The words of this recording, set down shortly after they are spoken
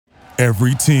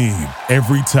Every team,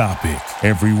 every topic,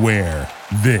 everywhere.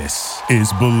 This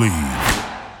is Believe.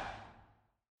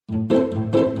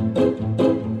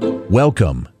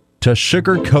 Welcome to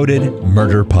Sugar Coated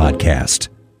Murder Podcast,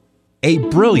 a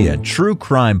brilliant true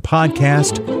crime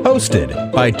podcast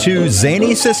hosted by two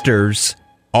zany sisters,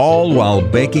 all while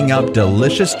baking up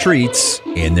delicious treats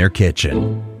in their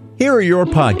kitchen. Here are your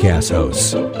podcast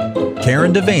hosts,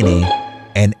 Karen Devaney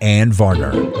and Ann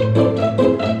Varner.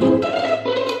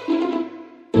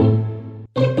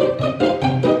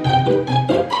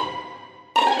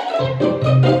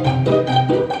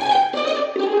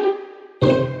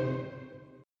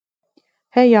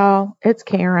 Hey y'all, it's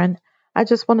Karen. I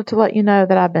just wanted to let you know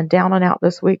that I've been down and out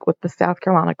this week with the South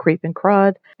Carolina creep and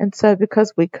crud, and so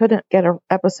because we couldn't get an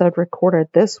episode recorded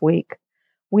this week,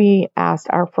 we asked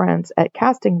our friends at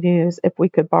Casting Views if we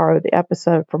could borrow the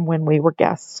episode from when we were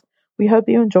guests. We hope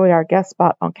you enjoy our guest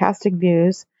spot on Casting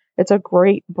Views. It's a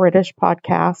great British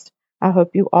podcast. I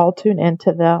hope you all tune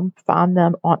into them. Find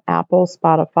them on Apple,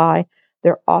 Spotify.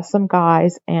 They're awesome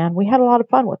guys, and we had a lot of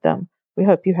fun with them. We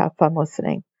hope you have fun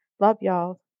listening. Love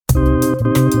y'all.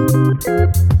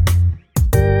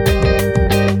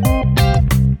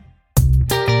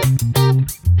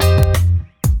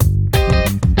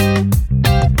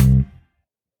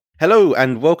 Hello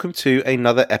and welcome to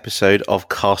another episode of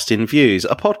Casting Views,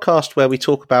 a podcast where we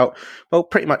talk about, well,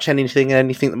 pretty much anything and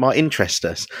anything that might interest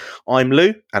us. I'm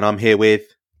Lou and I'm here with...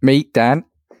 Me, Dan.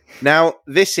 Now,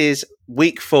 this is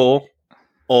week 4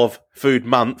 of Food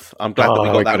Month. I'm glad that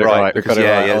we got that right. Because,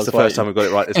 it's the first time we've got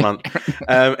it right this month.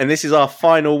 And this is our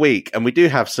final week. And we do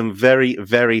have some very,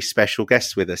 very special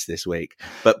guests with us this week.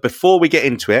 But before we get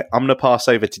into it, I'm going to pass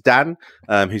over to Dan,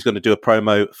 who's going to do a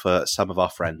promo for some of our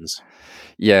friends.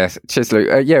 Yes, cheers, Lou.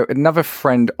 Another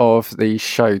friend of the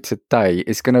show today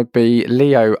is going to be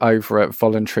Leo over at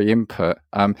Voluntary Input.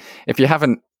 If you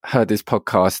haven't heard his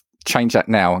podcast, change that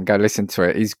now and go listen to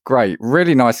it. He's great.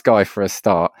 Really nice guy for a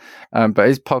start. But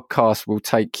his podcast will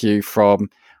take you from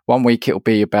one week it'll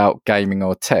be about gaming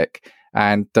or tech.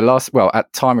 And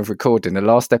at time of recording, the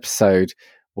last episode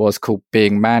was called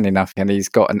Being Man Enough. And he's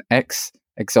got an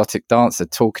ex-exotic dancer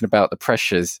talking about the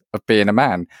pressures of being a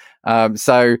man.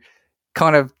 So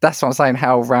kind of, that's what I'm saying,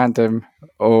 how random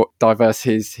or diverse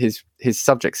his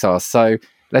subjects are. So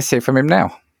let's hear from him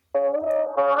now.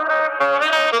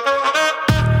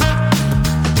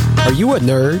 Are you a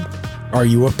nerd? Are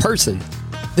you a person?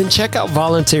 Then check out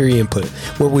Voluntary Input,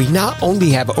 where we not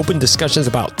only have open discussions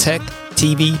about tech,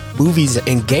 TV, movies,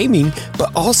 and gaming,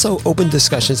 but also open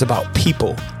discussions about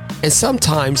people, and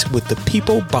sometimes with the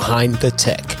people behind the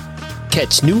tech.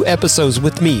 Catch new episodes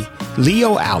with me,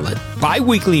 Leo Allen,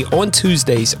 bi-weekly on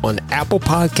Tuesdays on Apple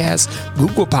Podcasts,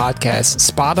 Google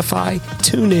Podcasts, Spotify,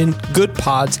 TuneIn, Good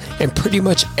Pods, and pretty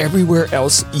much everywhere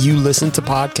else you listen to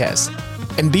podcasts.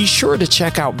 And be sure to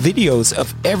check out videos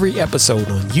of every episode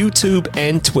on YouTube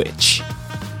and Twitch.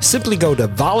 Simply go to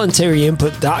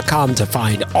voluntaryinput.com to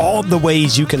find all the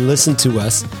ways you can listen to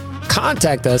us,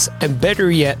 contact us, and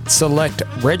better yet, select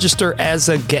register as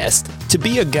a guest to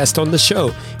be a guest on the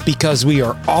show, because we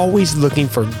are always looking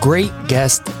for great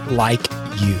guests like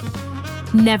you.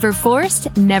 Never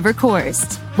forced, never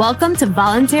coerced. Welcome to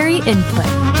Voluntary Input.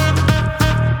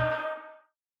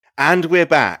 And we're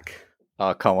back.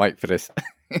 I can't wait for this.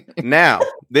 Now,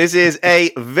 this is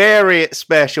a very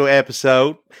special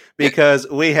episode because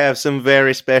we have some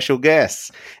very special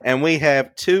guests. And we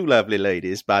have two lovely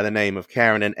ladies by the name of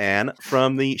Karen and Ann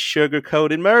from the Sugar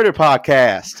Coated Murder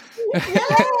Podcast.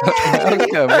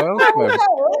 Welcome.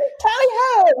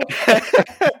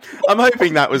 I'm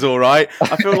hoping that was all right.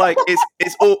 I feel like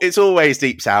it's always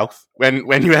deep south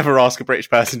when you ever ask a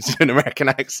British person to do an American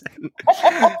accent.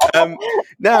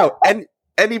 Now, and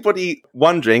anybody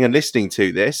wondering and listening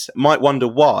to this might wonder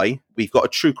why we've got a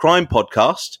true crime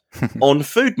podcast on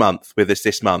Food Month with us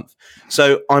this month.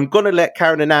 So I'm going to let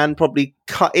Karen and Ann probably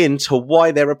cut into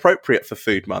why they're appropriate for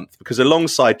Food Month, because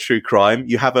alongside true crime,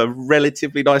 you have a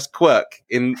relatively nice quirk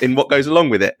in what goes along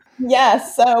with it.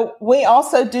 Yes. So we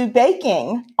also do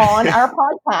baking on our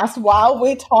podcast while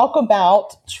we talk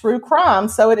about true crime.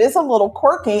 So it is a little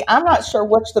quirky. I'm not sure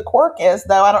which the quirk is,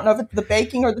 though. I don't know if it's the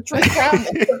baking or the true crime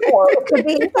that's the quirk. It could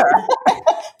be either.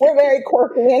 We're very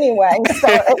quirky anyway, so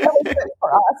it really fits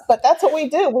for us. But that's what we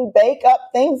do. We bake up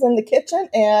things in the kitchen,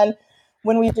 and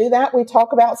when we do that, we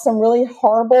talk about some really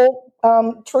horrible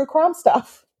true crime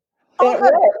stuff.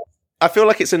 I feel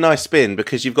like it's a nice spin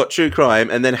because you've got true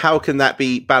crime, and then how can that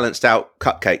be balanced out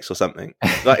cupcakes or something?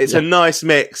 Like it's a nice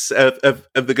mix of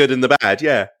the good and the bad.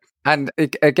 Yeah. And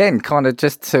again, kind of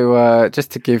just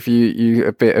to give you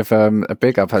a bit of a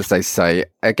big up, as they say.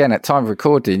 Again, at time of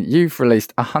recording, you've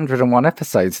released 101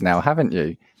 episodes now, haven't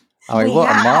you? I mean, what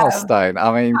a milestone!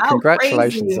 I mean,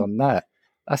 congratulations on that.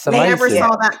 That's amazing. I never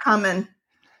saw that coming.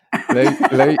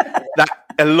 Luke,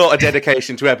 a lot of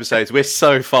dedication to episodes. We're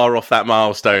so far off that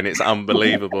milestone; it's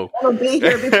unbelievable. It'll be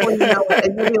here before you know it,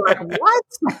 and you'll be like,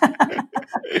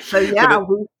 "What?" So yeah,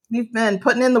 we've been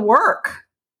putting in the work.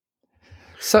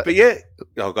 So, but yeah,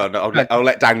 oh god, no, I'll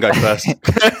let Dan go first. So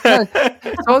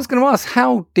I was going to ask,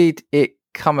 how did it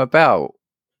come about,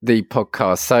 the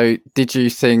podcast? So did you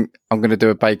think, I'm going to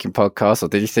do a baking podcast, or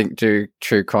did you think do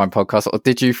true crime podcast, or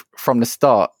did you from the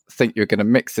start think you were going to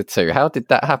mix the two? How did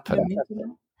that happen?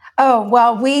 Oh,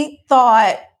 well, we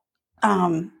thought,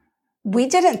 we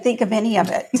didn't think of any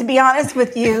of it. To be honest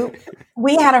with you,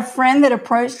 we had a friend that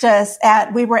approached us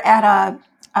we were at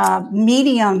a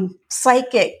medium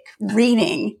psychic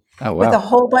reading with a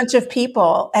whole bunch of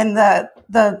people. And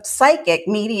the psychic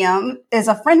medium is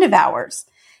a friend of ours.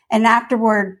 And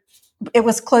afterward, it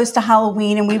was close to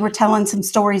Halloween, and we were telling some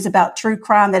stories about true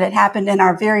crime that had happened in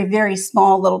our very, very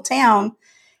small little town.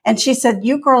 And she said,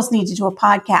 "You girls need to do a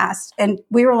podcast." And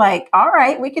we were like, "All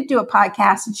right, we could do a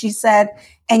podcast." And she said,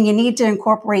 "And you need to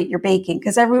incorporate your baking,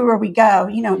 because everywhere we go,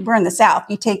 we're in the South.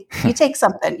 You take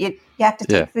something. You have to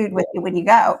take food with you when you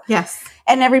go." Yes.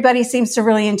 And everybody seems to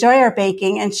really enjoy our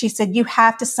baking. And she said, "You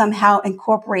have to somehow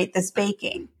incorporate this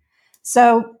baking."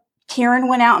 So Karen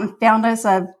went out and found us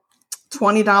a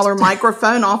 $20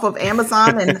 microphone off of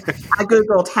Amazon, and I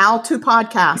Googled how to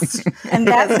podcast. And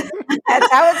that's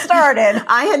how it started.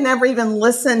 I had never even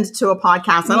listened to a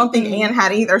podcast. I don't think Ann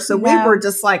had either. So we were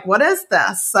just like, what is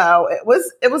this? So it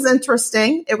was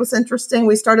interesting. It was interesting.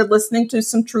 We started listening to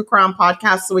some true crime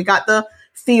podcasts. So we got the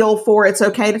feel for it's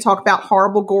okay to talk about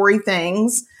horrible, gory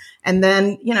things. And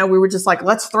then, we were just like,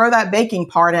 let's throw that baking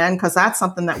part in, because that's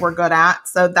something that we're good at.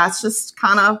 So that's just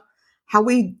kind of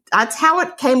that's how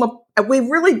it came up. We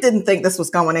really didn't think this was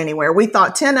going anywhere. We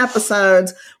thought 10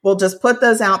 episodes, we'll just put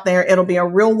those out there. It'll be a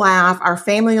real laugh. Our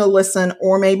family will listen,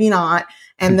 or maybe not.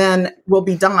 And then we'll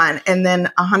be done. And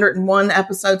then 101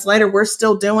 episodes later, we're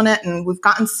still doing it. And we've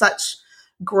gotten such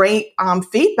great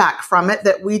feedback from it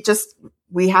that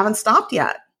we haven't stopped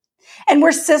yet. And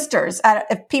we're sisters.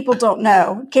 If people don't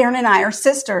know, Karen and I are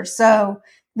sisters. So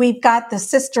we've got the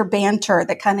sister banter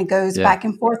that kind of goes back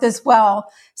and forth as well.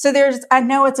 So I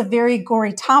know it's a very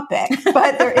gory topic,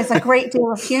 but there is a great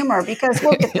deal of humor, because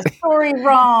we'll get the story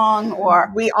wrong,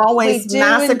 or we always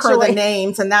massacre the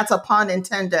names, and that's a pun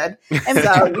intended. And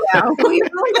so, we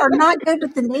really are not good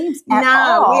with the names at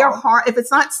all. We are hard. If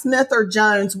it's not Smith or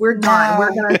Jones, we're done.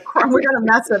 We're gonna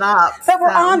mess it up. But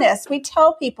we're honest. We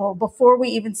tell people before we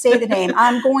even say the name,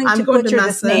 I'm going to butcher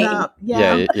this name. Up.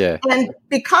 Yeah. And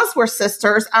because we're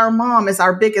sisters, our mom is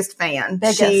our biggest fan.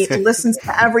 She listens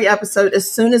to every episode. As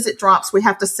soon as it drops, we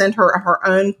have to send her her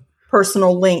own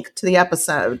personal link to the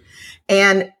episode.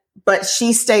 But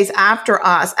she stays after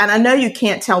us. And I know you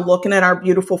can't tell looking at our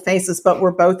beautiful faces, but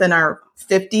we're both in our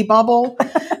 50 bubble.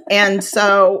 And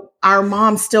so our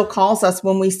mom still calls us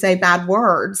when we say bad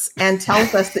words and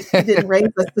tells us that she didn't raise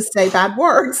us to say bad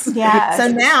words. Yes. So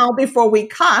now before we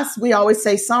cuss, we always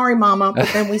say, "Sorry, Mama," but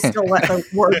then we still let the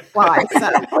word fly.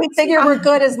 So we figure we're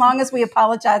good as long as we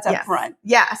apologize up front.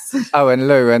 Yes. Oh, and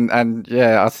Lou, and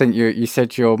I think you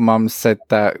said your mum said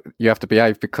that you have to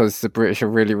behave because the British are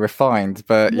really refined.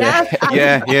 But yes,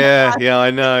 yeah,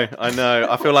 I know.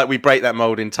 I feel like we break that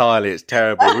mold entirely. It's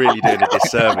terrible. We're really doing a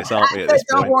disservice, aren't we? At this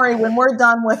Don't point? worry, when we're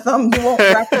done with them, you won't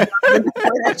recognize the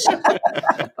British.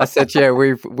 I said,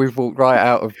 we've walked right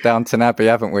out of Downton Abbey,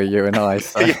 haven't we, you and I?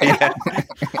 So.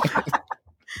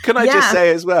 Can I just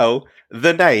say as well,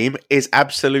 the name is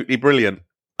absolutely brilliant.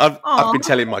 I've been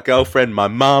telling my girlfriend, my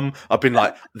mum, I've been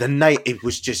like, the name, it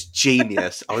was just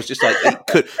genius. I was just like, it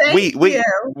could.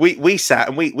 We sat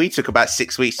and we took about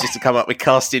 6 weeks just to come up with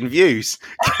casting views.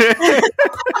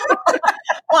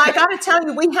 Well, I got to tell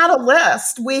you, we had a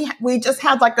list. We just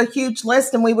had like a huge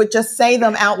list, and we would just say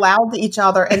them out loud to each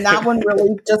other. And that one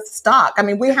really just stuck. I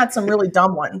mean, we had some really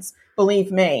dumb ones, believe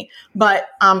me. But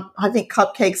I think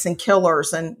Cupcakes and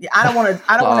Killers, and I don't want to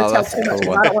tell too much.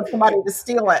 I don't want somebody to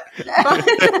steal it.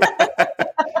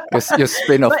 Your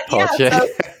spin-off pod, So,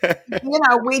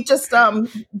 we just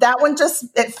that one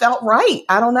it felt right.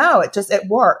 I don't know. It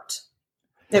worked.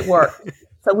 It worked.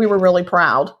 So we were really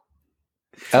proud.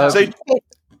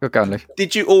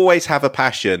 Did you always have a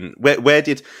passion? Where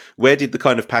did the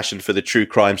kind of passion for the true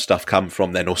crime stuff come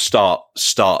from then, or start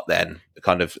then,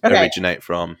 kind of originate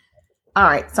from? All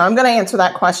right, so I'm going to answer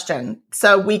that question.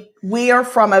 So we are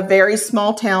from a very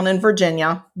small town in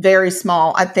Virginia, very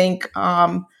small. I think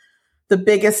The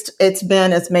biggest it's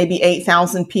been is maybe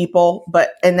 8,000 people,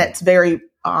 and that's very,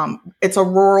 it's a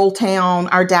rural town.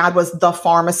 Our dad was the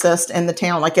pharmacist in the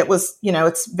town. Like it was,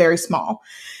 it's very small.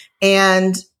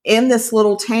 And in this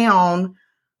little town,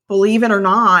 believe it or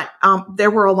not,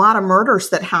 there were a lot of murders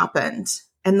that happened.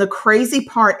 And the crazy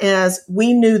part is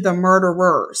we knew the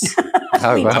murderers.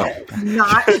 Oh, wow.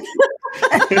 Not. You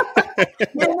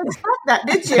didn't expect that,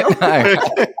 did you?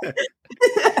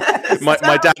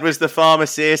 My dad was the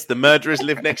pharmacist. The murderers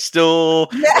lived next door.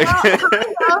 Yeah, it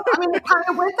kind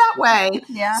of went that way.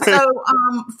 Yeah. So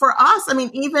for us,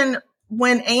 even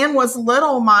when Anne was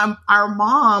little, our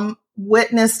mom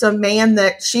witnessed a man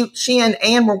that she and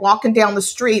Anne were walking down the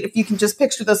street. If you can just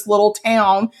picture this little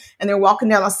town, and they're walking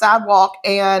down the sidewalk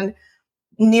and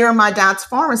near my dad's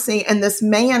pharmacy, and this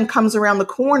man comes around the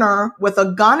corner with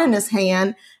a gun in his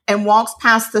hand and walks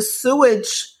past the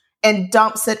sewage and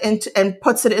dumps it into and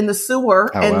puts it in the sewer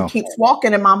keeps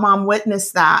walking. And my mom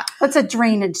witnessed that. What's a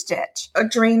drainage ditch? A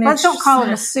drainage. Let's don't call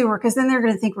it a sewer because then they're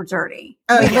going to think we're dirty.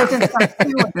 Oh, we lived in some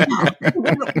sewer.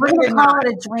 We're going to call it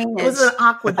a drainage. It was an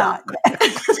aqueduct.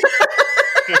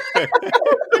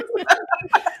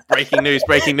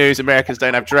 Breaking news. Americans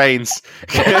don't have drains.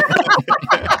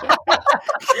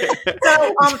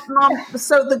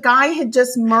 So the guy had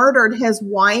just murdered his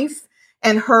wife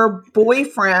and her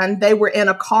boyfriend. They were in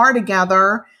a car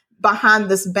together behind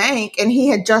this bank, and he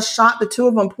had just shot the two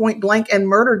of them point blank and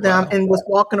murdered them and was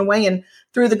walking away and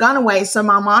threw the gun away. So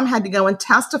my mom had to go and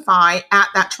testify at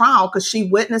that trial because she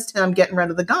witnessed him getting rid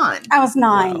of the gun. I was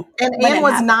 9. And Anne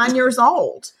was 9 years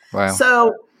old. Wow.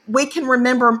 So we can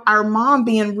remember our mom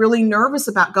being really nervous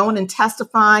about going and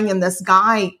testifying. And this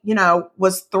guy,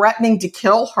 was threatening to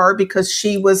kill her because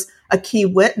she was a key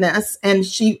witness. And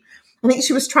I think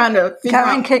she was trying to figure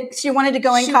out. She wanted to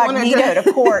go incognito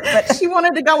to court, but she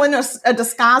wanted to go in a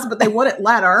disguise, but they wouldn't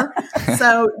let her.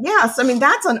 So, yes,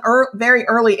 that's a very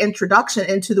early introduction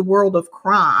into the world of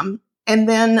crime. And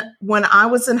then when I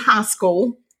was in high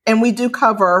school, and we do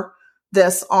cover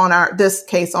this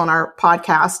case on our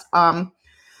podcast,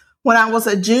 when I was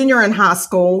a junior in high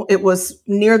school, it was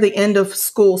near the end of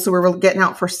school, so we were getting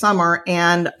out for summer,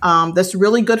 and this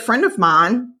really good friend of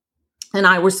mine and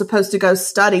I were supposed to go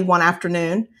study one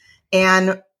afternoon,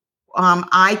 and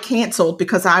I canceled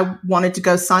because I wanted to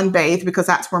go sunbathe because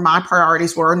that's where my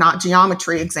priorities were, not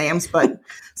geometry exams, but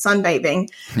sunbathing.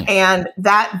 And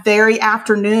that very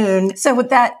afternoon. So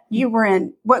with that, you were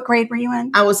in, what grade were you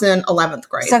in? I was in 11th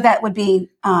grade. So that would be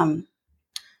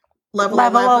level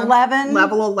 11.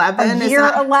 Level 11.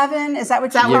 Year 11. Is that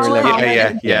what you call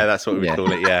it? Yeah, that's what we call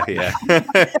it. Yeah.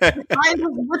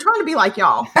 We're trying to be like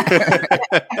y'all.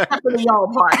 After the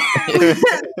y'all part.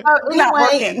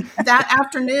 Anyway, that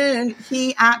afternoon,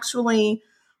 he actually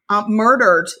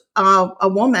murdered a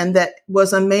woman that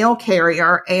was a mail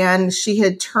carrier, and she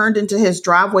had turned into his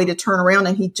driveway to turn around,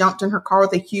 and he jumped in her car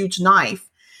with a huge knife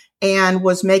and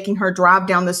was making her drive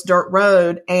down this dirt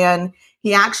road, and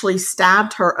he actually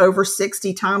stabbed her over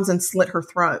 60 times and slit her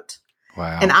throat.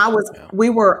 Wow. And I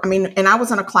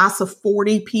was in a class of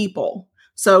 40 people.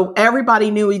 So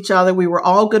everybody knew each other. We were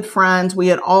all good friends. We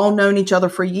had all known each other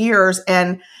for years.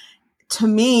 And to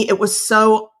me, it was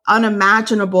so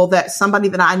unimaginable that somebody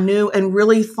that I knew and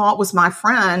really thought was my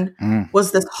friend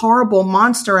was this horrible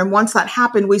monster. And once that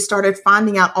happened, we started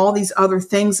finding out all these other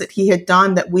things that he had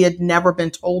done that we had never been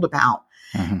told about.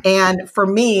 Mm-hmm. And for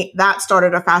me, that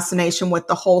started a fascination with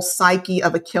the whole psyche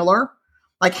of a killer.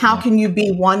 Like, how can you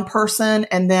be one person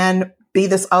and then be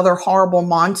this other horrible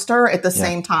monster at the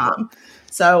same time?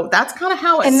 So that's kind of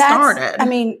how it started.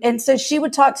 And so she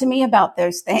would talk to me about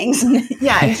those things.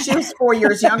 Yeah, and she was 4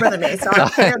 years younger than me, so I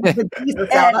scared the Jesus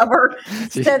out of her.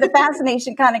 So the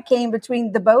fascination kind of came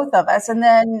between the both of us. And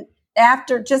then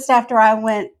just after I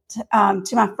went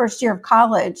to my first year of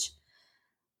college,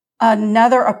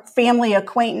 another family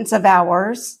acquaintance of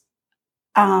ours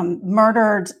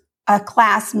murdered a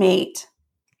classmate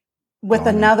with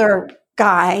another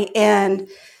guy. And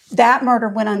that murder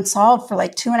went unsolved for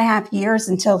like 2.5 years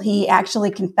until he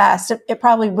actually confessed. It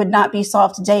probably would not be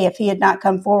solved today if he had not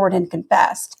come forward and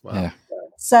confessed. Wow. Yeah.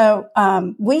 So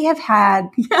we have had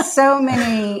so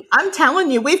many. I'm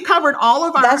telling you, we've covered all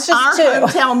of our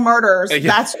hometown murders.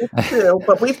 That's just true.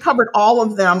 But we've covered all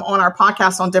of them on our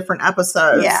podcast on different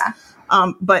episodes. Yeah.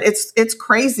 But it's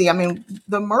crazy. I mean,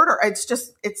 the murder,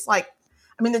 it's like,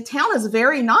 I mean, the town is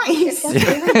very nice. I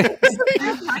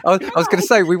was going to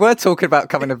say, we were talking about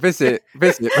coming to visit.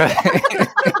 But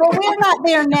Well, we're not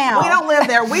there now. We don't live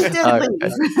there. We did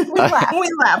leave. We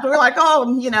left. We were like,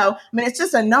 oh, you know, I mean, it's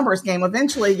just a numbers game.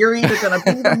 Eventually, you're either going to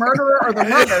be the murderer or the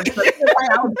murdered. So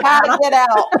I was trying to get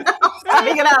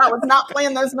out. I was not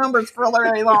playing those numbers for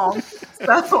very long.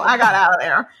 So I got out of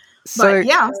there.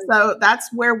 So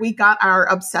that's where we got our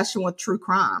obsession with true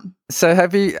crime. So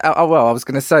have you? I was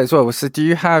going to say as well. So do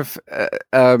you have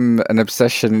an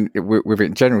obsession with it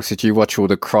in general? So do you watch all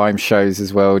the crime shows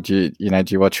as well? Do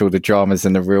you watch all the dramas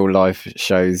and the real life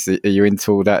shows? Are you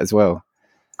into all that as well?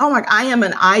 Oh my! I am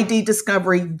an ID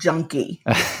discovery junkie.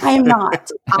 I am not.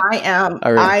 I am.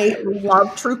 I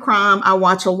love true crime. I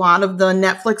watch a lot of the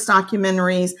Netflix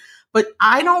documentaries, but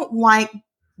I don't like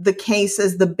the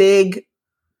cases, the big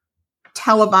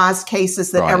televised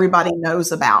cases that everybody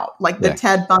knows about, like the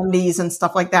Ted Bundys and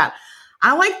stuff like that.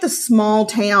 I like the small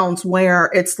towns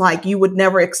where it's like you would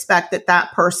never expect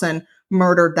that person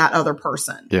murdered that other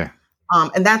person. Yeah.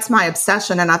 And that's my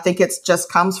obsession. And I think it just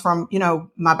comes from,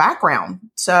 my background.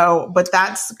 So, but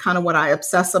that's kind of what I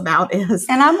obsess about is.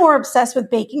 And I'm more obsessed with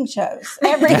baking shows.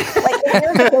 If there's a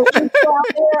baking show out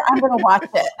there, I'm going to watch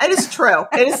it. It is true.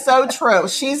 It is so true.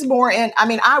 She's more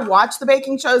I watch the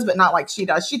baking shows, but not like she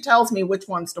does. She tells me which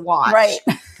ones to watch. Right.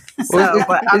 So,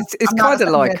 it's kind of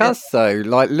like us though.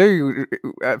 Like Lou,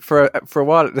 for a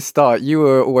while at the start, you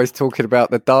were always talking about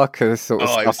the darker sort of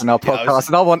stuff in our podcast,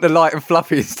 and I want the light and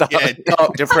fluffy stuff. Yeah,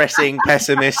 dark, depressing,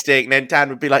 pessimistic. And then Dan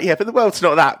would be like, "Yeah, but the world's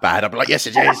not that bad." I'd be like, "Yes,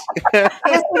 it is." Yes,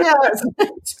 it is.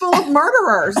 It's full of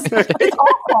murderers. It's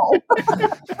awful.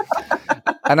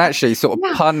 And actually, sort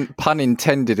of pun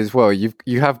intended as well. You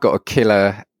have got a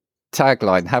killer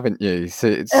tagline, haven't you?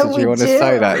 So do you want to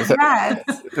say that?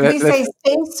 Yes. We say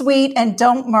stay sweet and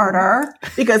don't murder.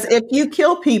 Because if you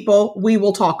kill people, we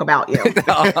will talk about you.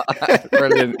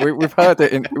 Brilliant. We've heard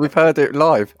it. We've heard it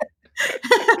live.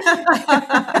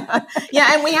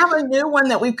 Yeah, and we have a new one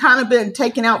that we've kind of been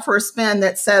taking out for a spin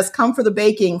that says, "Come for the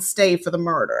baking, stay for the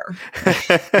murder."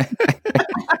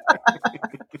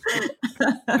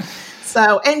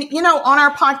 So, and on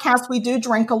our podcast, we do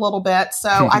drink a little bit. So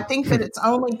I think that it's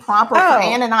only proper for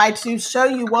Ann and I to show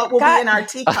you what will be in our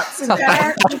teacups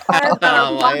today.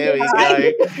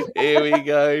 Here we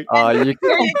go.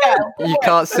 You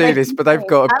can't see this, but they've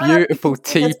got a beautiful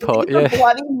teapot. Yeah.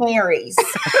 Bloody Marys.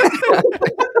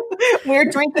 We're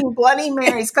drinking Bloody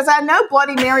Marys because I know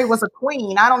Bloody Mary was a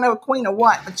queen. I don't know a queen of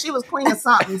what, but she was queen of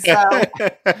something. So,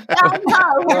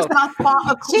 here's my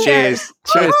spot of queen. Cheers.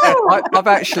 I've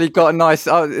actually got a nice.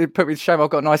 It put me to shame. I've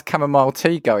got a nice chamomile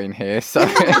tea going here. So,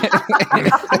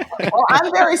 well,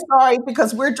 I'm very sorry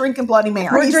because we're drinking Bloody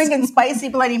Marys. We're drinking spicy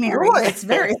Bloody Marys. Ooh, it's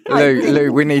very spicy.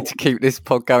 Lou, we need to keep this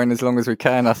pod going as long as we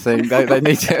can. I think they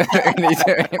need to.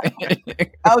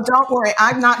 Oh, don't worry.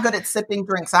 I'm not good at sipping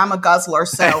drinks. I'm a guzzler,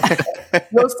 so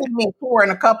you'll see me pouring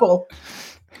a couple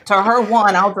to her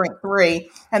one. I'll drink 3,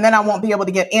 and then I won't be able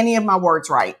to get any of my words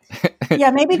right.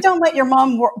 Yeah, maybe don't let your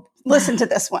mom listen to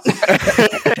this one.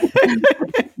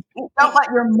 Don't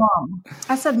let your mom.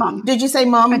 I said mom. Did you say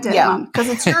mom? I did, yeah, mom. because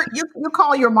it's you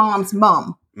call your mom's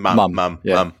mom. Mum.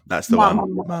 That's the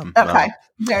one. Okay,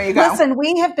 there you go. Listen,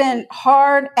 we have been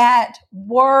hard at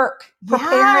work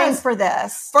preparing for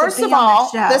this. First of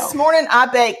all, this morning I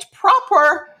baked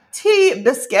proper tea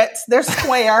biscuits. They're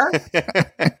square,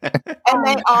 and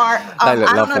they are. They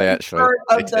look lovely, actually. Heard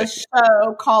of the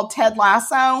show called Ted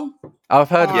Lasso? I've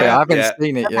heard of it. I haven't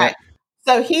seen it yet.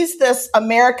 So he's this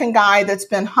American guy that's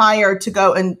been hired to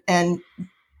go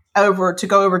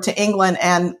over to England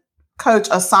and coach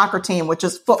a soccer team, which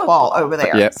is football over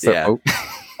there. Yeah, football.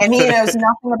 And he knows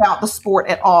nothing about the sport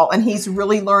at all. And he's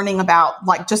really learning about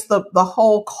like just the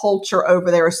whole culture over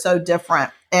there is so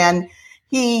different. And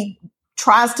he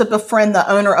tries to befriend the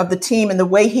owner of the team. And the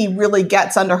way he really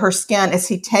gets under her skin is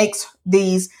he takes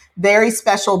these very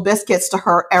special biscuits to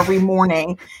her every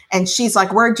morning. And she's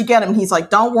like, "Where'd you get them?" He's like,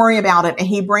 "Don't worry about it." And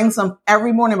he brings them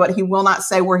every morning, but he will not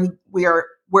say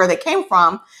where they came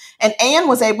from. And Anne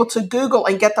was able to Google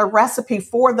and get the recipe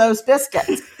for those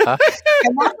biscuits. And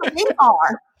that's what these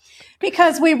are.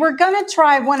 Because we were going to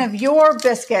try one of your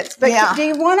biscuits, but do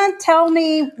you want to tell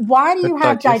me why do you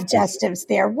have digestives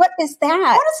there? What is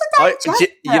that? What is a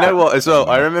digestive? You know what, as well?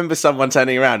 I remember someone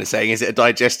turning around and saying, "Is it a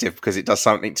digestive because it does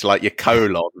something to like your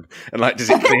colon and like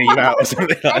does it clear you out or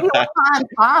something like that?"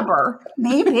 Fiber.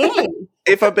 Maybe.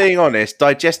 if I'm being honest,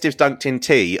 digestives dunked in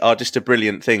tea are just a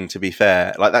brilliant thing, to be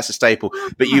fair. Like, that's a staple.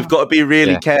 But you've got to be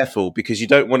really careful because you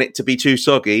don't want it to be too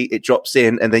soggy. It drops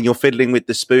in, and then you're fiddling with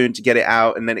the spoon to get it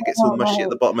out, and then it gets all mushy at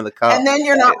the bottom of the cup. And then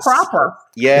you're not proper.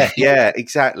 Yeah,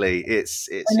 exactly. It's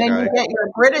and then you get your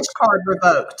British card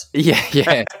revoked.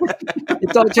 Yeah. The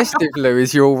digestive, Lou,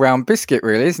 is your all-round biscuit,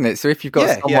 really, isn't it? So if you've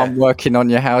got someone working on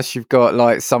your house, you've got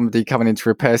like somebody coming in to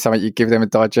repair something, you give them a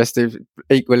digestive.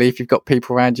 Equally, if you've got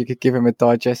people around, you could give them a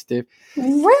digestive.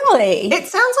 Really? It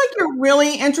sounds like you're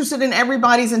really interested in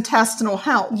everybody's intestinal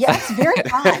health. Yeah, it's very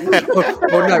fun.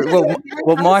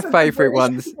 My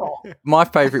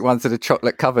favourite ones are the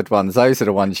chocolate-covered ones. Those are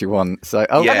the ones you want. So,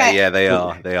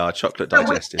 they are chocolate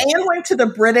digestives. Anne went to the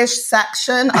British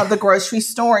section of the grocery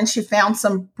store, and she found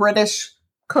some British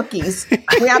cookies.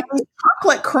 We have these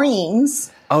chocolate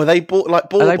creams. Oh, are they like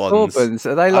Bourbons? Are they Bourbons?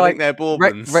 Are they I like think they're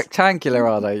Bourbons. Rectangular,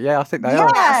 are they? Yeah, I think they are.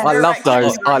 I love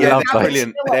those. I love those.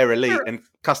 Brilliant. They're elite. And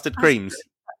custard creams.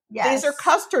 Yes. These are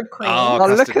custard creams. Oh,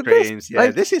 custard creams. This.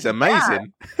 Yeah, this is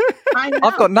amazing.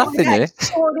 I've got nothing here.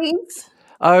 Shorties.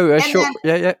 Oh, short.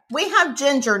 Yeah. We have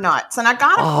ginger nuts, and I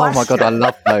got a question. Oh my God, I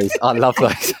love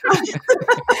those.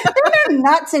 There are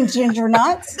nuts in ginger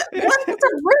nuts. It's a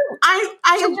root.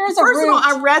 First of all,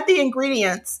 I read the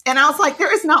ingredients, and I was like,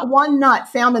 there is not one nut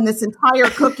found in this entire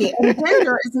cookie. And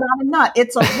ginger is not a nut;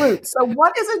 it's a root. So,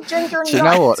 what is a ginger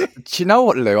nut? Do you know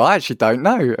what, Lou? I actually don't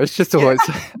know. It's just always.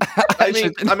 I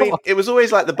mean, it was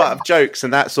always like the butt of jokes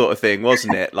and that sort of thing,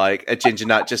 wasn't it? Like a ginger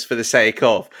nut just for the sake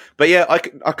of. But yeah, I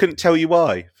couldn't tell you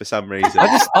why for some reason.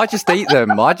 I just eat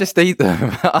them. It's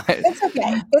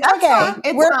okay. It's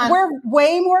okay. We're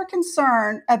way more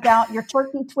concerned about your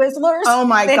turkey Twizzlers. Oh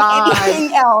my God.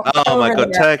 Anything else. Oh my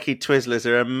God. Turkey Twizzlers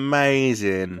are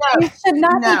amazing. No, you should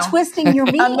not be twisting your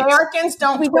meat. Americans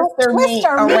don't twist their meat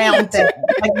around things.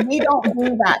 Like, we don't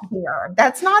do that here.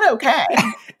 That's not okay.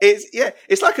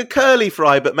 It's like a curly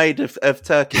fry but made of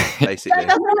turkey, basically.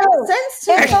 That doesn't make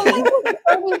sense to me.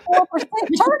 34%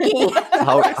 turkey.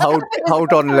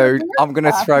 Hold on, Lou. I'm going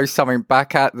to throw something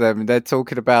back at them. They're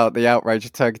talking about the outrage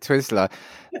of Turkey Twizzler.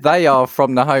 They are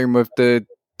from the home of the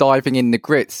diving in the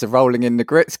grits, the rolling in the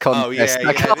grits contest. Oh, yeah. This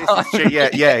is true.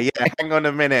 Yeah. Hang on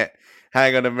a minute.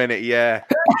 Yeah.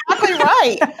 Exactly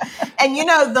right. And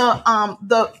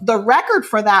the record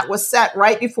for that was set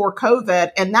right before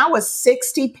COVID, and that was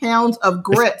 60 pounds of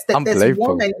grits that this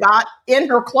woman got in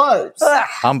her clothes.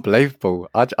 Unbelievable.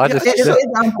 It is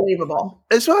unbelievable.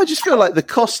 As well, I just feel like the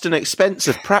cost and expense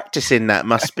of practicing that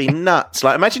must be nuts.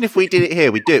 Like, imagine if we did it here,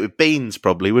 we'd do it with beans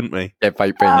probably, wouldn't we? Yeah,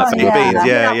 baked beans. Beans.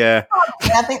 Yeah.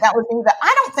 I think that would be that.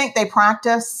 I don't think they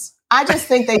practice. I just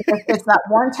think it's that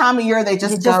one time a year they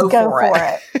just go for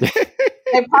it.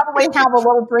 They probably have a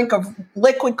little drink of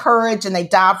liquid courage and they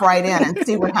dive right in and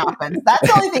see what happens. That's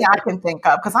the only thing I can think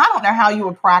of, because I don't know how you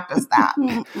would practice that.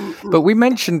 But we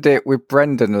mentioned it with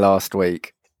Brendan last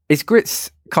week. Is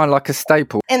grits kind of like a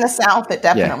staple? In the South, it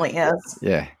definitely is.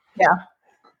 Yeah.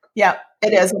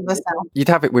 It is in the South. You'd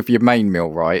have it with your main meal,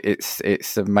 right?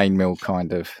 It's a main meal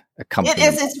kind of accompaniment.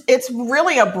 It is. It's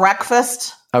really a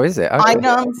breakfast. Oh, is it?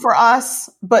 Item for us,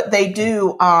 but they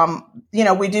do,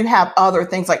 we do have other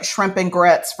things like shrimp and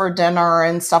grits for dinner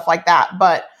and stuff like that.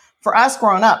 But for us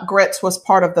growing up, grits was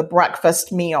part of the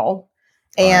breakfast meal.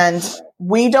 And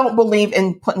we don't believe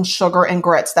in putting sugar in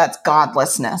grits. That's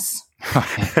godlessness. We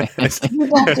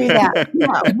don't do that.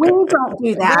 No, we don't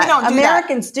do that.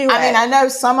 Americans do it. I mean, I know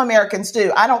some Americans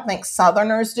do. I don't think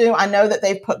Southerners do. I know that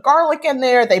they put garlic in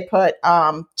there. They put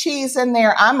cheese in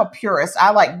there. I'm a purist.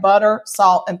 I like butter,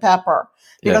 salt, and pepper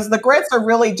because the grits are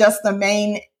really just the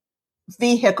main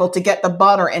vehicle to get the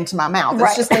butter into my mouth.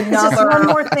 It's just another one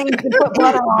more thing you can put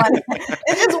butter on.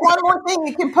 It's just one more thing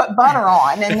you can put butter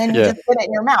on, and then you just put it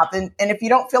in your mouth. And if you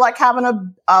don't feel like having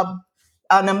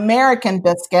an American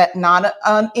biscuit, not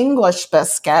an English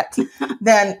biscuit,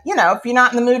 then, if you're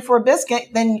not in the mood for a biscuit,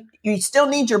 then you still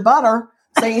need your butter.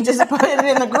 So you just put it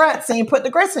in the grits and you put the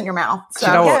grits in your mouth.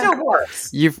 So it still works.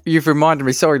 You've reminded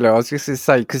me, sorry, Lou, I was just going to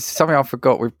say, because something I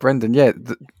forgot with Brendan,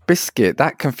 the biscuit,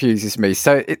 that confuses me.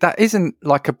 So that isn't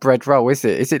like a bread roll, is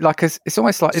it? Is it like it's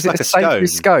almost like, is it a savoury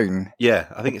scone? Yeah,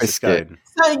 I think it's a scone.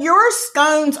 So your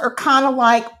scones are kind of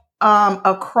like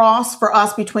a cross for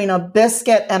us between a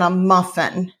biscuit and a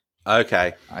muffin.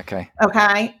 Okay.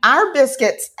 Our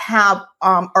biscuits have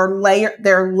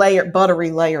they're layered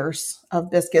buttery layers of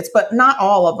biscuits, but not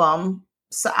all of them.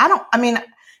 So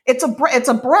it's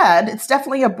a bread. It's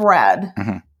definitely a bread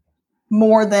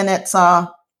more than it's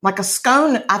like a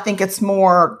scone. I think it's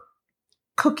more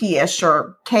cookie-ish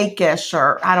or cake-ish,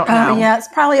 or I don't know. Oh, yeah, it's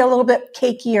probably a little bit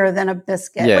cakier than a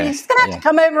biscuit. Yeah, But you're just going to have to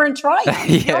come over and try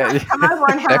it. Yeah, Come over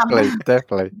and have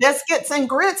definitely. biscuits and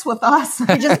grits with us.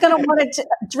 You're just going to want to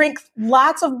drink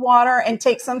lots of water and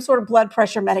take some sort of blood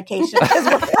pressure medication, because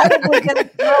we're probably going to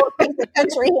throw a piece of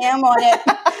country ham on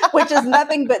it, which is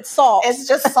nothing but salt. It's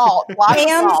just salt. Lots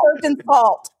Ham of salt. soaked in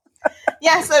salt.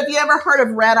 Yeah, so have you ever heard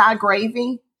of red-eye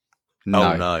gravy?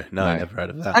 No, never heard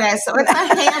of that. Okay, so it's a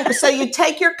ham. So you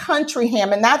take your country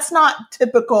ham, and that's not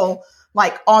typical,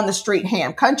 like on the street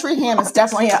ham. Country ham is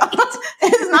definitely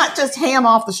it's not just ham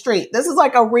off the street. This is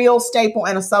like a real staple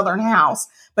in a Southern house,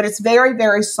 but it's very,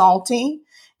 very salty.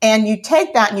 And you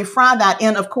take that and you fry that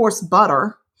in, of course,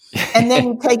 butter. And then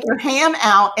you take your ham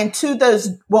out into those,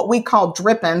 what we call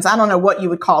drippings. I don't know what you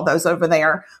would call those over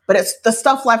there, but it's the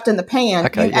stuff left in the pan.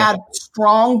 Okay, you add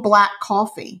strong black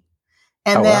coffee.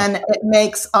 And then it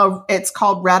makes it's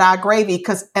called red eye gravy,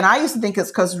 and I used to think it's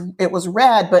because it was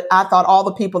red, but I thought all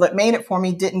the people that made it for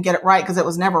me didn't get it right because it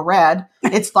was never red.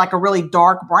 It's like a really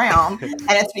dark brown, and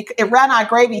it's red eye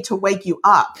gravy to wake you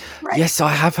up. Right? Yes, I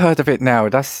have heard of it now. I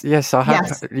have.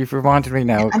 Yes. You've reminded me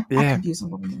now. I Yeah. could use a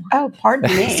little more. Oh,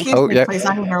 pardon me. Excuse me, please.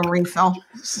 I need a refill.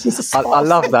 I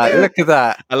love that. Look at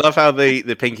that. I love how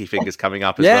the pinky finger's coming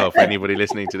up as well for anybody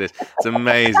listening to this. It's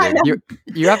amazing.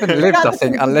 You haven't lived, I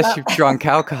think, unless you've drunk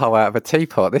alcohol out of a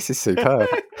teapot. This is superb.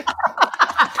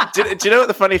 Do you know what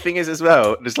the funny thing is as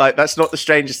well? It's like, that's not the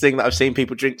strangest thing that I've seen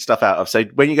people drink stuff out of. So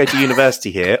when you go to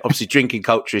university here, obviously drinking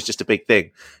culture is just a big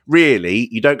thing. Really,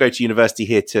 you don't go to university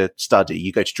here to study.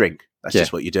 You go to drink. That's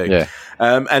just what you do. Yeah.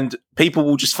 And people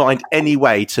will just find any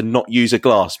way to not use a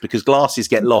glass, because glasses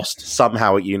get lost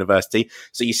somehow at university.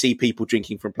 So you see people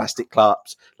drinking from plastic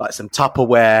cups, like some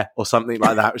Tupperware or something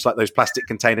like that. It's like those plastic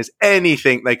containers.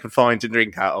 Anything they can find to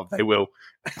drink out of, they will.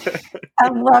 I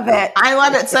love it. I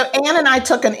love it. So Ann and I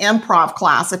took an improv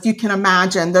class. If you can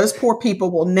imagine, those poor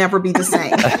people will never be the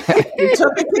same. We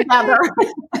took it together.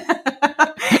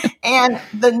 And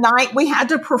the night we had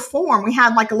to perform, we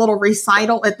had like a little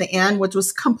recital at the end, which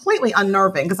was completely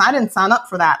unnerving because I didn't sign up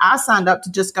for that. I signed up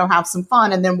to just go have some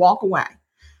fun and then walk away.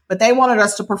 But they wanted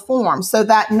us to perform. So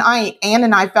that night, Ann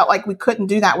and I felt like we couldn't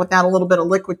do that without a little bit of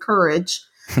liquid courage.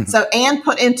 So Ann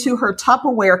put into her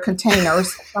Tupperware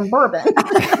containers some bourbon.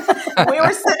 We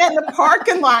were sitting in the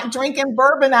parking lot drinking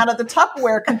bourbon out of the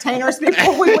Tupperware containers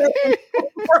before we went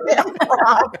for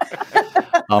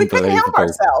improv. We couldn't help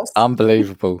ourselves.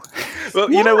 Unbelievable.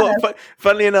 Well, you know what?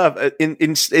 Funnily enough,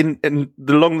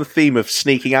 along the theme of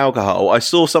sneaking alcohol, I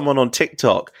saw someone on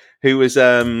TikTok who was,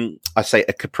 I say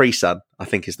a Capri Sun, I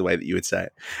think is the way that you would say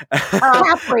it.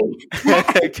 Capri.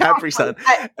 Capri Sun.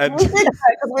 We did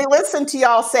that because we listened to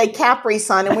y'all say Capri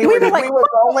Sun, and we were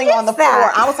rolling on the floor.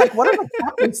 I was like, what is a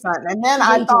Capri Sun? And then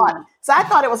I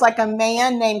thought it was like a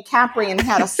man named Capri and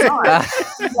had a son.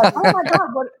 Like, oh my God.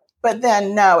 But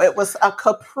then, no, it was a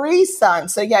Capri Sun.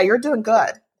 So, yeah, you're doing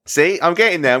good. See, I'm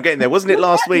getting there. Wasn't it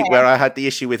last week where I had the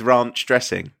issue with ranch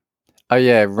dressing? Oh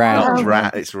yeah, ranch.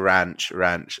 It's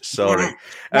ranch. Sorry.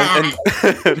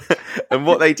 And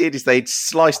what they did is they'd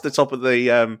sliced the top of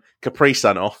the Capri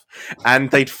Sun off,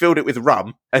 and they'd filled it with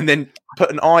rum, and then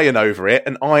put an iron over it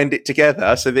and ironed it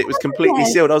together so that it was completely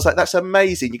sealed. I was like, "That's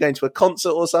amazing! You're going to a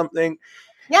concert or something?"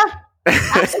 Yeah.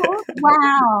 Absolutely.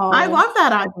 Wow. I love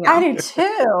that idea. I do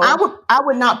too. I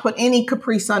would not put any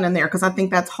Capri Sun in there because I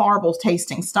think that's horrible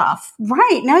tasting stuff.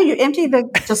 Right. No, you empty the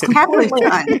Just Capri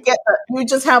Sun. You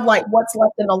just have like what's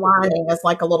left in the lining as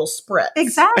like a little spritz.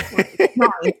 Exactly.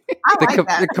 Right. I like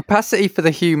that. The capacity for the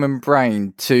human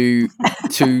brain to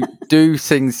do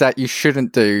things that you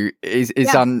shouldn't do is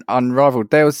unrivaled.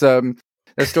 There was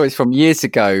there's stories from years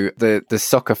ago. The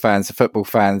soccer fans, the football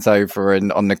fans over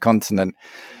on the continent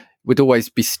would always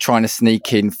be trying to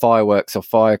sneak in fireworks or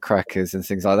firecrackers and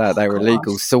things like that. They were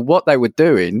illegal. So what they were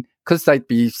doing, because they'd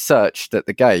be searched at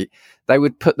the gate, they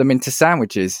would put them into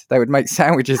sandwiches. They would make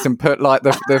sandwiches and put like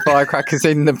the firecrackers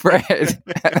in the bread.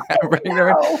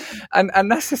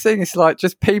 And that's the thing. It's like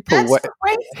just people. That's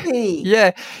crazy.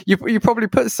 Yeah. You probably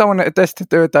put someone at a desk to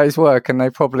do a day's work and they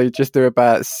probably just do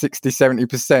about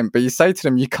 60-70%. But you say to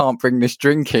them, you can't bring this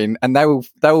drink in, and they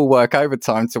will work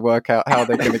overtime to work out how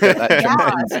they're going to get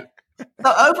that drink in.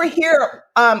 So over here,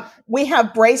 we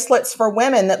have bracelets for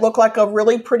women that look like a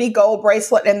really pretty gold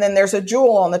bracelet, and then there's a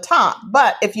jewel on the top.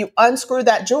 But if you unscrew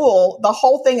that jewel, the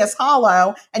whole thing is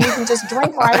hollow, and you can just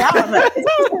drink right out of it.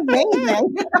 It's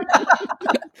amazing.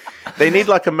 They need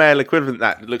like a male equivalent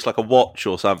that looks like a watch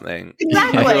or something.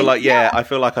 Exactly. I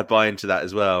feel like I'd buy into that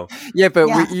as well. Yeah,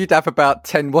 but you'd have about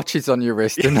 10 watches on your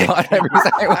wrist and not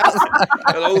everything else.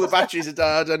 All the batteries are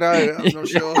dead. I know. I'm not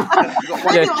sure.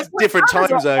 You've got different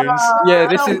time zones. Yeah,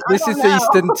 this is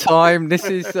Eastern time. This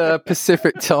is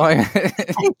Pacific time.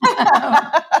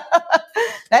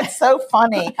 That's so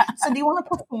funny. So do you want to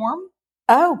perform?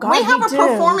 Oh, God, we have a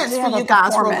performance for you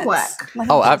guys real quick.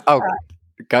 Oh,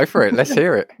 go for it. Let's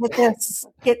hear it.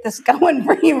 Get this going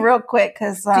for you real quick.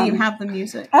 Because do you have the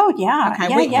music? Oh, yeah. Okay,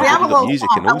 yeah, we have a little music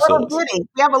and all sorts. ditty.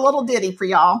 We have a little ditty for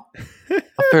y'all. I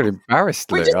feel embarrassed,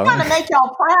 We're just trying to make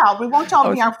y'all proud. We want y'all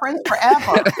to be our friends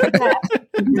forever.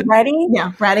 You ready?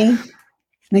 Yeah, ready.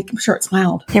 Make sure it's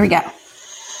loud. Here we go.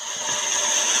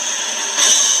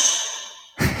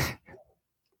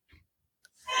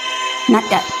 Not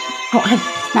yet.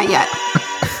 Not yet.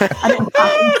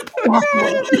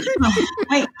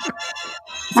 Wait.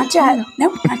 Not yet.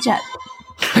 Nope, not yet.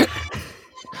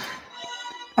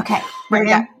 Okay.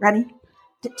 Ready?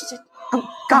 Oh,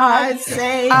 God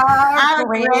save our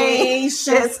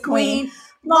gracious queen.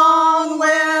 Long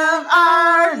live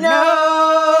our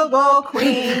noble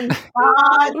queen.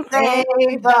 God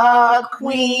save the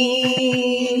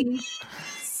queen.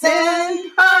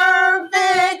 Send her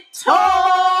victorious,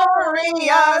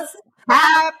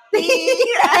 happy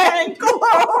and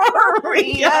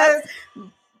glorious,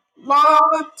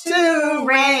 long to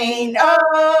reign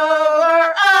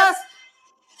over us.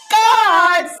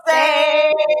 God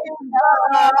save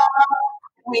the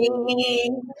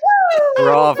queen.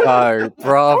 Bravo.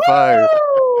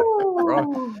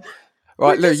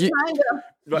 Right, Lou,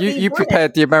 you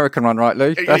prepared the American one, right,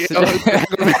 Lou?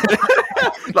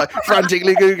 Like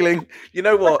frantically Googling. You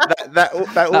know what? That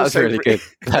was really good.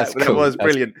 That was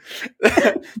brilliant.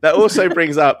 That also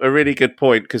brings up a really good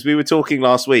point, because we were talking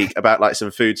last week about like some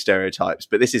food stereotypes,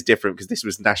 but this is different because this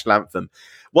was national anthem.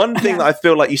 One thing that I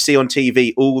feel like you see on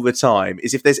TV all the time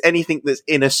is if there's anything that's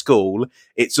in a school,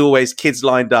 it's always kids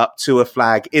lined up to a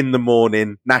flag in the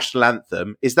morning, national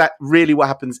anthem. Is that really what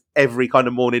happens every kind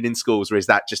of morning in schools, or is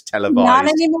that just televised? Not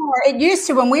anymore. It used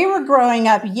to. When we were growing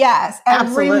up, yes.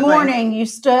 Every morning you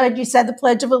stood, you said the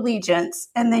Pledge of Allegiance,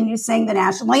 and then you sang the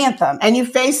national anthem. And you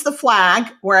faced the flag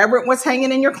wherever it was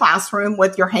hanging in your classroom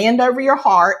with your hand over your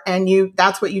heart, and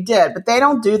that's what you did. But they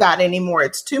don't do that anymore.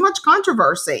 It's too much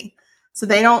controversy. So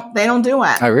they don't do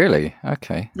it. Oh, really?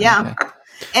 Okay. Yeah. Okay.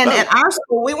 And at our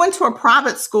school, we went to a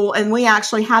private school, and we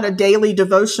actually had a daily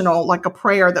devotional, like a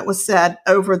prayer that was said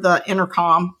over the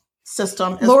intercom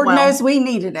system. Lord knows we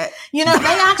needed it. You know,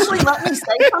 they actually let me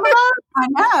say some of that. I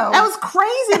know. That was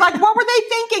crazy. Like, what were they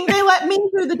thinking? They let me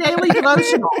do the daily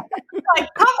devotional. Like,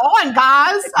 come on,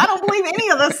 guys. I don't believe any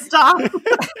of this stuff.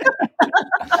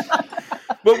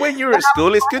 Well, when you were at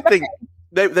school, it's a good thing.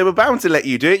 They were bound to let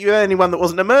you do it. You're the only one that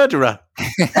wasn't a murderer.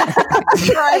 That's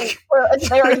right. Well, it's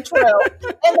very true.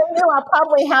 And they knew I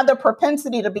probably had the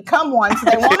propensity to become one, so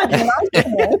they wanted to be nice to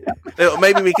me.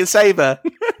 Maybe we can save her.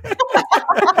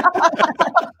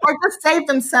 Or just save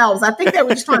themselves. I think they were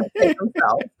just trying to save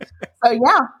themselves. So,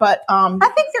 yeah, but...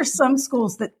 I think there's some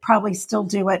schools that probably still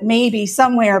do it, maybe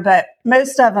somewhere, but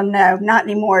most of them, no, not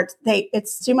anymore.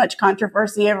 It's too much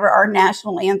controversy over our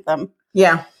national anthem.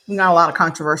 Yeah, we got a lot of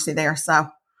controversy there, so...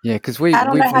 Yeah, because I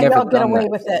don't know how y'all get away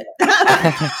with it. We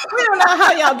don't know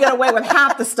how y'all get away with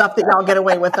half the stuff that y'all get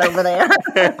away with over there.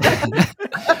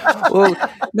 Well,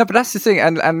 no, but that's the thing,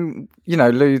 and you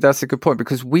know, Lou, that's a good point,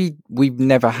 because we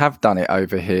never have done it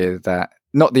over here. That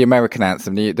not the American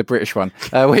anthem, the British one.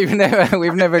 We've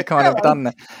never kind of done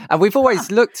that, and we've always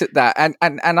looked at that, and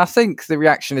I think the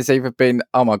reaction has either been,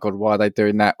 "Oh my God, why are they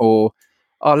doing that?" or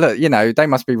 "Oh look, you know, they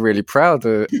must be really proud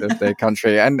of their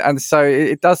country," and so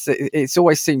it's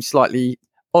always seemed slightly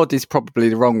odd is probably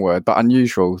the wrong word, but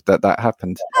unusual that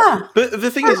happened. But the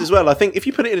thing is as well, I think if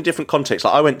you put it in a different context,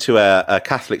 like I went to a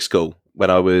Catholic school when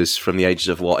I was from the ages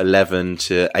of 11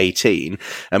 to 18,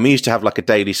 and we used to have like a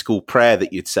daily school prayer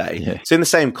that you'd say. Yeah. So in the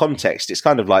same context, it's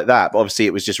kind of like that, but obviously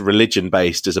it was just religion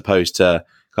based as opposed to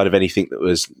kind of anything that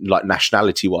was like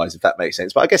nationality wise, if that makes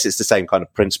sense. But I guess it's the same kind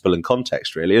of principle and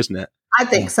context, really, isn't it? I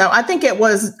think so. I think it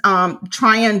was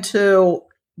trying to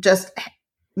just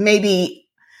maybe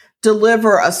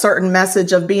deliver a certain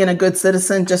message of being a good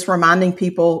citizen, just reminding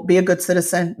people, be a good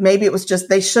citizen. Maybe it was just,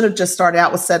 they should have just started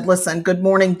out with said, listen, good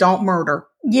morning, don't murder.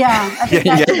 Yeah. I think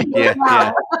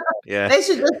Yeah. They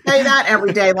should just say that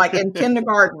every day, like in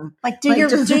kindergarten. Like do your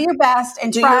best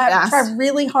and try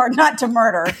really hard not to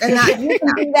murder. And if you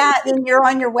can do that, then you're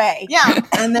on your way. Yeah.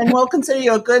 And then we'll consider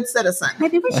you a good citizen.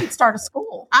 Maybe we should start a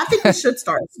school. I think we should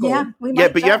start a school. Yeah.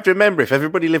 But you have to remember, if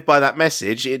everybody lived by that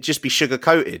message, it'd just be sugar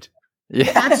coated.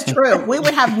 Yeah. That's true. We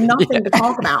would have nothing to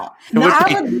talk about. No,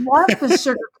 I would love the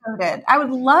sugar-coated. I would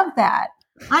love that.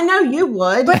 I know you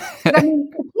would. But I mean,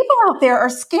 the people out there are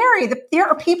scary. There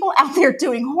are people out there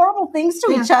doing horrible things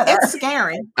to each other. It's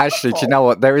scary. Actually, do you know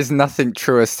what? There is nothing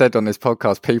truer said on this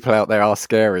podcast. People out there are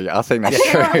scary. I think that's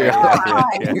true. Every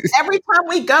time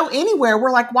we go anywhere,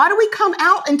 we're like, why do we come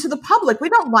out into the public? We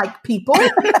don't like people.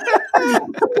 They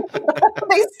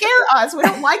scare us. We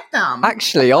don't like them.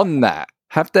 Actually, on that,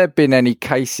 have there been any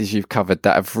cases you've covered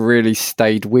that have really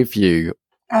stayed with you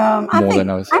more than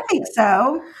others? I think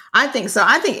so. I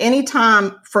think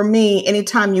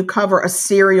anytime you cover a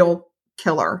serial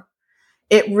killer,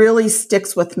 it really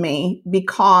sticks with me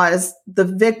because the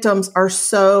victims are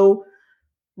so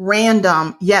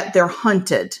random, yet they're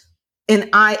hunted.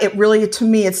 And to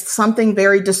me, it's something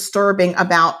very disturbing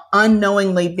about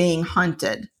unknowingly being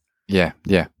hunted. Yeah.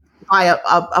 By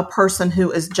a person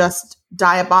who is just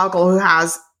diabolical,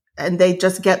 and they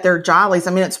just get their jollies.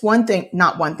 I mean, it's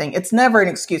it's never an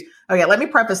excuse. Okay, let me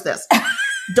preface this.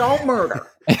 Don't murder.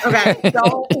 Okay,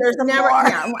 there's never,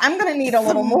 I'm going to need a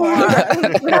little more.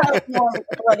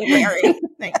 Bloody Mary.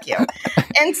 Thank you.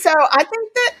 And so I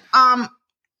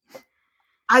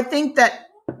think that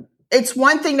it's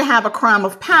one thing to have a crime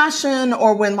of passion,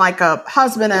 or when like a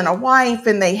husband and a wife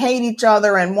and they hate each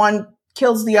other and one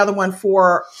kills the other one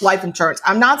for life insurance.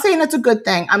 I'm not saying it's a good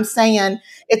thing. I'm saying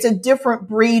it's a different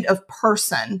breed of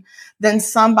person than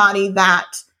somebody that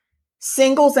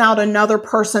singles out another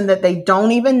person that they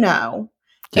don't even know,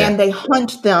 and they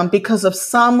hunt them because of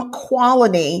some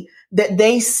quality that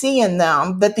they see in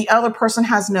them that the other person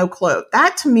has no clue.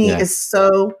 That to me is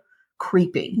so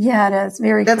creepy. Yeah, it is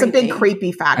very That's creepy. a big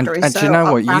creepy factory. And do you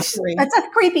know what? That's a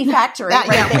creepy factory.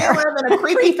 We live in a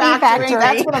creepy factory.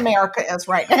 That's what America is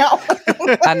right now.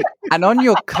 and on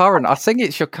your current, I think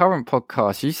it's your current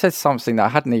podcast, you said something that I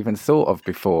hadn't even thought of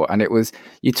before. And it was,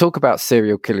 you talk about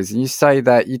serial killers and you say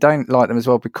that you don't like them as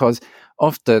well because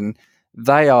often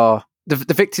they are, the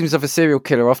victims of a serial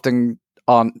killer often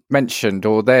aren't mentioned,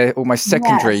 or they're almost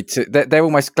secondary to, they're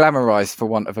almost glamorized, for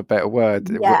want of a better word.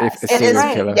 Yes. If a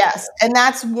serial killer. Yes. And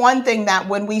that's one thing that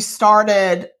when we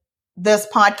started this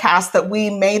podcast, that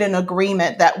we made an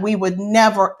agreement that we would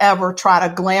never, ever try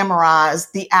to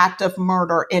glamorize the act of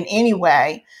murder in any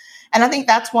way. And I think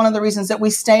that's one of the reasons that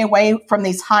we stay away from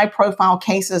these high profile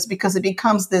cases, because it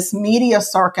becomes this media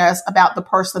circus about the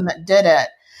person that did it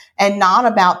and not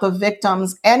about the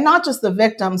victims, and not just the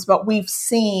victims, but we've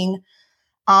seen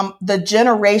the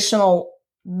generational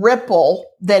ripple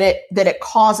that it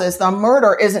causes. The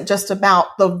murder isn't just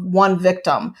about the one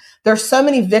victim. There's so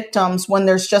many victims. When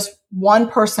there's just one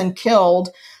person killed,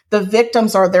 the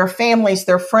victims are their families,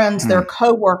 their friends, their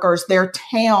coworkers, their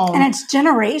town. And it's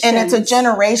generations. And it's a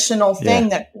generational thing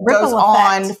that goes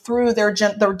on through their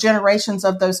generations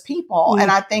of those people. And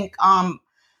I think,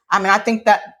 I think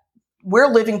that we're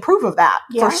living proof of that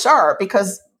for sure,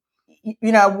 because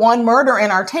one murder in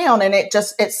our town and it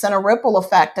sent a ripple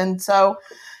effect. And so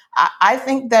I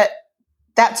think that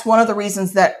that's one of the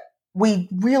reasons that we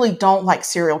really don't like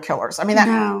serial killers. I mean,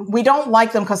 we don't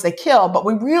like them because they kill, but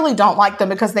we really don't like them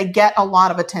because they get a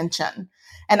lot of attention.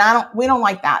 And we don't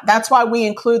like that. That's why we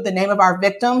include the name of our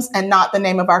victims and not the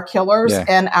name of our killers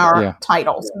in our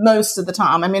titles most of the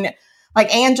time. I mean,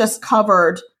 like Anne just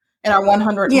covered in our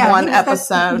 101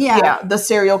 episode, the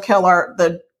serial killer,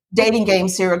 the dating game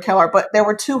serial killer, but there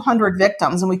were 200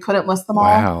 victims and we couldn't list them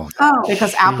all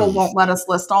because Apple won't let us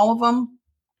list all of them.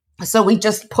 So we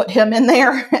just put him in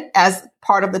there as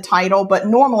part of the title, but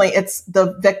normally it's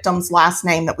the victim's last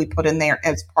name that we put in there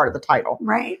as part of the title.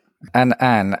 Right. And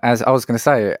Anne, as I was going to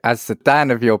say, as the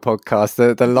Dan of your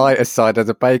podcast, the lighter side of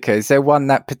the baker, is there one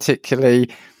that particularly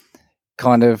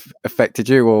kind of affected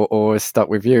you or stuck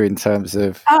with you in terms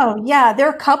of? Oh, yeah, there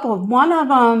are a couple. One of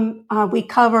them we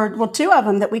covered, two of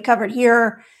them that we covered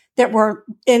here that were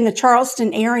in the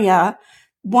Charleston area.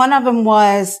 One of them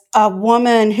was a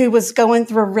woman who was going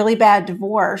through a really bad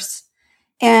divorce,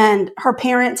 and her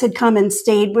parents had come and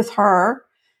stayed with her.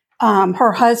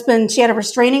 Her husband, she had a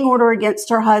restraining order against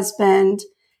her husband,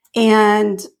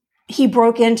 and he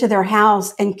broke into their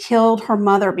house and killed her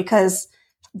mother because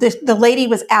the lady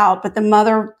was out, but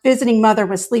the visiting mother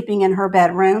was sleeping in her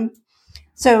bedroom.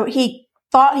 So he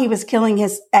thought he was killing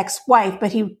his ex-wife,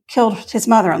 but he killed his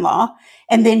mother-in-law.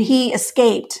 And then he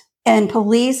escaped, and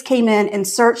police came in and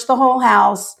searched the whole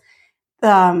house.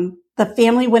 The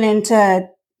family went into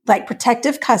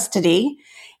protective custody,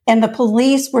 and the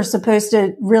police were supposed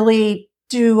to really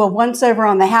do a once-over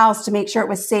on the house to make sure it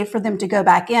was safe for them to go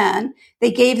back in.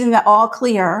 They gave them the all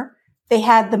clear. They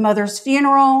had the mother's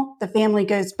funeral. The family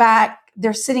goes back.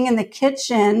 They're sitting in the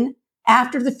kitchen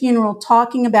after the funeral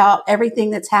talking about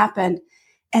everything that's happened.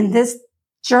 And this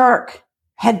jerk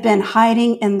had been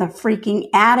hiding in the freaking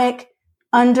attic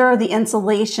under the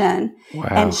insulation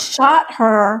and shot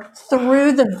her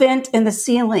through the vent in the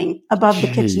ceiling above the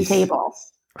kitchen table.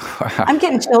 Wow. I'm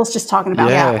getting chills just talking about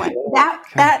that one.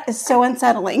 That is so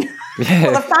unsettling.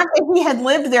 Well, the fact that he had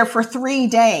lived there for 3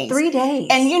 days. 3 days.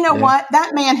 And you know what?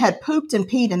 That man had pooped and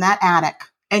peed in that attic.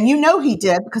 And you know he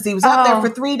did because he was up there for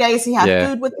 3 days. He had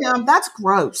food with him. That's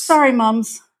gross. Sorry,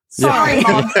 mums. Sorry,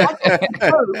 moms.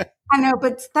 I know,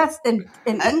 but that's in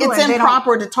England. It's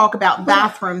improper to talk about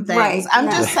bathroom things. Right, I'm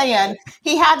just saying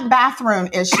he had bathroom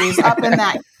issues up in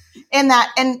that, and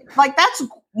like that's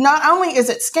not only is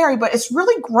it scary, but it's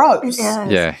really gross.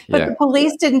 But the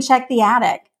police didn't check the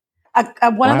attic.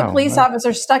 One of the police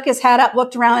officers stuck his head up,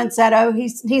 looked around, and said, "Oh,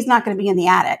 he's not going to be in the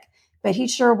attic." But he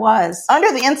sure was.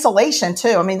 Under the insulation,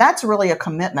 too. I mean, that's really a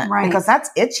commitment because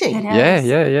that's itchy. It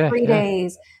is. 3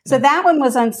 days. So that one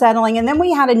was unsettling. And then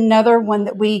we had another one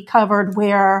that we covered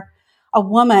where a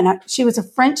woman, she was a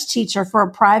French teacher for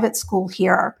a private school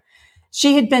here.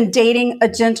 She had been dating a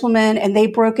gentleman and they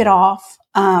broke it off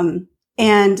and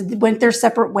went their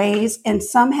separate ways. And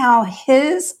somehow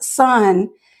his son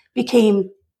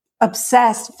became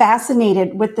obsessed,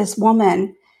 fascinated with this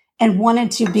woman and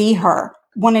wanted to be her.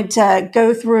 Wanted to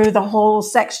go through the whole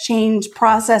sex change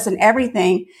process and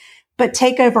everything, but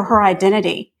take over her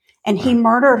identity. And he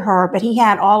murdered her, but he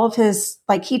had all of his,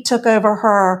 like he took over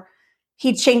her,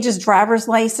 he changed his driver's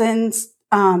license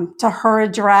to her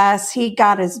address. He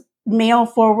got his mail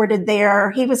forwarded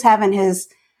there. He was having his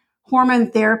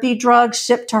hormone therapy drugs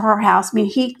shipped to her house. I mean,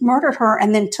 he murdered her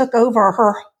and then took over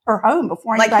her home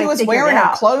before anybody he was figured wearing it her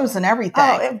out. clothes and everything.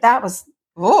 Oh, that was...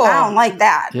 I don't like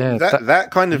that. Yeah,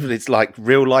 that kind of is like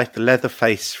real life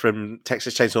Leatherface from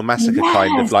Texas Chainsaw Massacre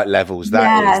kind of like levels.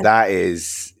 That's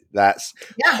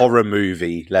horror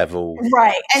movie level.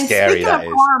 Right. And scary, speaking of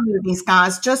horror movies,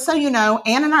 guys, just so you know,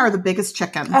 Ann and I are the biggest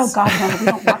chickens. Oh God, no, we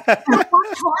don't watch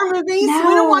horror movies. No.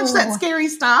 We don't watch that scary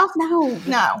stuff. No.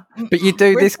 But you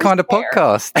do this kind of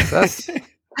podcast. That's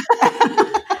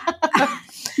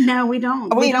No, we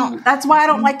don't. We don't. That's why I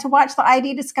don't like to watch the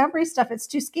ID Discovery stuff. It's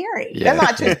too scary. Yeah. It's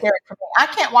not too scary for me. I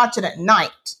can't watch it at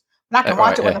night. And I can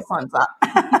watch it when the sun's up.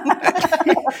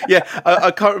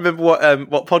 I can't remember what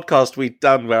podcast we'd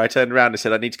done where I turned around and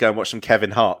said I need to go and watch some Kevin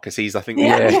Hart because he's, I think, the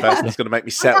only person that's going to make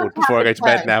me settled before I go to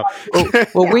bed now.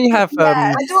 Well, we have.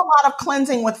 I do a lot of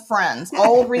cleansing with Friends,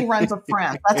 old reruns of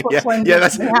Friends. That's what cleansing. Yeah,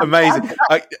 that's amazing.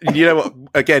 You know what?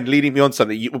 Again, leading me on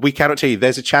something, we cannot tell you.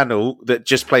 There's a channel that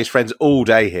just plays Friends all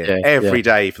day here, every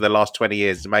day for the last 20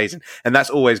 years. It's amazing, and that's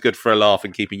always good for a laugh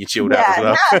and keeping you chilled out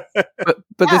as well.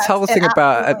 But this whole thing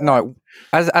about at night.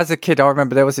 As a kid, I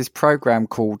remember there was this program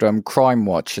called Crime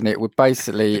Watch, and it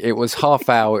was half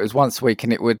hour, it was once a week,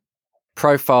 and it would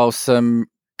profile some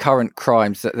current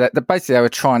crimes that basically they were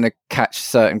trying to catch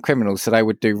certain criminals. So they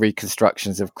would do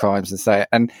reconstructions of crimes and say,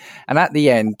 and at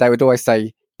the end, they would always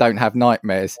say, "Don't have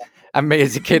nightmares." And me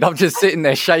as a kid, I'm just sitting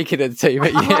there shaking at the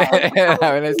TV,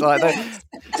 and it's like,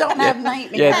 don't have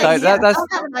nightmares. Yeah, don't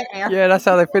have a nightmare. Yeah, that's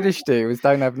how they finished it. It was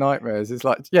 "Don't have nightmares." It's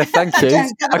like, yeah, thank you.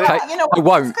 Okay, you know what? I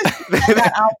won't.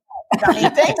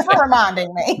 Thanks for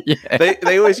reminding me. Yeah.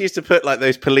 They always used to put like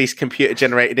those police computer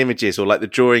generated images or like the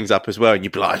drawings up as well, and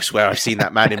you'd be like, "I swear I've seen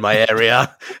that man in my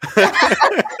area."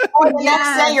 Or the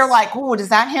next day you're like, "Oh, is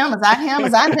that him? Is that him?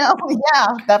 Is that him?" Yeah,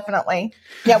 definitely.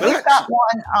 Yeah, we've got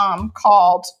one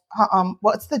called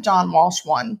what's the John Walsh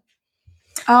one?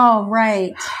 Oh,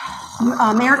 right.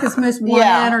 America's Most Wanted.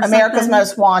 Yeah, or America's something.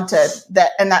 Most Wanted.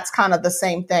 That's kind of the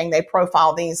same thing. They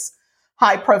profile these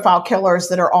high profile killers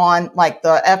that are on like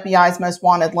the FBI's most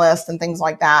wanted list and things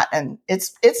like that. And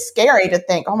it's scary to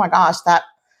think, oh my gosh,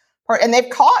 and they've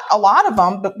caught a lot of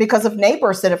them because of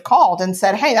neighbors that have called and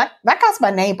said, "Hey, that guy's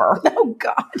my neighbor." Oh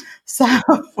God. So.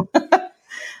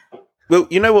 Well,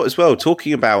 you know what as well,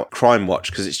 talking about Crime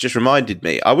Watch, because it's just reminded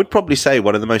me, I would probably say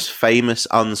one of the most famous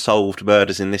unsolved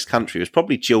murders in this country was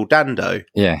probably Jill Dando.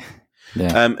 Yeah.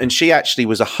 And she actually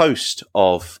was a host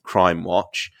of Crime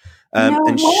Watch.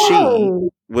 She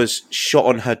was shot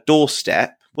on her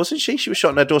doorstep. Wasn't she? She was shot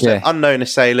on her doorstep. Yeah. Unknown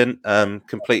assailant,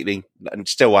 completely, and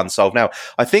still unsolved now.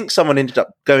 I think someone ended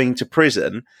up going to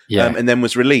prison and then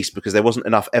was released because there wasn't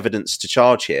enough evidence to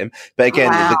charge him. But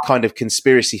again, the kind of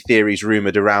conspiracy theories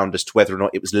rumoured around as to whether or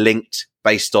not it was linked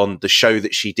based on the show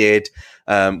that she did,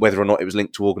 whether or not it was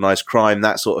linked to organised crime,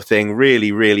 that sort of thing.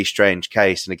 Really, really strange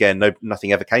case. And again,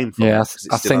 nothing ever came from it because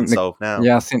it's still unsolved now.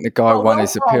 Yeah, I think the guy won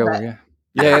his appeal,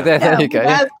 Yeah, there you go.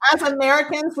 As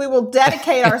Americans, we will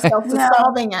dedicate ourselves to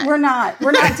solving it. We're not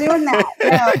doing that.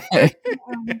 No.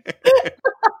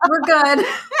 We're good.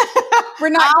 We're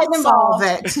not I'll getting involved.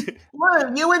 solve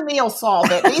it. You and me will solve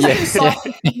it. These two solve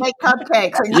it, make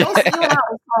cupcakes, and you and I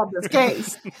will solve this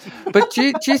case. But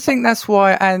do you think that's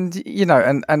why? And you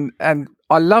know, and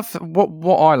I love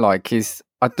what I like is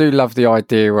I do love the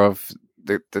idea of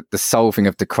the solving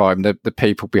of the crime, the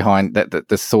people behind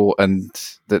the thought and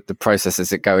the processes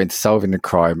that go into solving the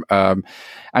crime. And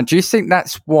do you think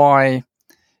that's why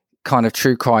kind of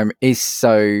true crime is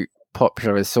so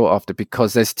popular and sought after?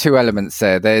 Because there's two elements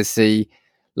there. There's the,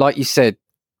 like you said,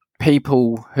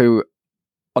 people who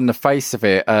on the face of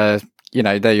it, you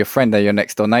know, they're your friend, they're your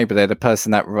next door neighbor, they're the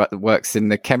person that works in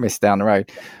the chemist down the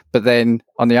road. But then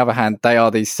on the other hand, they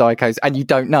are these psychos and you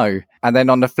don't know. And then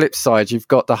on the flip side, you've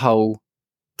got the whole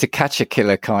to catch a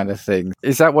killer kind of thing.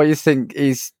 Is that what you think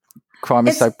is crime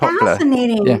is so popular?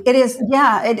 Fascinating. Yeah. It is.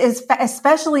 Yeah, it is.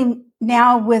 Especially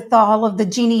now with all of the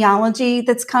genealogy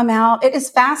that's come out, it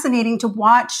is fascinating to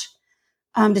watch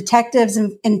detectives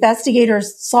and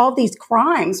investigators solve these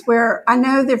crimes. Where I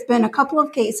know there've been a couple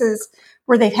of cases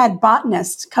where they've had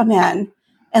botanists come in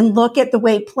and look at the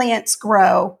way plants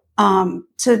grow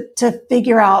to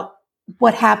figure out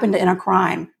what happened in a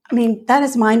crime. I mean, that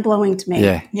is mind-blowing to me.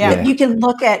 Yeah. You can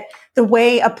look at the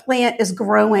way a plant is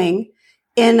growing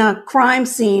in a crime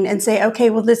scene and say, okay,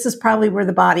 well, this is probably where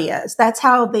the body is. That's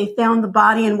how they found the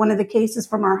body in one of the cases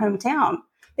from our hometown.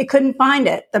 They couldn't find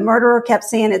it. The murderer kept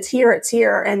saying, it's here.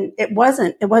 And it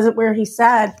wasn't where he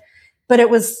said, but it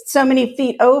was so many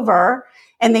feet over.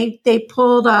 And they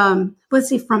pulled, was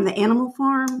he from the animal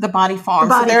farm? The Body Farm.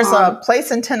 So there's a place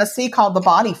in Tennessee called the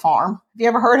Body Farm. Have you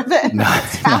ever heard of it? No.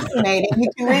 It's fascinating. You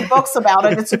can read books about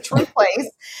it. It's a true place.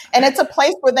 And it's a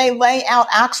place where they lay out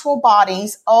actual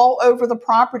bodies all over the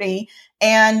property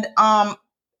and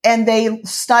they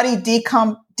study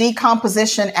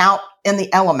decomposition out in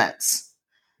the elements.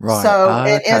 Right. So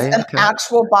it is an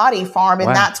actual body farm.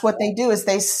 And that's what they do is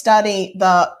they study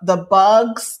the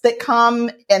bugs that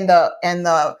come and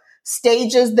the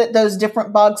stages that those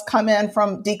different bugs come in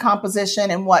from decomposition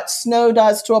and what snow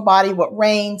does to a body, what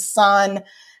rain, sun,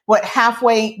 what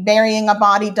halfway burying a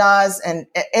body does. And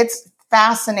it's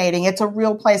fascinating. It's a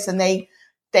real place. And they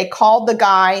called the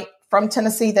guy from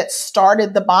Tennessee that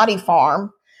started the body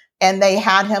farm. And they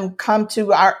had him come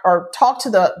to talk to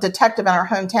the detective in our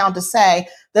hometown to say,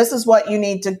 this is what you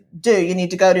need to do. You need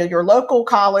to go to your local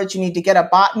college. You need to get a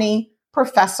botany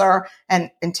professor and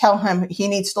tell him he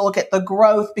needs to look at the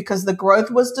growth because the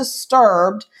growth was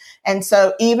disturbed. And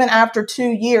so even after 2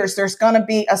 years, there's going to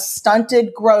be a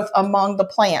stunted growth among the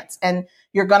plants. And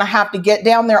you're going to have to get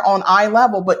down there on eye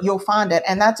level, but you'll find it.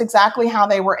 And that's exactly how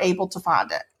they were able to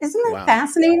find it. Isn't that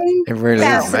fascinating? It really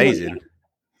is amazing.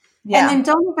 Yeah. And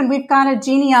then we've got a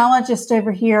genealogist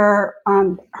over here.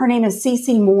 Her name is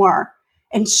Cece Moore,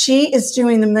 and she is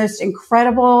doing the most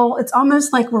incredible, it's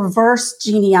almost like reverse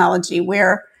genealogy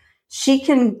where she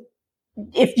can,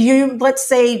 if you, let's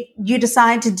say you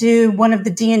decide to do one of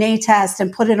the DNA tests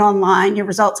and put it online, your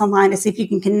results online to see if you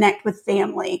can connect with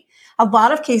family. A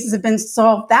lot of cases have been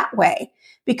solved that way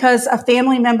because a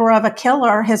family member of a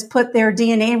killer has put their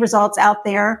DNA results out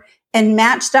there and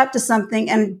matched up to something,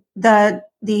 and the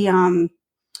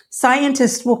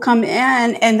scientists will come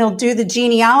in and they'll do the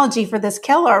genealogy for this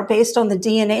killer based on the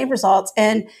DNA results.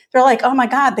 And they're like, oh my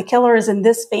God, the killer is in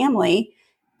this family.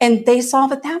 And they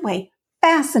solve it that way.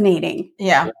 Fascinating.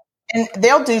 Yeah. And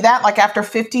they'll do that like after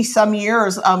 50 some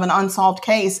years of an unsolved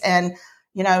case. And,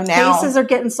 you know, now cases are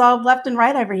getting solved left and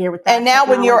right over here with that. And now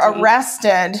when you're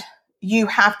arrested, you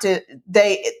have to,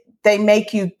 they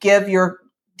make you give your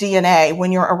DNA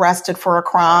when you're arrested for a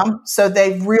crime. So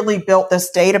they've really built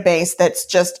this database that's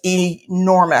just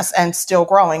enormous and still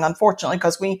growing, unfortunately,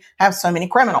 because we have so many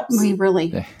criminals.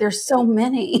 There's so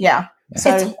many. Yeah.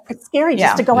 So it's scary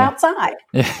just to go outside.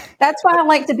 Yeah. That's why I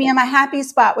like to be in my happy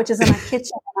spot, which is in my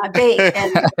kitchen and I bake.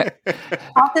 And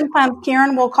oftentimes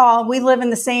Karen will call, we live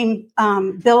in the same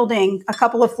building, a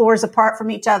couple of floors apart from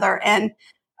each other. And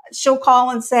she'll call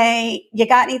and say, you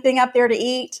got anything up there to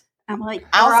eat? I'm like,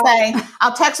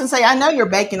 I'll text and say, I know you're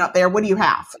baking up there. What do you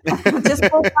have? Just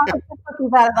pull chocolate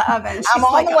cookies out of the oven. She's I'm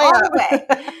on the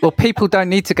way. Well, people don't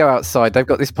need to go outside. They've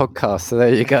got this podcast, so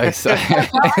there you go. So. Right.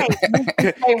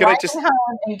 You can stay at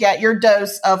home and get your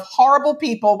dose of horrible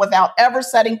people without ever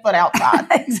setting foot outside.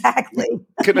 Exactly.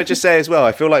 Could I just say as well,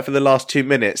 I feel like for the last 2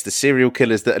 minutes, the serial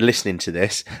killers that are listening to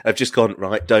this have just gone,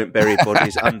 right, don't bury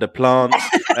bodies under plants,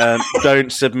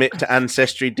 don't submit to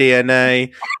ancestry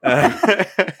DNA.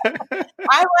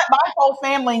 let my whole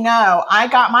family know. I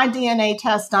got my DNA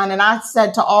test done, and I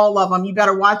said to all of them, "You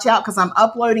better watch out because I'm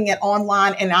uploading it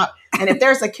online, and if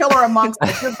there's a killer amongst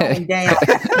us, you're going down."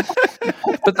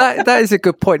 But that is a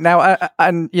good point. Now,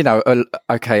 and you know,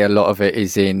 okay, a lot of it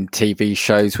is in TV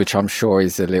shows, which I'm sure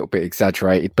is a little bit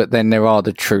exaggerated. But then there are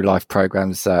the true life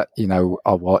programs that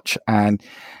I watch, and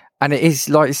it is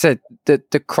like you said,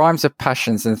 the crimes of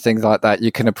passions and things like that.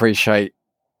 You can appreciate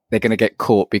they're going to get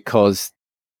caught because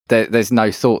there's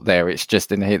no thought there. It's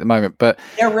just in the heat at the moment. But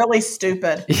they're really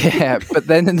stupid. Yeah, but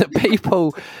then the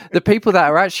people that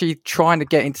are actually trying to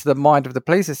get into the mind of the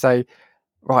police and say,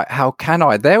 right, how can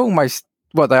I? They're almost,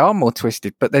 well, they are more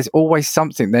twisted, but there's always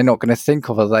something they're not going to think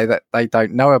of, that they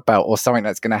don't know about, or something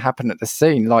that's going to happen at the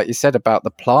scene, like you said about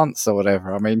the plants or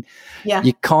whatever. I mean,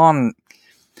 you can't,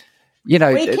 we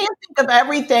can't think of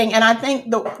everything. And I think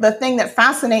the thing that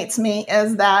fascinates me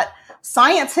is that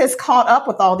science has caught up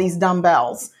with all these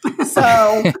dumbbells.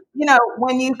 So,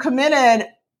 when you committed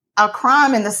a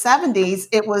crime in the 70s,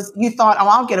 you thought, oh,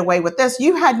 I'll get away with this.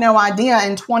 You had no idea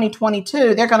in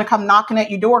 2022, they're going to come knocking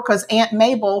at your door because Aunt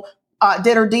Mabel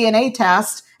did her DNA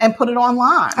test and put it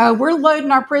online. We're loading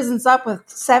our prisons up with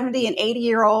 70 and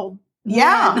 80-year-old.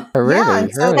 Yeah. Oh, really? Yeah.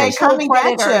 And so they come and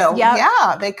get you. Yep.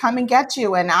 Yeah. They come and get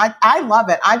you. And I love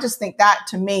it. I just think that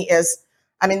to me is,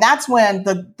 that's when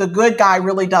the good guy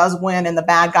really does win and the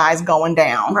bad guy's going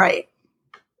down. Right.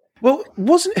 Well,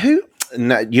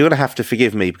 no, you're going to have to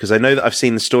forgive me because I know that I've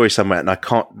seen the story somewhere and I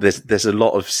can't, there's a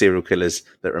lot of serial killers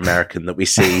that are American that we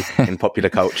see in popular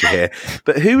culture here.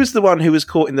 But who was the one who was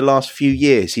caught in the last few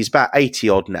years? He's about 80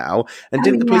 odd now. And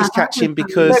didn't the police catch him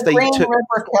because the Green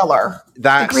River Killer.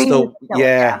 That's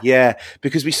yeah.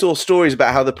 Because we saw stories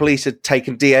about how the police had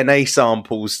taken DNA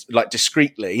samples like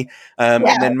discreetly and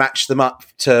then matched them up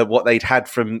to what they'd had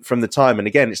from the time. And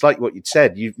again, it's like what you'd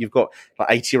said. You've got like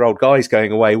 80-year-old guys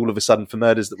going away all of a sudden for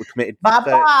murders that were committed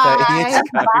 30 years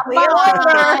ago.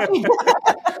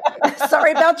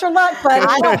 Sorry about your luck, buddy.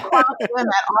 I don't cross them at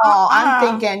all.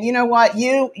 I'm thinking, you know what?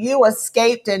 You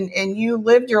escaped and you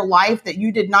lived your life that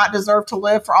you did not deserve to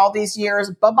live for all these years.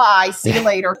 Bye-bye. See you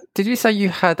later. Did you say you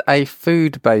had a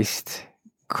food-based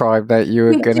crime that you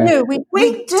were going to...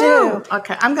 We do.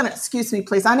 Okay, excuse me,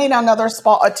 please. I need another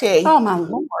spot of tea. Oh, my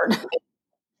Lord.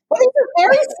 Well, these are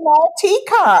very small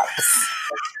teacups.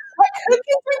 Who can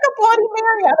drink a Bloody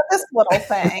Mary out of this little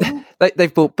thing?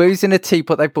 They've bought booze in a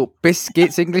teapot. They've bought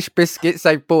biscuits, English biscuits.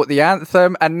 They've bought the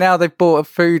anthem, and now they've bought a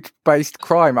food-based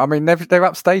crime. I mean, they're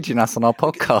upstaging us on our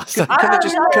podcast.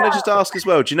 Can I just ask as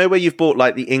well? Do you know where you've bought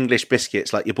like the English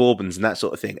biscuits, like your bourbons and that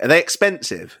sort of thing? Are they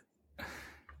expensive?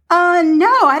 No,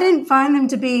 I didn't find them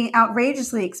to be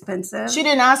outrageously expensive. She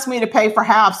didn't ask me to pay for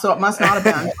half, so it must not have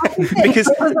been. Because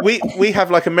we have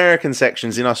like American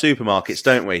sections in our supermarkets,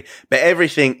 don't we? But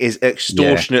everything is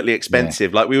extortionately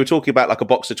expensive. Like we were talking about like a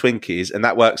box of Twinkies, and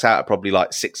that works out at probably like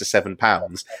 £6 or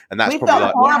 £7, and that's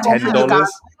probably like $10.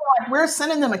 We're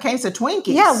sending them a case of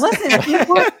Twinkies. Yeah, listen,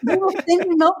 we were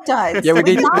thinking Milk Duds. Yeah, we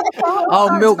need.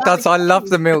 Milk Duds! I love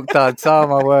the Milk Duds. Oh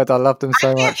my word, I love them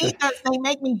so much. I can't eat those; they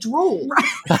make me drool.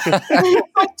 It's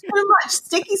like too much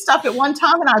sticky stuff at one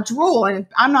time, and I drool, and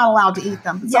I'm not allowed to eat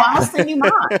them. So I'll send you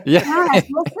mine. Yeah,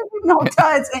 we'll send you Milk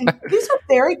Duds, and these are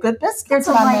very good biscuits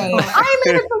that I made. I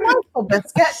made a delightful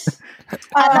biscuit.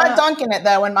 I'm not dunking it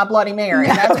though in my Bloody Mary.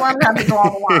 That's where I'm going to draw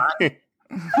the line.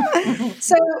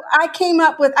 So I came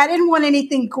up with, I didn't want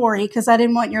anything gory because I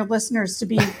didn't want your listeners to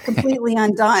be completely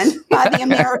undone by the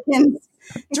Americans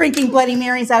drinking Bloody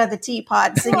Marys out of the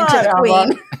teapot, singing to the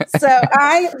Queen. So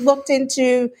I looked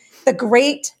into the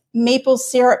Great Maple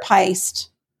Syrup Heist.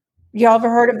 You ever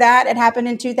heard of that? It happened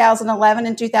in 2011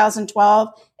 and 2012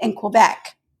 in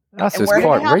Quebec. That's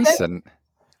quite recent.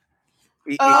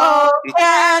 Oh,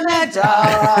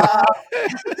 Canada!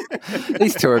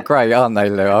 These two are great, aren't they,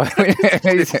 Lou?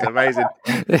 It's amazing.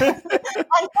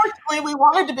 Unfortunately, we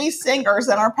wanted to be singers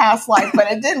in our past life, but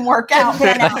it didn't work out.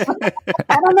 I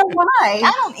don't know why.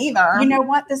 I don't either. You know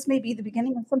what? This may be the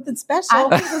beginning of something special.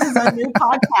 I think this is a new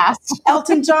podcast.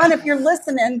 Elton John, if you're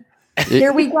listening,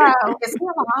 here we go. Is he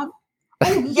alive?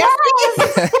 Yes.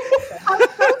 I'm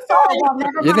so sorry.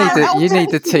 You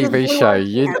need a TV show.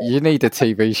 You need a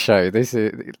TV show. This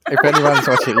is, if anyone's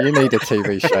watching, you need a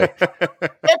TV show.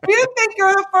 If you think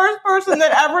you're the first person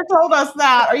that ever told us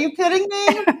that, are you kidding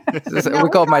me?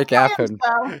 We've got to make it happen.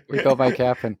 We've got to make it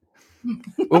happen.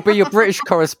 We'll be your British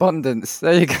correspondents.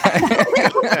 There you go.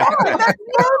 That's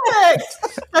perfect.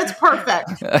 That's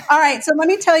perfect. All right, so let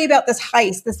me tell you about this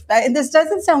heist. This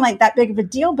doesn't sound like that big of a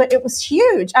deal, but it was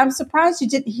huge. I'm surprised you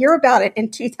didn't hear about it in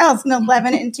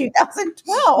 2011 and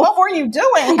 2012. What were you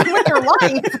doing with your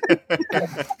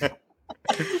life?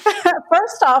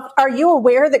 First off, are you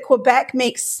aware that Quebec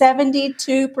makes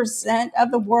 72%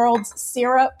 of the world's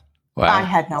syrup? Wow. I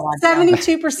had no idea.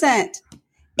 72%.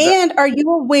 And are you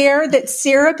aware that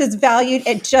syrup is valued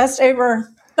at just over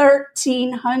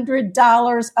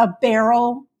 $1,300 a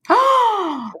barrel?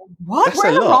 What? That's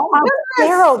a lot. A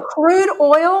barrel. Crude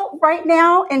oil right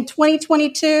now in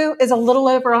 2022 is a little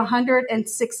over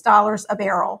 $106 a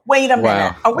barrel. Wait a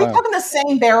minute. Are we talking the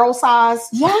same barrel size?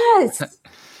 Yes.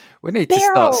 We need to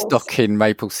start stocking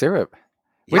maple syrup.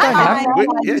 We don't have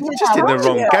It's just in the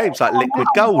wrong game. It's like liquid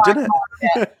gold, isn't it?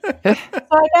 So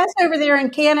I guess over there in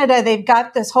Canada, they've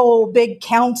got this whole big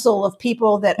council of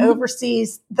people that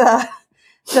oversees the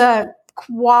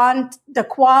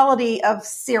quality of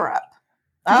syrup.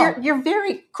 Oh. You're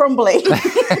very crumbly.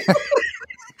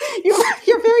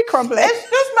 You're very crumbly. It's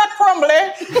just not crumbly.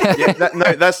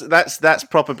 That's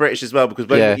proper British as well, because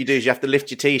what you do is you have to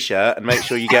lift your t-shirt and make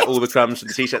sure you get all the crumbs from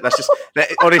the t-shirt.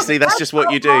 Honestly, that's just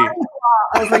what you do.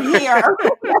 Over here.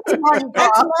 That's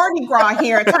Mardi Gras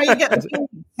here. It's how you get the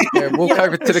walk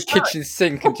over to the kitchen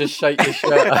sink and just shake your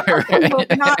shirt over it. We'll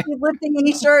not be lifting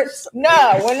any shirts.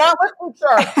 No, we're not lifting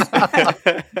shirts.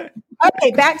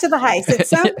 Okay, back to the heist. At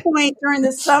some point during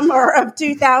the summer of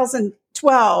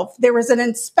 2012, there was an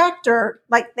inspector,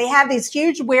 like they have these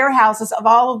huge warehouses of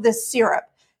all of this syrup.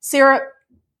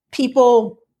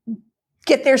 People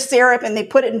get their syrup and they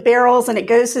put it in barrels and it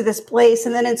goes to this place.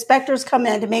 And then inspectors come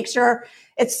in to make sure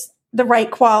it's the right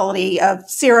quality of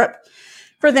syrup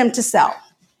for them to sell.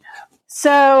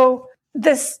 So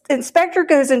this inspector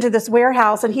goes into this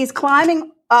warehouse and he's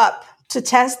climbing up to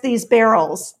test these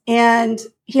barrels and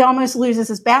he almost loses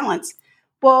his balance.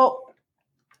 Well,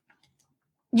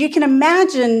 you can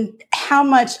imagine how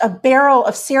much a barrel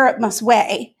of syrup must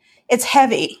weigh. It's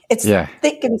heavy. It's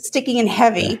thick and sticky and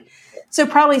heavy. Yeah. So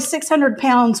probably 600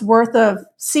 pounds worth of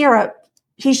syrup.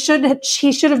 He should have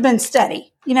been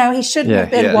steady. He shouldn't have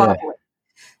been wobbly. Yeah.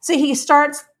 So he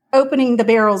starts opening the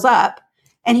barrels up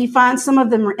and he finds some of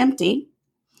them are empty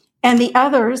and the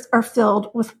others are filled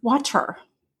with water.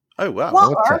 Oh, wow.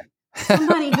 Water.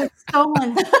 Somebody has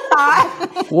stolen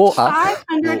water.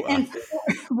 500 and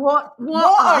what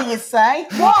are you say?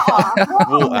 Water.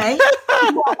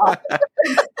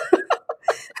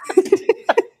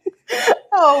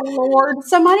 Oh, Lord.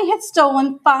 Somebody had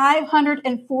stolen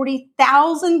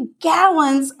 540,000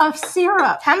 gallons of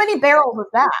syrup. How many barrels is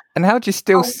that? And how do you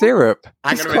steal syrup?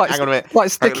 Hang on a minute.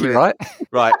 Quite sticky, right?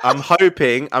 Right. I'm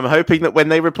hoping that when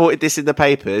they reported this in the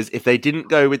papers, if they didn't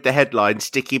go with the headline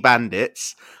 "Sticky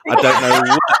Bandits," I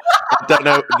don't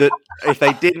know that if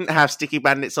they didn't have Sticky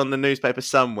Bandits on the newspaper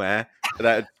somewhere,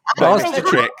 that was the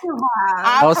trick.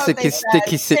 I was thinking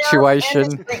sticky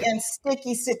situation. And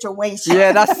sticky situation.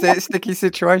 Yeah, that's it. Sticky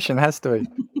situation has to be.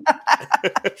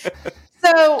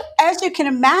 So, as you can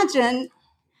imagine,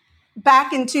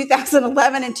 back in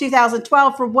 2011 and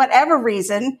 2012, for whatever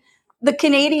reason, the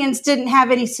Canadians didn't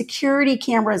have any security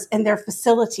cameras in their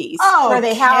facilities where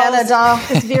they housed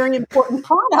this very important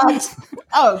product.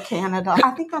 Oh, Canada. I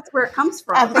think that's where it comes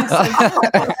from. I think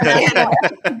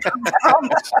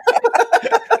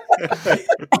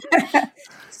so.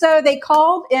 So they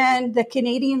called in the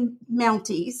Canadian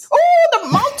Mounties. Oh, the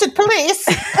mounted police.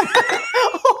 Here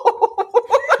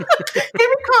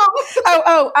we come.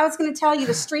 Oh, I was going to tell you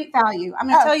the street value. I'm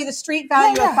going to tell you the street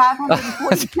value of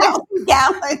 540,000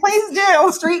 gallons. Please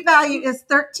do. Street value is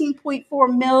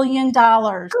 $13.4 million.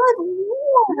 Good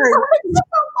Lord.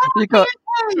 You got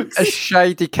a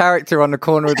shady character on the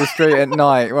corner of the street at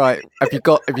night, right? Have you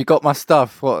got my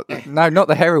stuff? What? No, not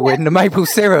the heroin, the maple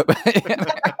syrup. Who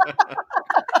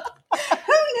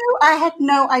knew? I had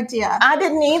no idea. I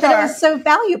didn't either. But it was so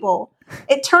valuable.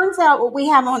 It turns out what we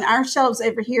have on our shelves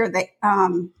over here, that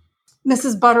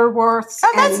Mrs. Butterworth's.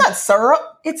 Oh, that's not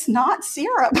syrup. It's not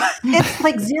syrup. It's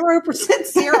like 0%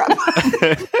 syrup.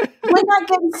 We're not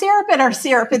getting syrup in our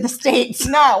syrup in the States.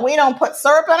 No, we don't put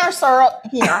syrup in our syrup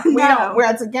here. We don't.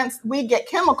 Whereas we get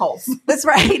chemicals. That's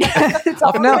right.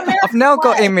 I've now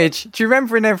got image. Do you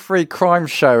remember in every crime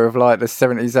show of like the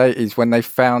 70s, 80s when they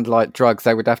found like drugs,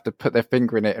 they would have to put their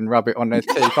finger in it and rub it on their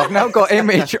teeth? I've now got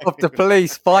image of the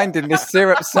police finding this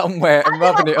syrup somewhere and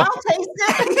rubbing it on. I'll taste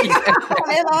it.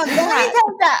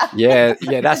 Yeah,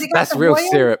 that's real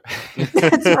syrup.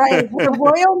 That's right. The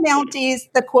Royal Mounties,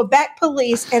 the Quebec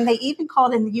Police, and they even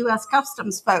called in the U.S.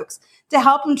 Customs folks to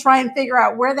help them try and figure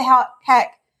out where the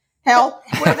heck. Oh,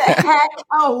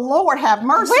 Lord have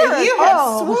mercy. You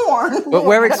have sworn. But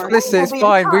we're explicit. It's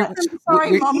fine.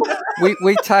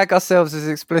 We tag ourselves as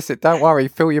explicit. Don't worry.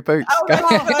 Fill your boots. Oh, well,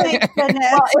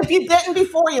 if you didn't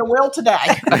before, you will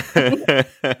today.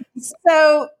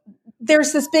 So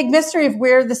there's this big mystery of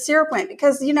where the syrup went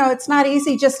because, it's not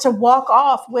easy just to walk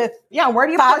off with where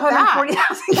do you put that?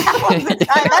 540,000 gallons of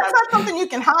That's not something you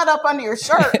can hide up under your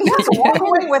shirt. You just walk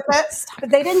away with it. But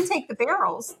they didn't take the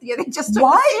barrels. Yeah, they just took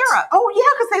What? the syrup. Oh, yeah,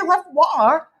 because they left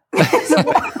water.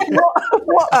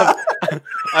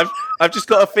 I've just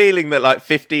got a feeling that like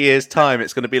 50 years time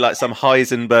it's going to be like some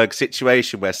Heisenberg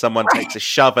situation where someone takes a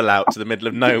shovel out to the middle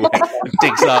of nowhere and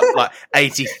digs up like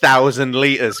 80,000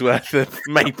 litres worth of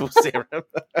maple syrup. What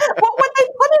would they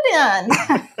put it in?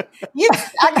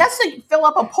 I guess you fill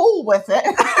up a pool with it.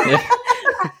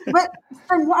 But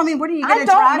what are you going to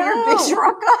drive your big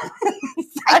truck on?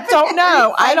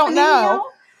 I don't know.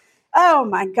 Oh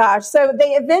my gosh. So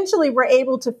they eventually were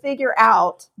able to figure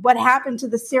out what happened to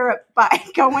the syrup by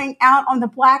going out on the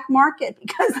black market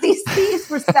because these thieves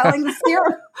were selling the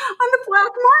syrup on the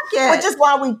black market. Which is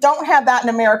why we don't have that in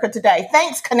America today.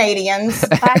 Thanks, Canadians.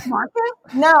 Black market?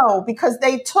 No, because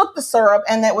they took the syrup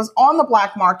and it was on the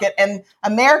black market and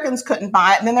Americans couldn't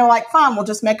buy it. And then they were like, fine, we'll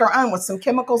just make our own with some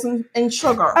chemicals and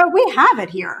sugar. Oh, we have it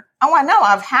here. Oh, I know.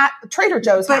 I've had Trader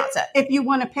Joe's has it. If you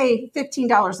want to pay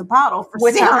 $15 a bottle for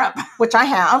with syrup, which I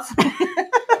have,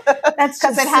 that's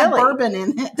because it had bourbon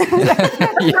in it.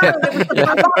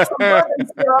 I bought some bourbon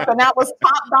syrup, and that was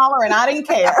top dollar, and I didn't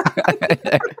care.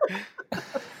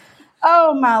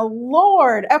 Oh my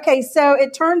Lord! Okay, so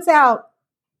it turns out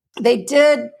they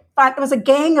did. It was a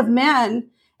gang of men,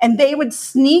 and they would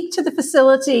sneak to the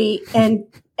facility and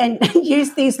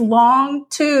use these long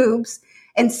tubes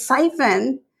and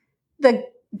siphon the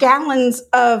gallons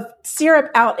of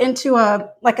syrup out into a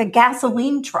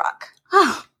gasoline truck.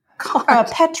 Oh, God.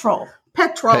 Petrol.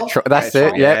 That's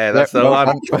it. Yeah, that's the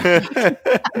one.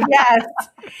 Yes.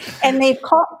 And they've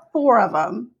caught 4 of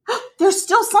them. There's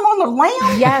still some on the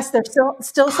land? Yes, there's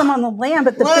still some on the land.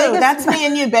 But that's me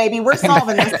and you, baby. We're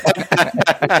solving this.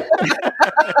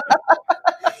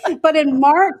 But in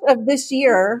March of this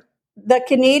year, the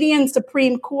Canadian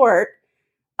Supreme Court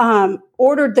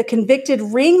ordered the convicted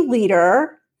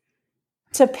ringleader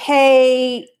to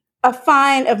pay a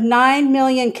fine of 9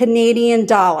 million Canadian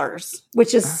dollars,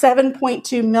 which is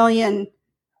 7.2 million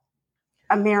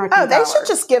American dollars. They should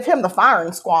just give him the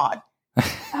firing squad.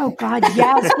 Oh God,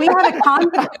 yes. We have a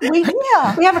convict.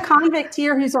 We have a convict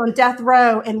here who's on death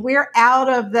row, and we're out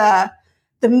of the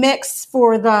mix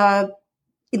for the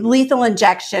lethal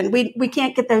injection. We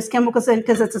can't get those chemicals in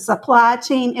because it's a supply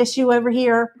chain issue over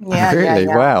here. Yeah, really?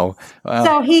 Yeah. Wow.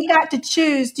 So he got to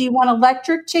choose, do you want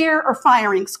electric chair or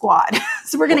firing squad?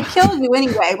 So we're going to kill you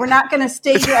anyway. We're not going to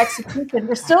stage your execution.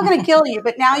 We're still going to kill you,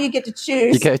 but now you get to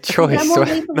choose. You get a choice. No more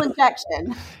lethal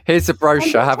injection. Here's the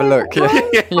brochure. Have a look. He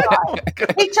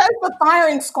chose the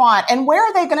firing squad. And where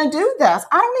are they going to do this?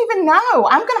 I don't even know.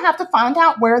 I'm going to have to find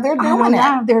out where they're doing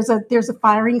it. There's a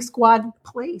firing squad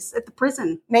place at the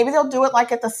prison. Maybe they'll do it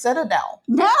like at the Citadel.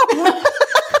 No. Like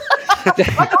on the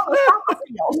soccer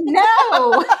field.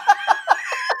 No.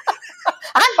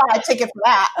 I'd buy a ticket for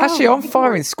that. Actually, on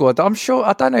firing squad, I'm sure,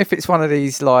 I don't know if it's one of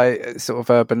these like sort of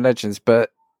urban legends,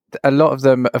 but a lot of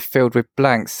them are filled with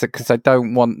blanks because they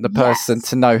don't want the person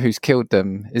to know who's killed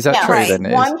them. Is that true? Right.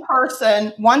 Then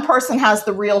One person has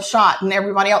the real shot and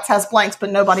everybody else has blanks,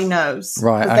 but nobody knows.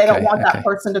 Right. Because they don't want that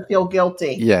person to feel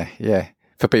guilty. Yeah.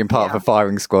 For being part of a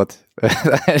firing squad.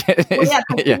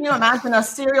 Can you imagine a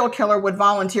serial killer would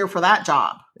volunteer for that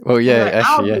job? Well, yeah,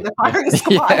 I'll be the firing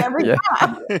squad every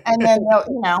time. And then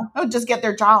they'll just get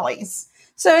their jollies.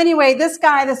 So anyway, this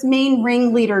main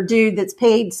ringleader dude that's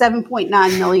paid $7.9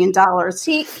 million,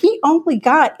 he only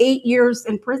got 8 years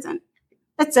in prison.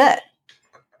 That's it.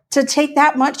 To take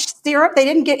that much syrup, they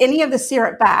didn't get any of the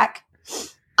syrup back.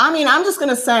 I mean, I'm just going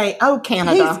to say,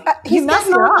 Canada. He's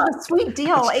messing up. A sweet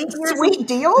deal. 8 years. Sweet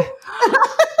deal?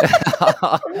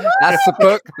 That's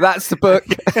the book.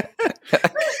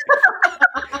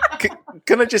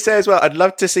 Can I just say as well, I'd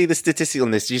love to see the statistic on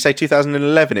this. Did you say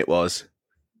 2011 it was?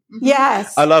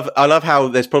 Yes. I love how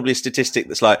there's probably a statistic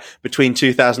that's like between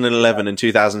 2011 and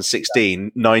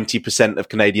 2016, 90% of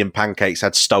Canadian pancakes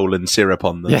had stolen syrup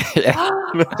on them.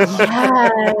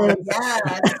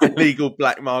 Illegal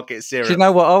black market syrup. Do you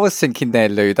know what I was thinking there,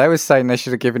 Lou? They were saying they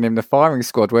should have given him the firing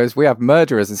squad, whereas we have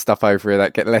murderers and stuff over here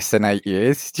that get less than 8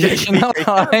 years. Do you know what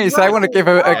I mean? So they want to give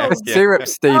a syrup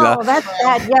stealer. Oh, that's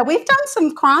bad. Yeah, we've done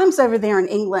some crimes over there in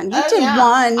England. You did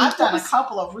one. I've done a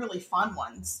couple of really fun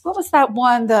ones. What was that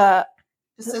one?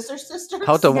 The Scissor Sisters.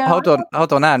 Hold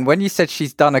on, Anne. When you said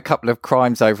she's done a couple of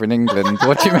crimes over in England,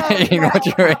 what do you mean? What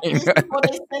do you mean? Well,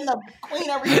 they send the Queen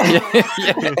over here.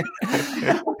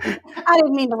 I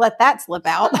didn't mean to let that slip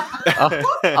out.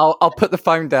 I'll put the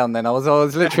phone down then. I was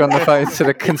literally on the phone to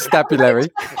the constabulary.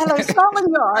 Hello,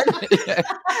 Scotland Yard.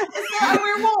 It's not a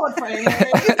reward for you.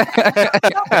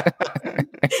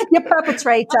 Your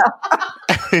perpetrator.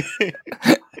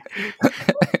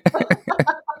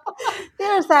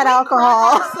 There's that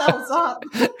alcohol.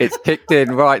 It's kicked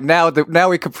in right now. Now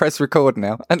we can press record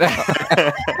now.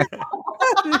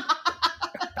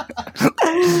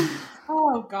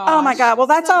 Oh God! Oh my God! Well,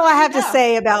 that's all I have to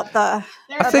say about the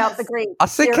great. I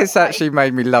think it's actually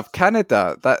made me love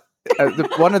Canada. That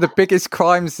one of the biggest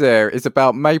crimes there is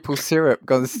about maple syrup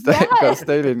gone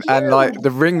stealing, and like the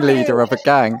ringleader of a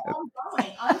gang.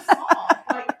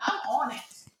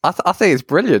 I think it's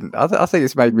brilliant. I think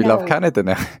it's made me love Canada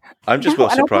now. I'm just well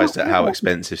surprised at how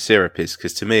expensive syrup is,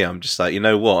 because to me, I'm just like, you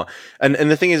know what? And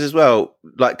the thing is as well,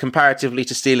 like comparatively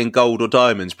to stealing gold or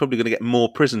diamonds, probably going to get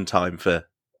more prison time for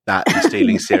that than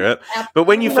stealing syrup. But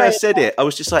when you first said it, I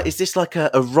was just like, is this like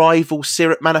a rival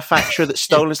syrup manufacturer that's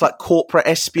stolen? It's like corporate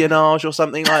espionage or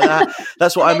something like that.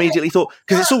 That's what I immediately thought,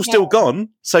 because it's all still gone.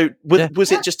 So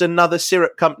was it just another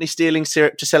syrup company stealing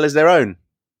syrup to sell as their own?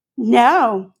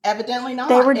 No, evidently not.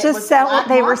 They were just selling.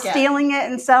 They were stealing it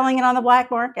and selling it on the black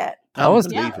market.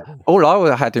 All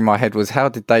I had in my head was, how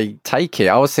did they take it?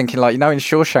 I was thinking, like, in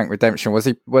Shawshank Redemption,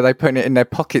 were they putting it in their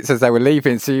pockets as they were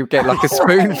leaving, so you get like a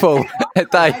spoonful a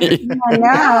day?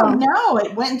 No,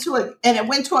 it went to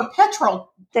a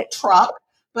petrol truck.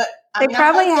 But they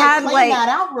probably had cleaned that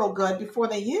out real good before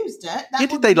they used it.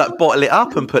 Did they like bottle it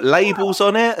up and put labels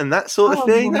on it and that sort of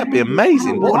thing? That'd be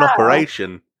amazing. What an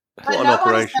operation! But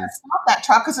nobody's going to stop that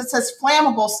truck because it says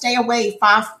flammable, stay away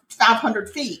 500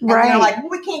 feet. And they're like, well,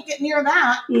 we can't get near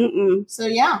that. Mm-mm. So,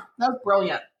 yeah, that was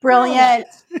brilliant.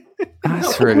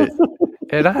 That's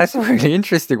that's a really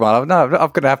interesting one. I'm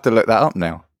going to have to look that up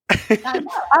now.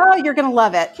 Oh, you're going to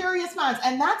love it. Curious Minds.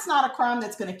 And that's not a crime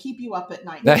that's going to keep you up at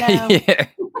night.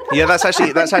 Yeah, that's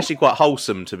actually quite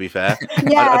wholesome, to be fair.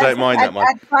 I don't mind that one.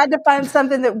 I tried to find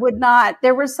something that would not.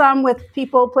 There were some with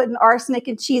people putting arsenic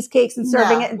in cheesecakes and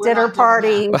serving it at dinner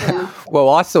parties. Well,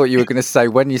 I thought you were going to say,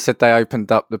 when you said they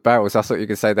opened up the barrels, I thought you were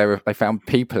going to say they found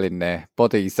people in their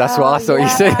bodies. That's what I thought you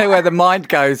said, where the mind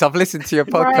goes. I've listened to your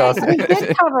podcast. Right.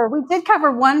 We did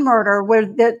cover one murder where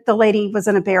the lady was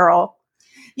in a barrel.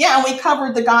 Yeah, and you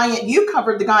covered the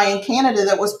guy in Canada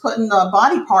that was putting the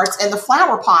body parts in the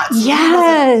flower pots.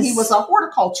 Yes. He was a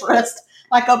horticulturist.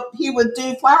 He would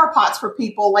do flower pots for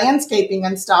people, landscaping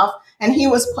and stuff. And he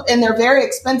was in their very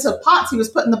expensive pots. He was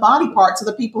putting the body parts of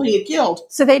the people he had killed.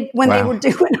 So they were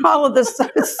doing all of this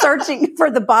searching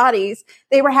for the bodies,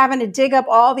 they were having to dig up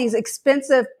all these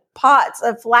expensive pots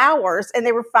of flowers, and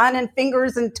they were finding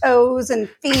fingers and toes and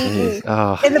feet in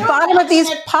the bottom of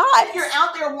these pots. You're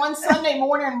out there one Sunday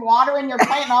morning watering your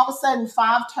plant, and all of a sudden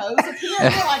 5 toes appear. You're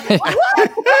like,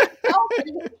 what?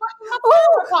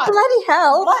 Bloody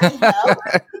hell.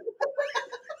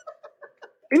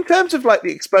 In terms of like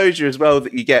the exposure as well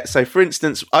that you get, so for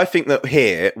instance, I think that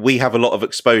here we have a lot of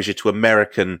exposure to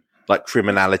American like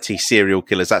criminality, serial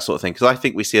killers, that sort of thing, because I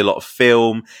think we see a lot of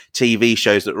film, TV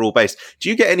shows that are all based. Do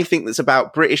you get anything that's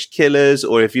about British killers,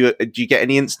 or do you get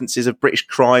any instances of British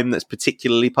crime that's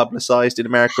particularly publicised in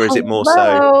America, or is it more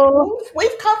so?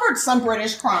 We've covered some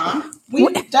British crime.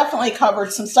 We've definitely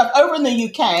covered some stuff over in the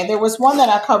UK. There was one that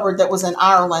I covered that was in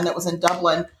Ireland, that was in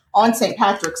Dublin on St.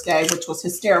 Patrick's Day, which was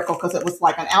hysterical because it was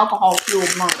like an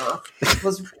alcohol-fueled murder. It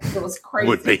was crazy.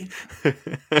 Would be.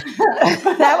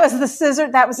 That was the Scissor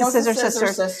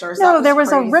Sisters. No, there was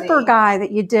crazy. A Ripper guy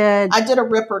that you did. I did a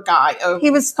Ripper guy.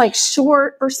 He was like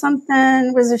short or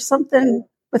something. Was there something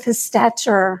with his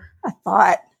stature? I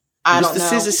thought. Was the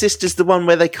Scissor Sisters the one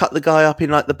where they cut the guy up in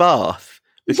like the bath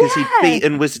because he'd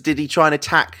beaten? Did he try and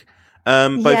attack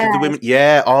both of the women?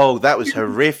 Yeah. Oh, that was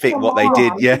horrific what they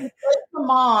did. Yeah. The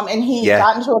mom and he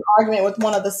got into an argument with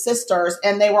one of the sisters,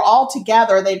 and they were all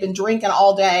together. They'd been drinking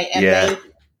all day, and they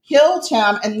killed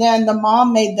him. And then the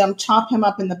mom made them chop him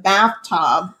up in the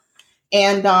bathtub,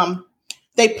 and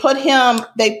they put him.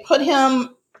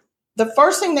 The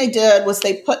first thing they did was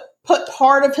they put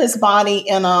part of his body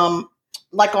in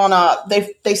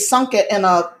they sunk it in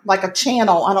a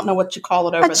channel. I don't know what you call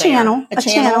it over there. A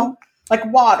channel. Like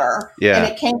water. Yeah.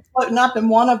 And it came floating up, and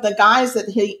one of the guys that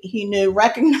he knew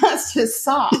recognized his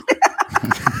sock.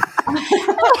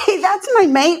 Hey, that's my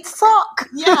mate's sock.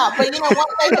 Yeah, but you know what?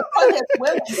 They could put his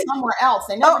Willie somewhere else.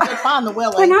 They never could find the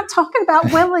Willie. We're not talking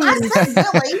about Willie. I said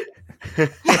Willie.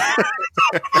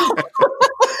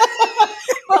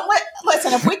 But listen,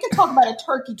 listen, if we can talk about a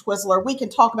turkey Twizzler, we can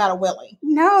talk about a Willy.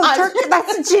 No, turkey,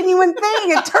 that's a genuine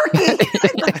thing. A turkey.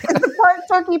 It's a part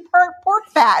turkey, part pork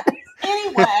fat.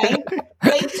 Anyway,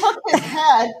 they took his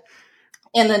head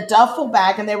in a duffel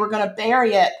bag and they were going to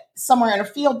bury it somewhere in a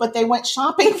field, but they went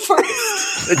shopping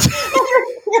first. They were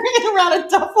carrying around a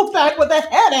duffel bag with a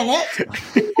head in it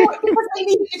because they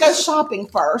needed to go shopping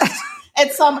first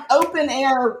at some open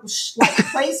air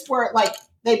place where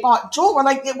they bought jewelry.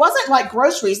 Like, it wasn't like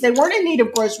groceries. They weren't in need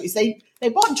of groceries. They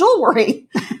bought jewelry.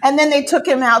 And then they took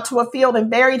him out to a field and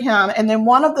buried him. And then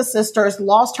one of the sisters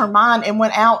lost her mind and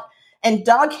went out and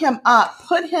dug him up,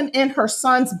 put him in her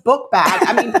son's book bag.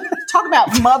 I mean, talk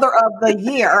about mother of the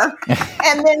year.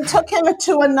 And then took him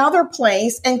to another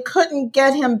place and couldn't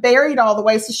get him buried all the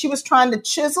way. So she was trying to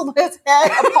chisel his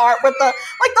head apart with the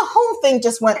whole thing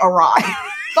just went awry.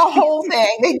 The whole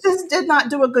thing. They just did not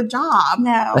do a good job.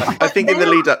 No. I think in the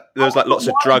lead up, there was lots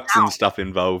of drugs and stuff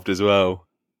involved as well.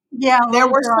 Yeah, there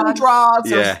were some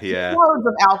drugs. Yeah. Loads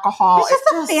of alcohol.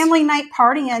 It's just a family night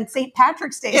party on St.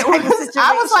 Patrick's Day. I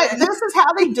was like, this is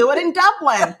how they do it in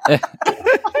Dublin. I had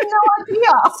no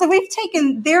idea. So we've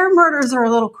taken, their murders are a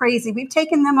little crazy. We've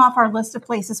taken them off our list of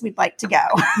places we'd like to go.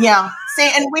 Yeah. See,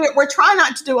 and we're trying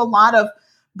not to do a lot of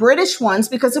British ones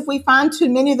because if we find too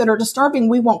many that are disturbing,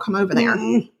 we won't come over there.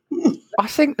 I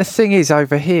think the thing is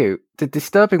over here, the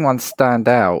disturbing ones stand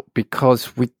out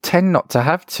because we tend not to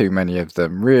have too many of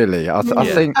them, really. I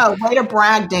think... Oh, way to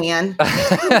brag, Dan.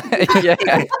 Yeah.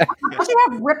 You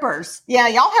have rippers. Yeah,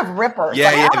 y'all have rippers.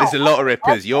 Yeah, there's a lot of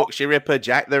rippers. Yorkshire Ripper,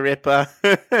 Jack the Ripper.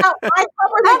 I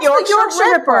covered the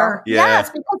Yorkshire Ripper. Yeah. Yes,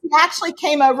 because he actually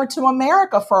came over to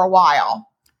America for a while.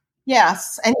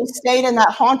 Yes, and he stayed in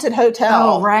that haunted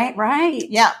hotel. Oh, right.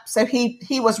 Yeah, so he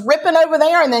was ripping over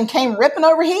there and then came ripping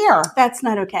over here. That's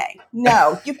not okay.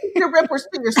 No, you keep your rippers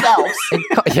to yourselves.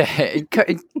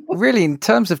 Really, in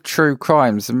terms of true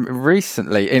crimes,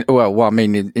 recently, in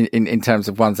terms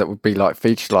of ones that would be like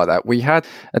featured like that, we had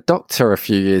a doctor a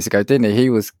few years ago, didn't he? He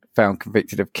was found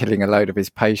convicted of killing a load of his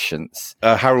patients.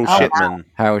 Harold Shipman. Wow.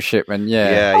 Harold Shipman,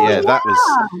 yeah. That was...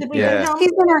 He's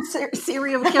in our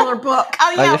serial killer book.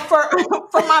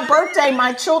 For my birthday,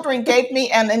 my children gave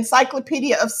me an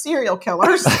encyclopedia of serial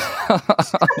killers.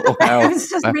 I was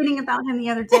just reading about him the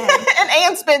other day. And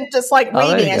Anne's been just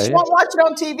reading it. She won't watch it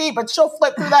on TV, but she'll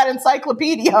flip through that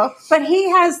encyclopedia. But he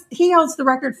holds the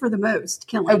record for the most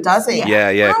killings. Oh, does he?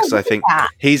 Yeah, because I think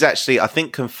he's actually,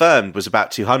 confirmed was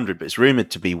about 200, but it's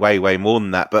rumored to be way more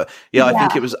than that. But I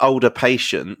think it was older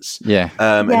patients. Yeah.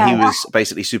 And he was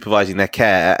basically supervising their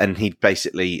care, and he'd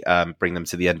basically bring them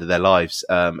to the end of their lives.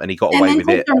 And he got away with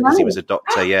it because he was a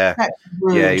doctor. Yeah.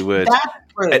 Yeah, he would. That's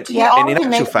rude. And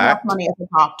in actual fact, money as a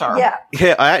doctor. Yeah,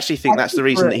 I actually think that's the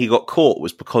reason that he got caught,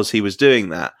 was because he was doing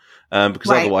that. Because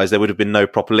otherwise there would have been no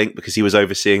proper link, because he was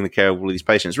overseeing the care of all of these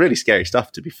patients. Really scary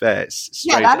stuff, to be fair.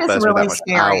 That is really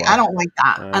scary. I don't like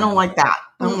that. I don't like that.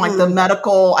 I don't like the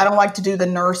medical. I don't like to do the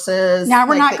nurses. Now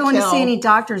we're not going to see any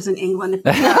doctors in England.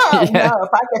 No. If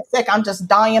I get sick, I'm just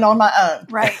dying on my own.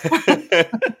 Right.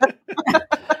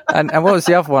 And what was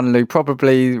the other one, Lou?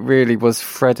 Probably really was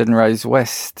Fred and Rose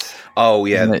West. Oh,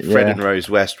 yeah. Fred and Rose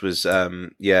West was,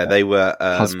 they were...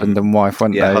 husband and wife,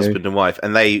 weren't they? Yeah, husband and wife.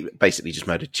 And they basically just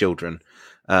murdered children.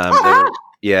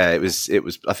 It was.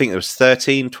 I think there was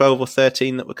 12 or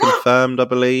 13 that were confirmed, I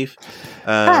believe.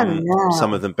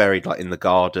 Some of them buried in the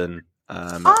garden.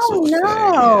 I'm writing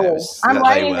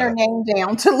their name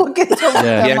down to look into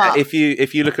them up.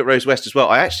 If you look at Rose West as well,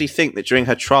 I actually think that during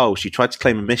her trial, she tried to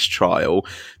claim a mistrial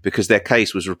because their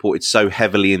case was reported so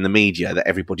heavily in the media that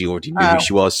everybody already knew who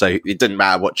she was. So it didn't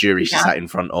matter what jury she sat in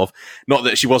front of. Not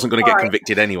that she wasn't going to get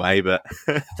convicted anyway, but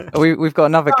we've got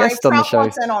another guest on the show.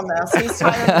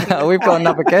 We've got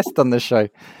another guest on the show.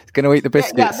 He's going to eat the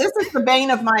biscuits. Yeah, this is the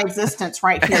bane of my existence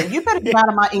right here. You better get out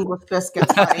of my English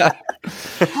biscuits, buddy.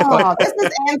 This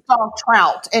is Ansel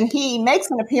Trout, and he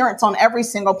makes an appearance on every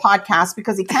single podcast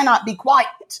because he cannot be quiet.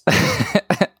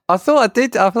 I thought I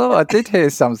did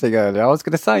hear something earlier. I was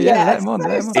going to say, let him on.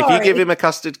 If you give him a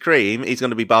custard cream, he's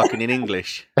going to be barking in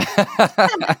English.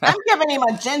 I'm giving him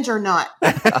a ginger nut.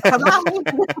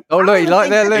 Oh, look, you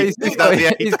like that? Look,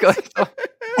 he's got.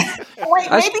 Wait,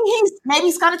 maybe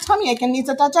he's got a tummy ache and needs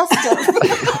a digestive.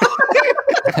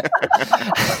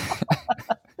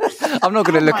 I'm not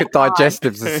going to look at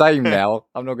digestives the same now.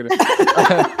 I'm not going to.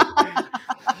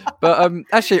 But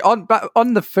actually, back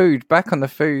on the food.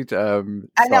 I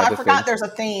know. I forgot there's a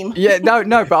theme. Yeah,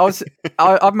 no. But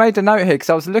I made a note here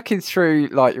because I was looking through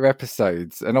your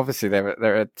episodes, and obviously there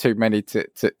are too many to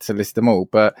list them all.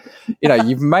 But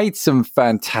you've made some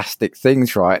fantastic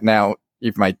things right now.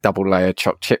 You've made double layer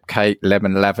chocolate chip cake,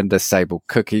 lemon lavender sable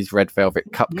cookies, red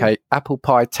velvet cupcake, apple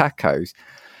pie tacos.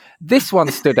 This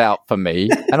one stood out for me,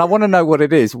 and I want to know what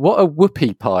it is. What are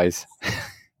whoopie pies?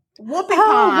 Whoopie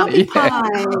pie. Whoopie Yeah.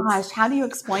 pies. Gosh, how do you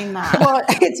explain that? Well,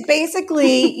 it's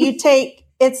basically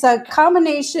it's a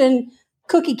combination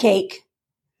cookie cake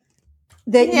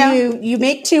that you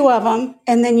make 2 of them,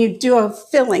 and then you do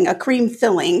a cream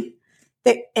filling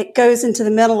that it goes into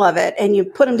the middle of it, and you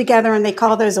put them together, and they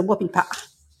call those a whoopie pie.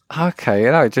 Okay,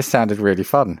 no, it just sounded really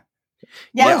fun.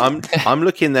 Yeah, I'm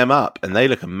looking them up, and they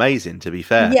look amazing. To be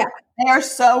fair, Yeah, They are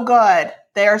so good.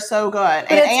 They are so good.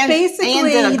 but it's basically Anne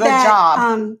did a good that,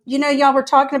 job. y'all were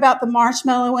talking about the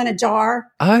marshmallow in a jar.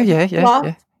 Oh yeah, Fluff.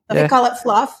 yeah, They call it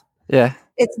fluff. yeah.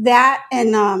 It's that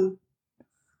and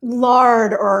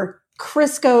lard or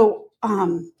Crisco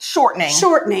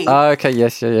Shortening. Okay,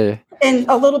 yes, yeah. and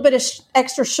a little bit of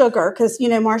extra sugar because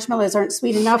marshmallows aren't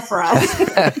sweet enough for us.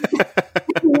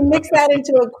 You mix that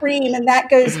into a cream, and that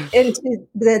goes into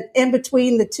the in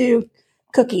between the 2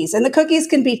 cookies. And the cookies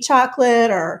can be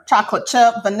chocolate or Chocolate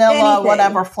chip, vanilla, anything.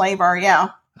 whatever flavor. Yeah.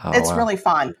 Oh, It's wow. really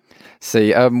fun.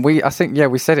 See, I think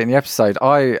we said it in the episode.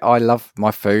 I love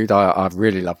my food. I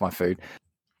really love my food.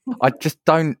 I just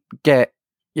don't get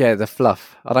the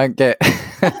fluff. I don't get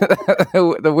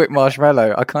the whipped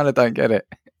marshmallow. I kind of don't get it.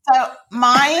 So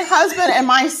my husband and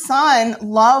my son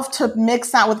love to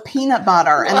mix that with peanut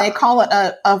butter, and they call it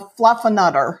a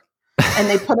fluffernutter, and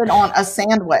they put it on a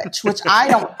sandwich, which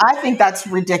I think that's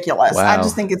ridiculous. Wow. I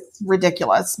just think it's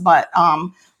ridiculous. But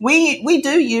we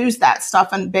do use that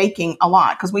stuff in baking a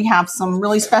lot because we have some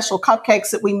really special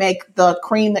cupcakes that we make. The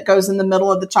cream that goes in the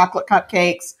middle of the chocolate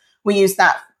cupcakes, we use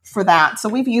that for that. So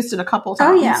we've used it a couple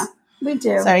times. Oh yeah, we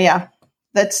do. So yeah.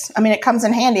 It comes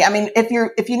in handy. I mean, if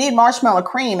you need marshmallow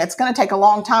cream, it's going to take a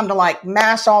long time to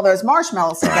mash all those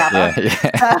marshmallows together. You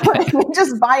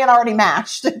just buy it already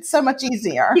mashed. It's so much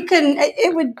easier. You couldn't.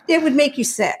 It would make you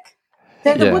sick.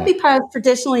 The whoopie pies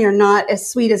traditionally are not as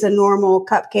sweet as a normal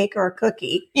cupcake or a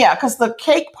cookie. Yeah, because the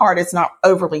cake part is not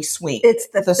overly sweet. It's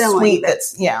the filling sweet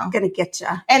that's going to get you.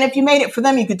 And if you made it for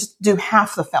them, you could just do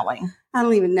half the filling. I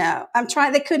don't even know. I'm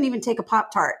trying. They couldn't even take a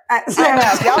Pop-Tart. I know.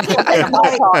 Y'all can't take a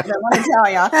Pop-Tart, but let me tell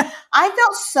you. I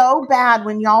felt so bad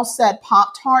when y'all said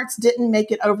Pop-Tarts didn't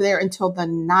make it over there until the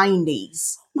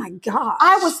 90s. My God.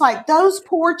 I was like, those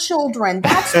poor children.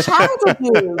 That's child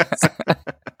abuse.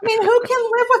 I mean, who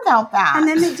can live without that? And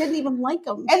then they didn't even like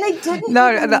them. And they didn't even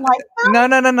like them?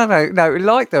 No, we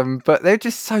like them, but they're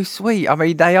just so sweet. I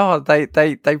mean,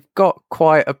 they've got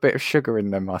quite a bit of sugar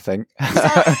in them, I think. So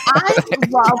I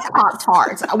love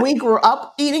Pop-Tarts. We grew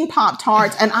up eating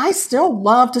Pop-Tarts, and I still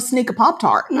love to sneak a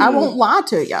Pop-Tart. I won't lie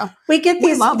to you. We get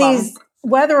these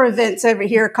weather events over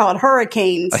here called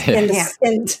hurricanes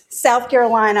in South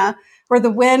Carolina, where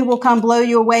the wind will come blow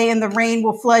you away and the rain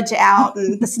will flood you out,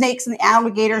 and the snakes and the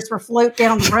alligators will float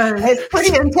down the road. It's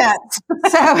pretty intense.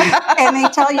 And they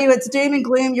tell you it's doom and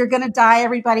gloom. You're going to die.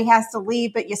 Everybody has to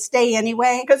leave, but you stay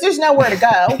anyway. Because there's nowhere to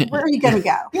go. Where are you going to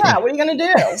go? Yeah, what are you going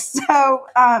to do? So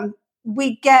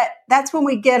that's when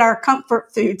we get our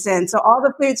comfort foods in. So all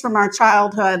the foods from our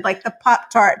childhood, like the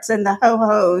Pop-Tarts and the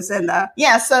Ho-Hos and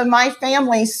so my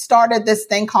family started this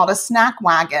thing called a snack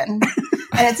wagon.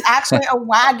 And it's actually a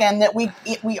wagon that we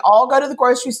all go to the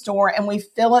grocery store and we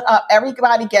fill it up.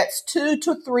 Everybody gets 2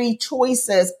 to 3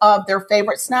 choices of their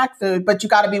favorite snack food, but you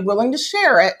got to be willing to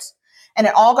share it. And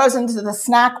it all goes into the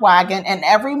snack wagon. And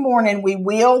every morning we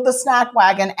wheel the snack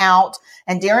wagon out.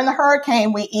 And during the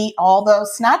hurricane, we eat all the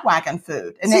snack wagon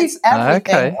food. And it's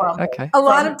everything a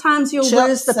lot of times you'll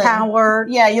lose the power.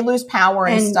 Yeah, you lose power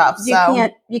and stuff. You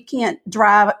can't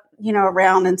drive,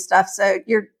 around and stuff. So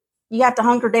you have to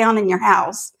hunker down in your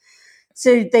house.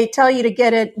 So they tell you to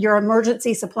get your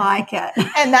emergency supply kit.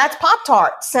 And that's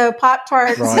Pop-Tarts. So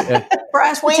Pop-Tarts,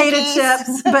 fresh potato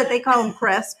chips, but they call them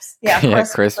crisps. Yeah,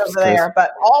 crisps over there.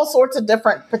 But all sorts of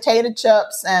different potato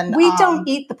chips. And we don't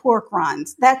eat the pork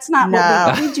rinds. That's not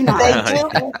what we do. Not. They do.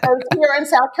 Here in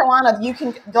South Carolina, you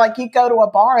can you go to a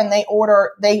bar and they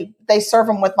serve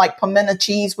them with pimento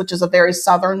cheese, which is a very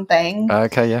Southern thing.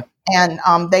 Okay, yeah.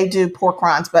 And they do pork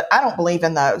rinds, but I don't believe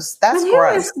in those. That's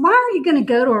gross. Why are you going to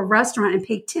go to a restaurant and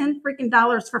pay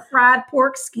 $10 for fried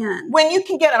pork skin when you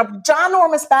can get a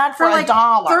ginormous bag for $1?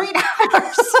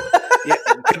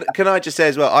 $3. Can I just say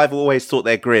as well? I've always thought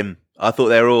they're grim. I thought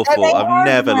they're awful. I've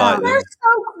never liked them. They're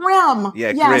so grim.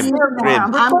 Yeah, yes,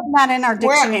 grim. We're putting that in our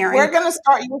dictionary. We're going to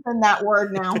start using that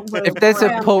word now. If there's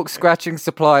a pork scratching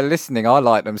supply listening, I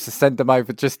like them, so send them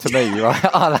over just to me. Right?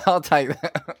 I'll take them.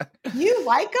 You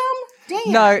like them?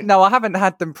 Dan. No, I haven't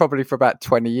had them probably for about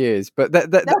 20 years. But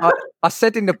I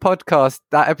said in the podcast,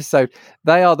 that episode,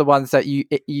 they are the ones that you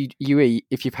eat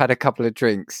if you've had a couple of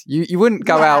drinks. You wouldn't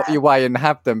go out your way and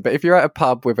have them. But if you're at a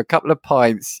pub with a couple of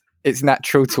pints, it's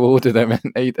natural to order them and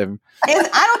eat them. I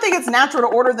don't think it's natural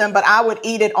to order them, but I would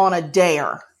eat it on a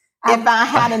dare if I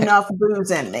had enough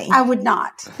booze in me. I would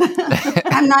not.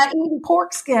 I'm not eating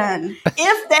pork skin.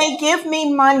 If they give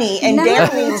me money and dare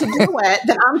me to do it,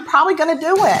 then I'm probably going to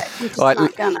do it.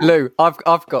 Right, Lou, I've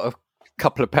got a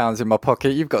couple of pounds in my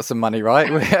pocket. You've got some money, right?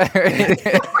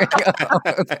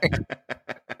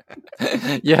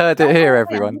 You heard it here,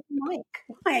 everyone.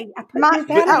 I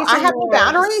have new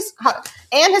batteries.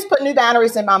 Anne has put new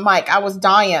batteries in my mic. I was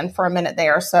dying for a minute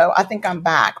there, so I think I'm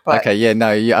back. But okay, yeah, no,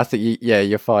 I think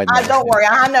you're fine. Don't worry.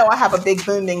 I know I have a big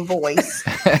booming voice,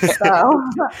 so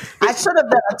I should have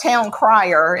been a town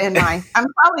crier in my. I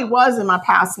probably was in my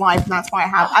past life, and that's why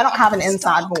I don't have an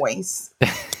inside voice.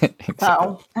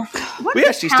 So we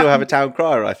actually still have a town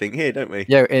crier, I think, here, don't we?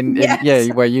 Yeah, in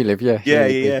where you live, yeah.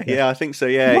 Yeah. I think so.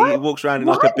 Yeah, he walks around in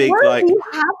like a big like. Do you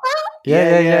have that?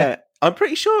 Yeah. I'm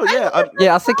pretty sure.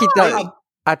 Yeah, I think he does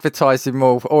advertising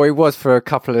more, or he was for a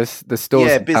couple of the stores.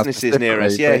 Yeah, businesses near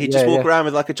us. Yeah, he'd just walk around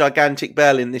with like a gigantic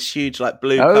bell in this huge like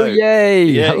blue coat. Oh yay!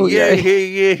 Yeah.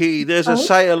 There's a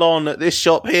sale on at this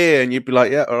shop here, and you'd be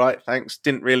like, yeah, all right, thanks.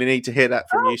 Didn't really need to hear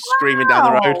that from you screaming down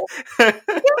the road. Get out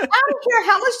of here!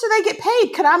 How much do they get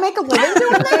paid? Could I make a living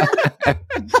doing that?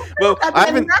 Well,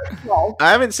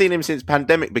 I haven't seen him since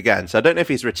pandemic began, so I don't know if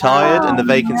he's retired and the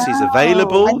vacancy's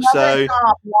available. Another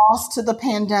job lost to the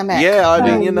pandemic. Yeah, I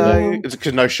mean, it's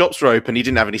because no shops were open. He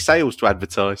didn't have any sales to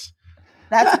advertise.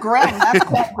 That's grim. That's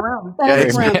quite grim.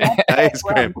 That is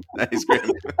grim.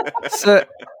 So,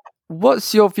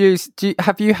 what's your views?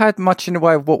 Have you had much in the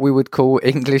way of what we would call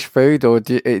English food, or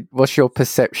what's your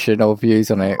perception or views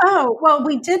on it? Oh, well,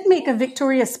 we did make a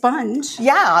Victoria sponge.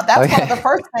 Yeah, that's one of the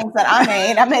first things that I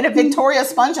made. I made a Victoria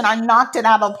sponge and I knocked it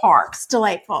out of the park. It's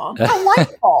delightful.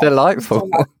 Delightful.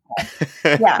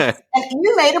 Yes. And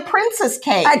you made a princess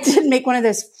cake. I did make one of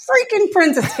those freaking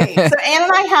princess cakes. So Anne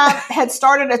and I had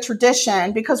started a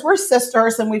tradition because we're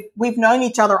sisters and we've known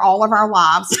each other all of our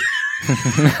lives.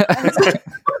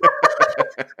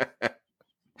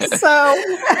 So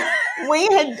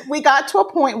we got to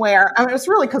a point where, I mean, it was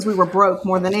really because we were broke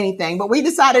more than anything, but we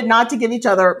decided not to give each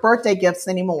other birthday gifts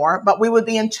anymore, but we would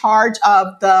be in charge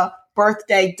of the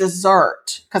birthday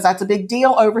dessert, because that's a big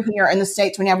deal over here in the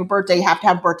States. When you have a birthday, you have to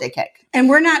have a birthday cake. And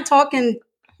we're not talking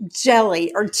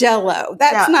jelly or Jello.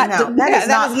 That's not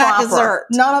dessert.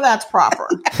 None of that's proper.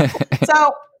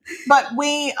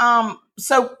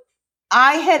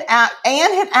 Anne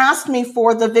had asked me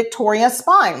for the Victoria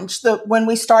sponge. When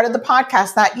we started the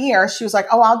podcast that year, she was like,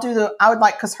 "Oh,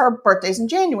 because her birthday's in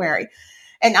January."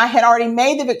 And I had already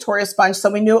made the Victoria sponge,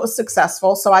 so we knew it was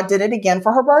successful. So I did it again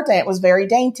for her birthday. It was very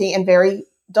dainty and very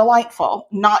delightful,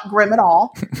 not grim at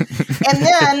all. And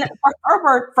then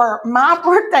for my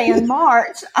birthday in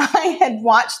March, I had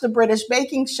watched the British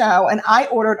baking show and I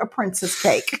ordered a princess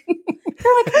cake.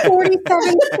 There are like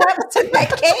 47 steps to that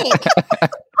cake.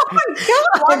 Oh my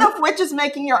God. One of which is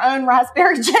making your own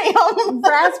raspberry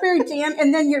jam.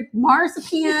 And then your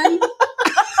marzipan.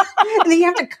 And then you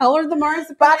have to color the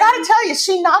marzipan. But I got to tell you,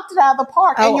 she knocked it out of the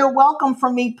park. And you're welcome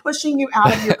for me pushing you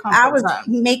out of your comfort zone. I was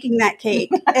making that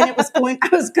cake, and I was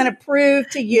going to prove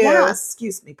to you. Yes,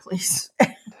 excuse me, please.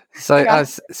 So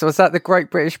was that the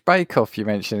Great British Bake Off you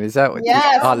mentioned? Is that what?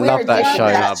 Yes, I love that show.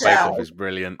 That Bake Off is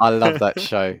brilliant. I love that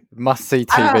show. Must see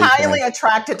TV. I'm highly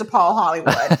attracted to Paul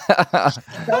Hollywood.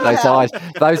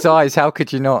 Those eyes. How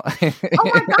could you not? Oh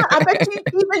my God! I bet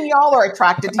even y'all are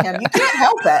attracted to him. You can't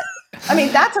help it. I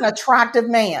mean, that's an attractive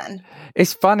man.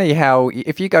 It's funny how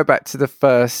if you go back to the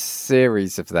first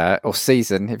series of that, or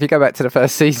season, if you go back to the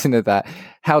first season of that,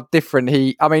 how different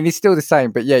he's still the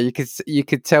same, but yeah, you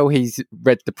could tell he's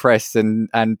read the press and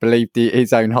believed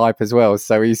his own hype as well.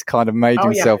 So he's kind of made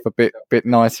himself a bit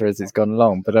nicer as it's gone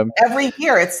along. But every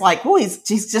year it's like,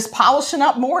 he's just polishing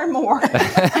up more and more.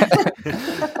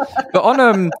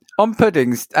 But on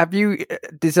puddings,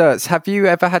 desserts, have you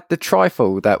ever had the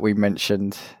trifle that we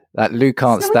mentioned? That Lou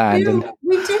can't stand.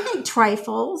 We do make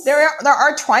trifles. There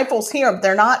are trifles here.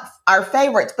 They're not our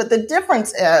favorites, but the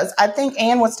difference is, I think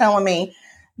Anne was telling me,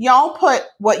 y'all put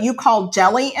what you call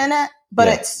jelly in it, but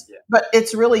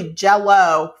it's really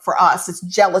Jello for us. It's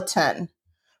gelatin,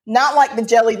 not like the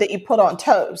jelly that you put on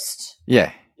toast.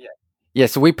 Yeah.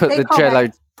 So we put the Jello.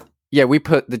 Yeah, we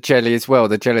put the jelly as well,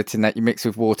 the gelatin that you mix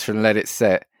with water and let it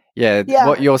set. Yeah.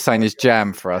 What you're saying is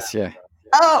jam for us. Yeah.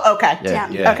 Oh, okay.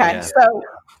 Yeah. Okay. So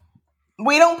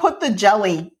we don't put the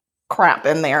jelly crap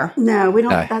in there. No, we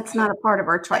don't. No. That's not a part of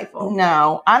our trifle.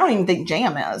 No, I don't even think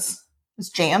jam is. Is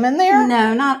jam in there?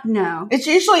 No. It's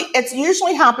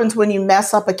usually happens when you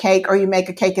mess up a cake or you make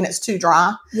a cake and it's too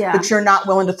dry, Yeah. but you're not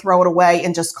willing to throw it away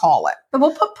and just call it. But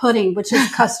we'll put pudding, which is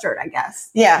custard, I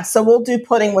guess. Yeah, so we'll do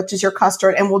pudding, which is your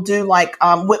custard, and we'll do like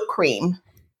whipped cream.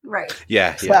 Right.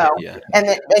 Yeah.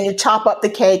 And you chop up the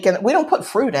cake, and we don't put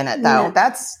fruit in it though. No.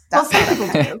 That's Well, some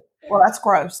people do. Well, that's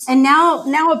gross. And now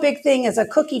a big thing is a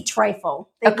cookie trifle.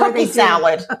 A cookie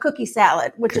salad. A cookie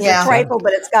salad, which is Yeah. a trifle,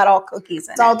 but it's got all cookies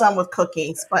in It's all it. done with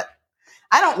cookies, but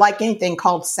I don't like anything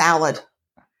called salad.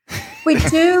 We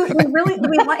do.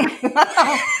 We like.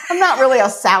 I'm not really a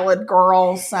salad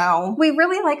girl, so We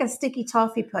really like a sticky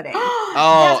toffee pudding.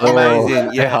 Oh, Yes,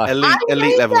 amazing! yeah. Yeah, elite I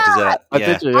made level that. dessert. Oh, Yeah.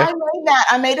 did you? I made that.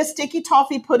 I made a sticky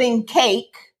toffee pudding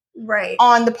cake Right.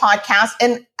 on the podcast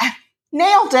and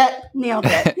nailed it. Nailed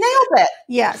it. Nailed it.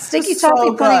 Yeah, sticky It's so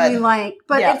toffee pudding good. we like,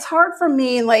 but Yeah. it's hard for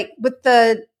me, like with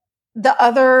the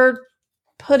other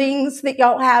puddings that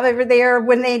y'all have over there.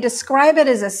 When they describe it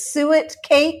as a suet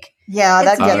cake, Yeah, it's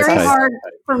that gets very okay. us. hard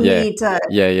for me to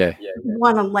Yeah.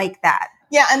 want to like that.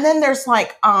 Yeah, and then there's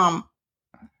like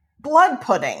blood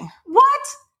pudding. What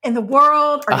in the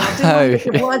world are you doing with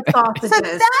your blood So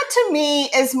sausages? that to me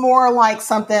is more like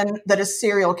something that a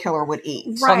serial killer would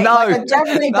eat. Right. no. Like a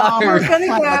Jeffrey No. Dahmer We're gonna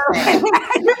kind of thing. go.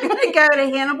 You're gonna go to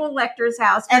Hannibal Lecter's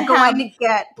house. You're And going have to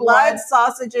get blood- blood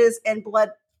sausages and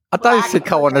blood. I don't Black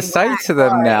think I want to pudding, say black to them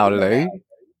blood. now, Lou.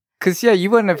 Because, you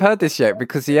wouldn't have heard this yet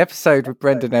because the episode with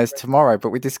Brendan airs tomorrow, but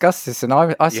we discussed this and I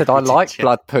said we I did, like yeah.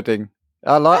 blood pudding.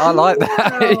 I like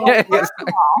that. Well, Yeah. first of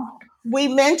all, we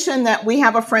mentioned that we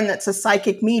have a friend that's a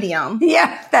psychic medium.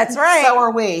 Yeah, that's right. So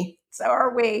are we. So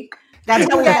are we. That's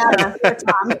how we met her.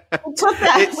 Tom. We took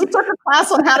that. We took a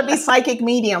class on how to be psychic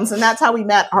mediums, and that's how we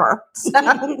met her. So,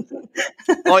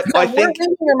 I think we're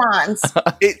in your minds.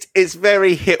 it's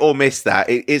very hit or miss. That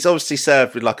it's obviously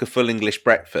served with like a full English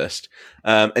breakfast,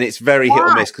 and it's very hit or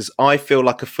Why? miss because I feel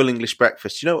like a full English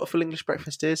breakfast. Do you know what a full English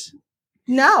breakfast is?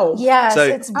 No. Yes, So,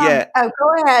 it's yeah. Oh,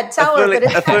 go ahead. Tell her. But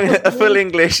it's a full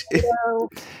English.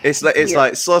 It's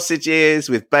like sausages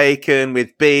with bacon,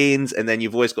 with beans, and then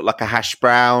you've always got like a hash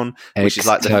brown, which is Eggs,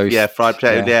 like toast. fried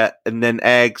potato, and then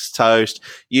eggs, toast,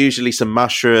 usually some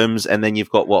mushrooms, and then you've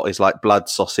got what is like blood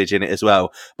sausage in it as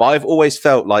well. But I've always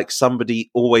felt like somebody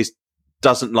always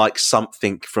doesn't like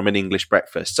something from an English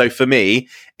breakfast. So for me,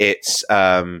 it's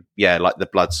like the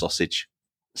blood sausage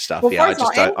stuff. Well, Yeah, I first of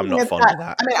just all, don't, I'm anything not that's fond got- of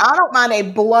that. I mean, I don't mind a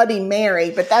Bloody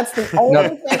Mary, but that's the only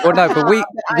thing. well, no, but we-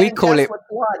 that I we call ingest it- with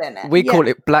blood in it. We call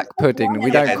it black pudding.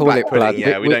 We Yeah, don't call black it pudding, blood.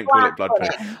 Yeah, we don't call it blood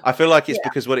Black pudding. I feel like it's Yeah.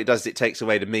 because what it does is it takes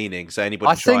away the meaning. So anybody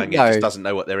I think, trying it though- just doesn't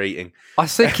know what they're eating. I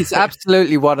think it's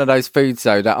absolutely one of those foods,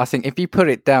 though, that I think if you put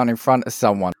it down in front of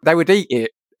someone, they would eat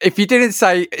it. If you didn't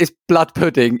say it's blood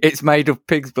pudding, it's made of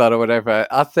pig's blood or whatever,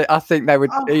 I think they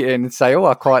would eat it and say, "Oh,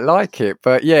 I quite like it."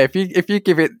 But yeah, if you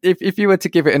give it, if you were to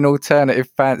give it an alternative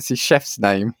fancy chef's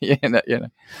name, you know,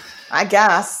 I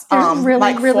guess. There's really,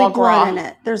 like really foie gras. blood in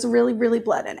it. There's really, really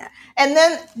blood in it. And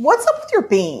then what's up with your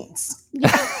beans?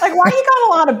 Like, why you got a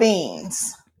lot of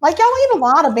beans? Like, y'all eat a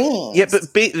lot of beans. Yeah, but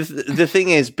the thing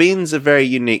is, beans are very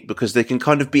unique because they can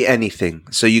kind of be anything.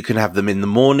 So you can have them in the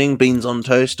morning, beans on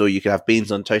toast, or you can have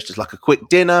beans on toast as like a quick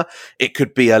dinner. It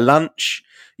could be a lunch.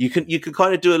 You can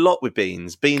kind of do a lot with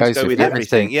beans. Beans Goes go with with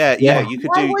everything. everything. Yeah. Yeah. You could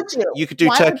Why do. would you? You could do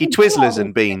Why turkey would you do Twizzlers that?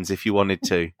 and beans if you wanted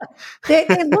to. They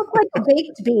look like a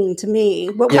baked bean to me.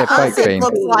 What Yeah, would Us, baked it bean.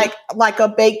 looks like a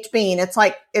baked bean.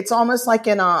 It's almost like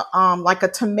in a like a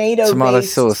tomato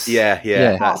sauce. Yeah,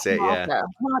 Yeah. that's it. Yeah.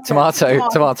 Tomato.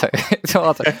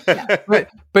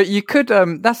 But you could.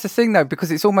 That's the thing, though,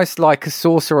 because it's almost like a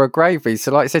sauce or a gravy.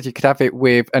 So, like I said, you could have it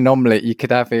with an omelette. You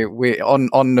could have it with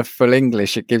on the full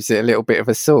English. It gives it a little bit of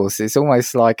a sauce. It's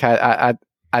almost like adding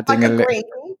like a a little. gravy.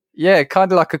 Yeah,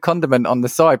 kind of like a condiment on the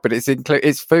side, but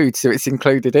it's food, so it's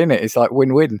included in it. It's like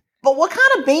win-win. But what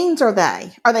kind of beans are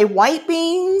they? Are they white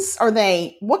beans? Are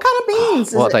they what kind of beans?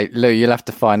 Is What it? Lou? You'll have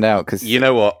to find out because You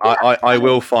know what? I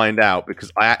will find out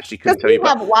because I actually couldn't Because tell we you.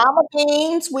 But have lima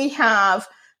beans, we have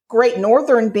Great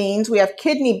Northern beans, we have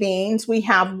kidney beans, we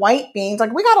have white beans.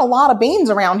 Like, we got a lot of beans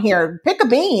around here. Pick a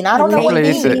bean. I don't know what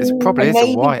probably bean. is. It probably is a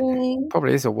navy white. bean.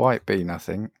 Probably is a white bean. I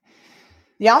think.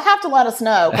 Y'all have to let us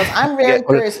know because I'm very Yeah,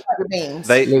 curious about the beans.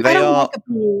 they I don't are like a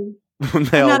bean.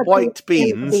 they I'm are not a white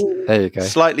big fan of beans, beans. There you go.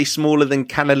 slightly smaller than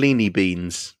cannellini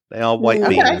beans. They are white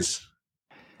Okay. beans.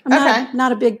 I'm Okay.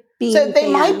 not a big bean. So they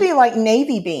fan. might be like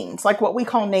navy beans, like what we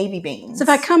call navy beans. So if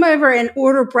I come over and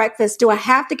order breakfast, do I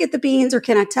have to get the beans, or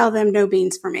can I tell them no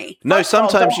beans for me? No, First of all,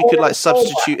 sometimes don't you could order like the whole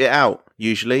substitute it out.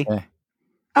 Usually, Yeah.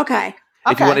 Okay.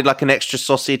 If you wanted like an extra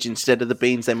sausage instead of the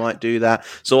beans, they might do that.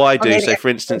 So I do. So for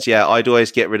instance, I'd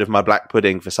always get rid of my black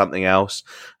pudding for something else.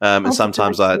 And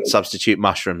sometimes I substitute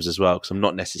mushrooms as well because I'm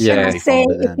not necessarily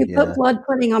fond of them. If you put blood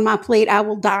pudding on my plate, I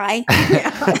will die.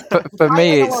 For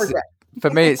me,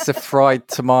 it's the fried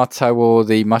tomato or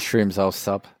the mushrooms I'll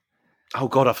sub. Oh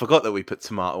God, I forgot that we put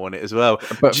tomato on it as well.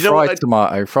 But do you know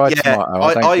tomato. Fried tomato.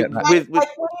 I don't get that.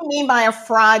 What do you mean by a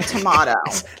fried tomato?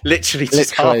 literally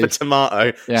just half a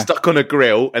tomato stuck on a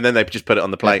grill, and then they just put it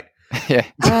on the plate. Yeah.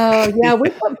 Oh yeah, we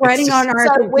put breading on ours.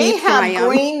 So we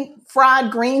have fried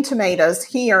green tomatoes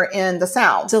here in the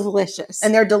South. Delicious,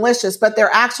 and they're delicious, but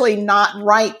they're actually not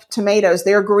ripe tomatoes.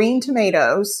 They're green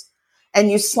tomatoes, and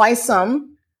you slice them.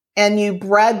 And you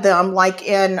bread them like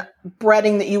in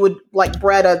breading that you would like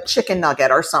bread a chicken nugget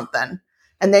or something.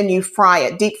 And then you fry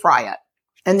it, deep fry it.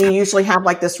 And you usually have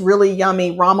like this really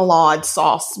yummy remoulade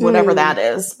sauce, whatever that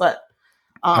is. But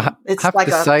it's have like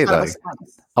to say though,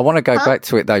 I want to go back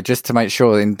to it though, just to make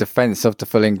sure, in defence of the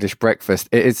full English breakfast,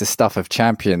 it is the stuff of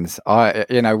champions.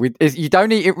 You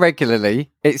don't eat it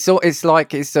regularly. It's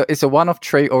a one-off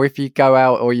treat, or if you go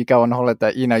out or you go on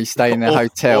holiday, you stay in a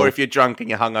hotel, or if you're drunk and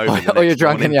you're hungover, or you're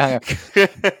drunk and you're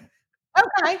hungover.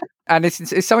 Okay. And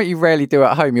it's something you rarely do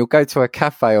at home. You'll go to a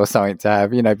cafe or something to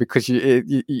have, because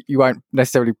you won't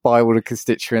necessarily buy all the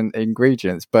constituent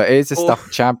ingredients, but it is the stuff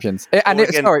of champions. Go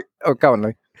on,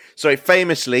 Lou. Sorry,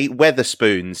 famously,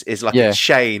 Wetherspoons is like a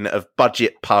chain of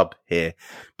budget pub here,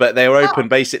 but they are open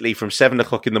basically from 7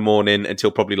 o'clock in the morning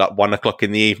until probably like 1 o'clock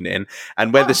in the evening.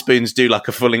 And Wetherspoons do like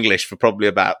a full English for probably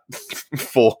about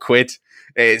 £4.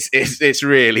 It's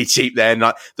really cheap there. And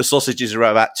like the sausages are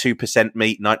about 2%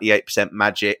 meat, 98%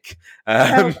 magic.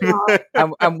 And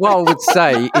what I would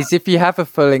say is, if you have a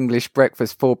full English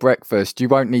breakfast for breakfast, you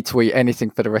won't need to eat anything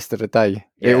for the rest of the day.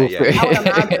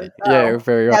 It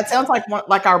sounds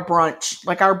like our brunch.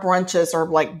 Like our brunches are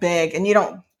like big, and you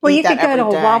don't. Well, you could go to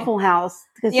a Waffle House.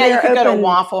 You could go to a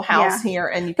Waffle House here,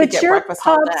 and you could get breakfast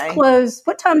all day. But your pubs close.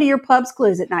 What time do your pubs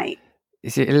close at night?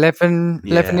 Is it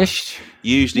 11-ish?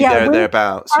 Usually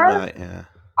thereabouts.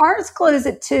 Ours close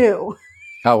at 2.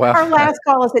 Oh, wow. Our last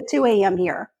call is at 2 a.m.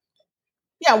 here.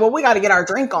 Yeah, well, we got to get our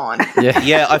drink on.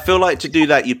 Yeah, I feel like to do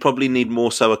that, you'd probably need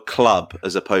more so a club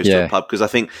as opposed to a pub, because I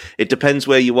think it depends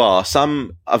where you are.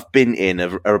 Some I've been in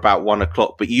are about 1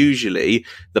 o'clock, but usually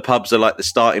the pubs are like the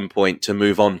starting point to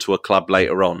move on to a club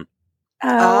later on.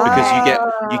 Because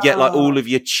you get like all of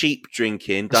your cheap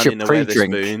drinking done in a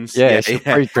Wetherspoons.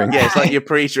 Pre-drink. Yeah, it's like your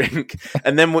pre-drink.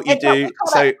 And then what you do,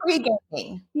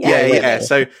 pre-gaming.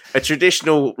 So a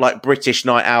traditional like British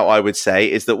night out, I would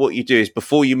say, is that what you do is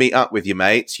before you meet up with your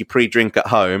mates, you pre-drink at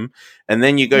home, and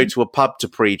then you go to a pub to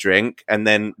pre-drink, and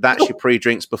then that's your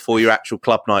pre-drinks before your actual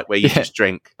club night where you just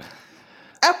drink.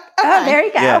 Oh, there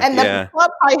you go. Yeah, and the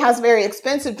club probably has very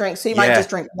expensive drinks, so you might just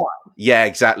drink one. Yeah,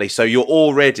 exactly. So you're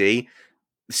already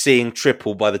seeing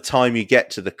triple by the time you get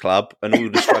to the club, and all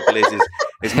the struggle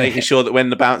is making sure that when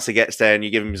the bouncer gets there and you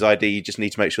give him his ID, you just need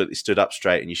to make sure that he stood up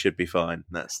straight, and you should be fine.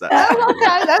 That's okay,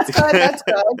 that's good. That's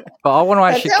good. But I want to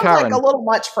actually, sounds like a little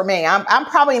much for me. I'm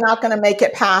probably not going to make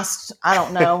it past. I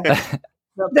don't know.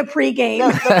 The pregame,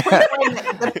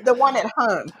 the one at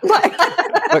home.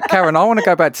 But Karen, I want to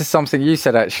go back to something you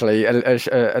said actually a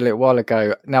little while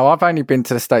ago. Now, I've only been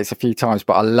to the States a few times,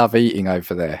 but I love eating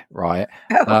over there, right?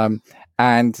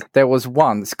 And there was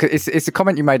once, cause it's a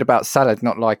comment you made about salad,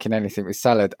 not liking anything with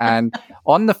salad. And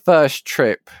on the first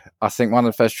trip, I think one of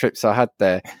the first trips I had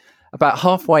there, about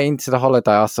halfway into the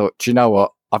holiday, I thought, do you know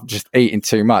what? I've just eaten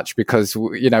too much, because,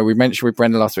 we mentioned with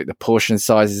Brenda last week, the portion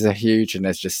sizes are huge and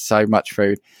there's just so much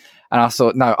food. And I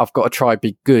thought, no, I've got to try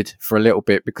be good for a little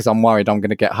bit, because I'm worried I'm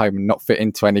going to get home and not fit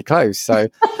into any clothes. So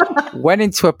went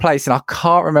into a place, and I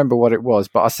can't remember what it was,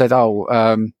 but I said,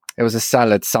 it was a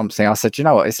salad something. I said, you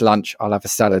know what? It's lunch. I'll have a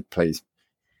salad, please.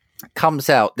 Comes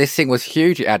out, this thing was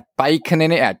huge. It had bacon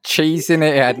in it, it had cheese in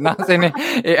it, it had nothing in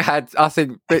it. It had, I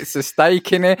think, bits of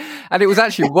steak in it, and it was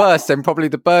actually worse than probably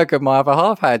the burger my other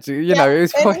half had. It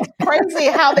was it's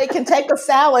crazy how they can take a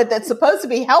salad that's supposed to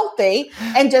be healthy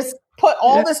and just put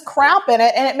all this crap in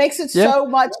it, and it makes it so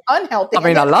much unhealthy. I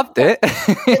mean, I loved it.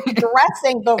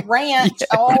 Dressing the ranch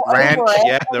all over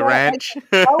it. The ranch.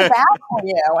 So bad for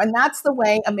you, and that's the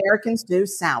way Americans do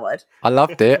salad. I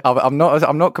loved it. I'm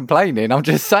not complaining. I'm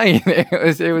just saying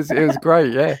it was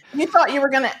great. Yeah. You thought you were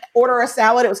going to order a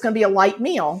salad; it was going to be a light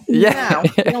meal. Yeah.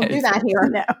 No, we don't do that here.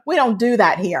 No, we don't do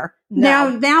that here. No.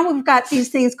 Now we've got these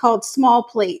things called small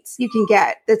plates you can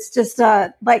get. It's just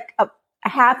like a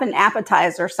half an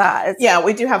appetizer size. Yeah,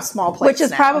 we do have small plates, which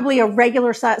is probably a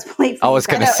regular size plate. I was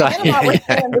going to say. I was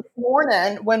saying this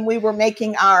morning when we were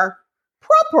making our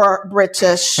proper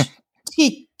British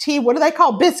tea. What do they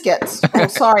call biscuits? Oh,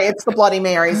 sorry, it's the Bloody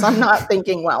Marys. I'm not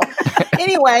thinking well.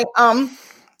 Anyway,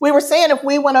 we were saying if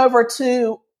we went over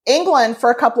to England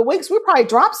for a couple of weeks, we'd probably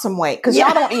drop some weight because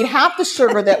y'all don't eat half the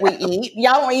sugar that we eat.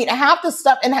 Y'all don't eat half the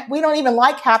stuff, and we don't even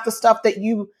like half the stuff that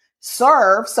you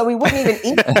serve. So we wouldn't even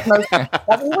eat most of it.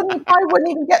 Probably wouldn't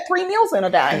even get 3 meals in a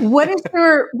day. What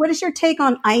is your take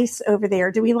on ice over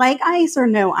there? Do we like ice or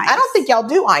no ice? I don't think y'all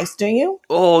do ice, do you?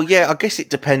 Oh yeah, I guess it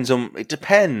depends on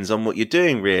what you're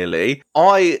doing, really.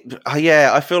 I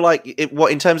feel like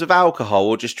in terms of alcohol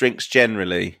or just drinks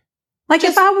generally. Like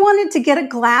if I wanted to get a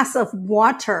glass of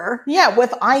water,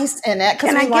 with ice in it,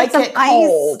 because can I get some it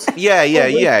cold. ice?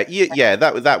 Yeah.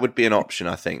 That would be an option.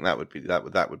 I think that would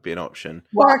be an option.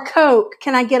 Or a Coke?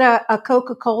 Can I get a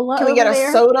Coca-Cola? Can we get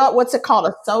a soda? What's it called?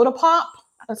 A soda pop?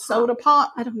 A soda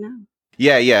pop? I don't know.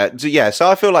 Yeah. So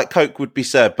I feel like Coke would be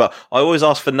served, but I always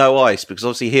ask for no ice because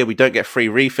obviously here we don't get free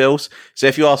refills. So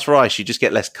if you ask for ice, you just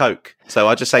get less Coke. So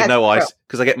I just say no ice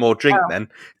because I get more drink then.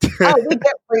 We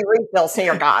get free refills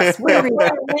here, guys. Refill.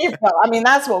 I mean,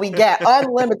 that's what we get.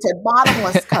 Unlimited,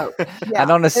 bottomless Coke. Yeah.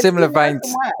 And on a similar vein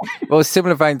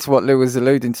to what Lou was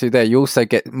alluding to there, you also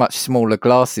get much smaller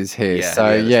glasses here.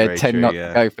 Tend not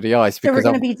to go for the ice. So we're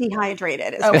going to be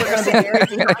dehydrated. We're going to be very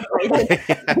dehydrated.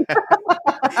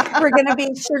 We're going to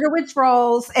be sugar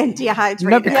withdrawals and dehydrated.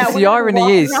 No, because the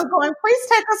irony is... I'm going, please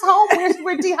take us home.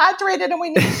 We're dehydrated and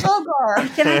we need sugar.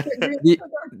 Can I get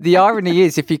the irony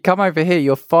is, if you come over here,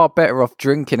 you're far better off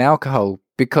drinking alcohol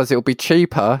because it'll be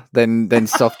cheaper than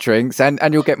soft drinks and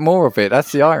you'll get more of it.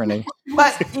 That's the irony.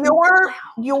 But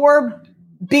your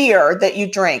beer that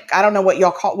you drink, I don't know what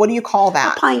do you call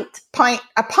that? A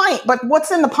pint. But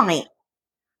what's in the pint?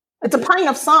 It's a pint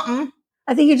of something.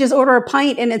 I think you just order a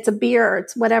pint and it's a beer.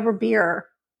 It's whatever beer.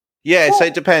 Yeah, so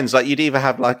it depends. Like you'd either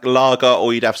have like lager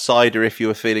or you'd have cider if you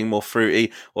were feeling more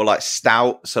fruity, or like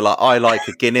stout. So like I like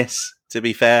a Guinness, to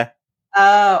be fair.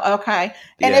 Oh, okay.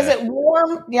 And is it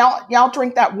warm? Y'all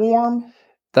drink that warm?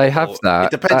 They have that.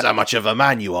 It depends how much of a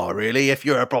man you are, really. If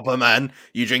you're a proper man,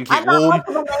 you drink it warm.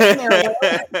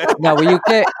 No, well,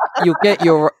 you'll get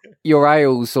your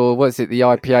ales, or what is it, the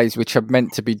IPAs, which are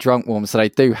meant to be drunk warm, so they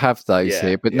do have those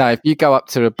here. But no, if you go up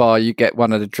to the bar, you get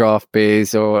one of the draft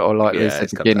beers, or like Liz said,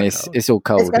 Guinness. It's all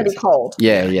cold. It's going to be cold.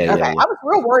 Yeah. Okay, I was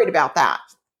real worried about that.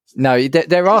 No,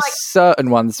 there are certain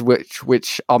ones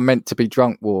which are meant to be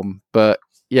drunk warm, but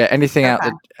yeah, anything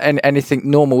anything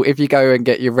normal. If you go and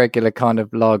get your regular kind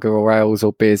of lager or ales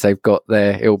or beers they've got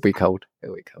there, it'll be cold.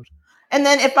 And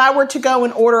then if I were to go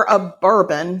and order a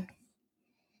bourbon,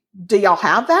 do y'all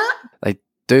have that? They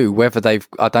do. Whether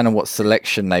I don't know what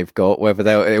selection they've got.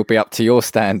 Whether it'll be up to your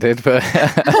standard, but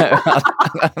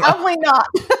probably not.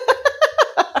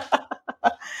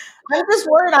 I'm just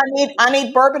worried. I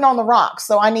need bourbon on the rocks,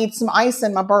 so I need some ice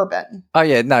in my bourbon. Oh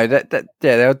yeah, no,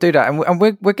 they'll do that, and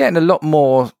we're getting a lot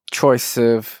more choice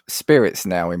of spirits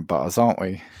now in bars, aren't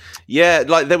we? Yeah,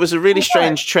 like there was a really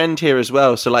strange trend here as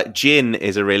well. So like gin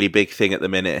is a really big thing at the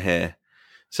minute here.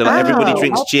 So like everybody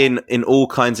drinks gin in all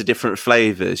kinds of different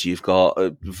flavors. You've got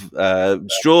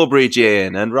strawberry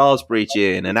gin and raspberry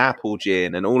gin and apple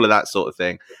gin and all of that sort of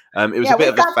thing. It was a bit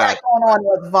of a fad. That going on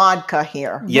with vodka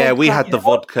here. Yeah, we had the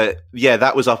vodka. Yeah,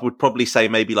 that was, I would probably say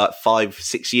maybe like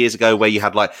 5-6 years ago, where you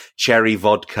had like cherry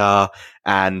vodka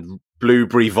and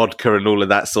blueberry vodka and all of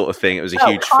that sort of thing. It was a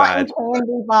huge fad.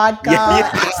 Candy vodka.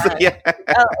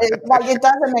 It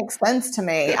doesn't make sense to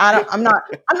me. I'm not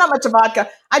much of vodka.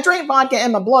 I drink vodka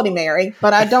in my Bloody Mary,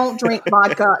 but I don't drink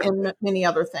vodka in many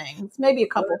other things. Maybe a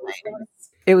couple things.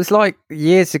 It was like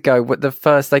years ago. What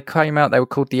they came out, they were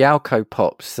called the Alco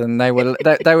Pops, and they were.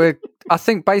 I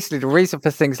think basically the reason for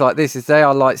things like this is they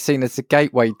are like seen as a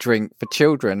gateway drink for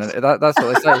children, and that's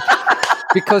what they say.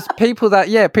 Because people that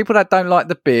don't like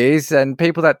the beers and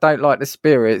people that don't like the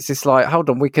spirits, it's like, hold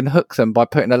on, we can hook them by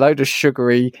putting a load of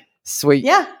sugary sweet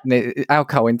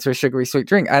alcohol into a sugary sweet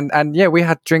drink. And we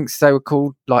had drinks, they were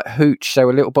called like hooch. They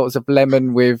were little bottles of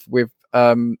lemon with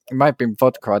it might have been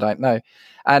vodka, I don't know.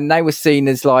 And they were seen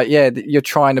as like, you're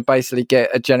trying to basically get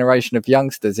a generation of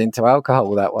youngsters into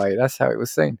alcohol that way. That's how it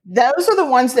was seen. Those are the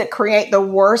ones that create the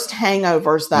worst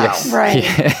hangovers, though. Yes. Right.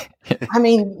 Yeah. I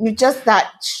mean, you just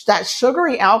that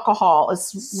sugary alcohol is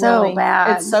so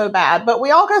bad. It's so bad. But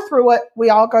we all go through it.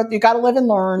 You got to live and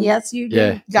learn. Yes, you do.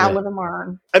 Yeah. You got to live and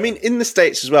learn. I mean, in the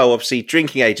States as well, obviously,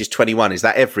 drinking age is 21. Is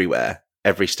that everywhere?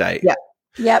 Every state? Yeah.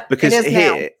 Yep. Because it is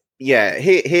here... now. Yeah,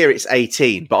 here it's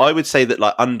 18, but I would say that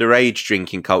like underage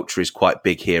drinking culture is quite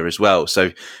big here as well.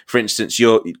 So, for instance,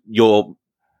 your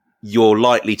you're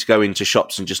likely to go into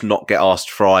shops and just not get asked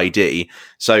for ID.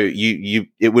 So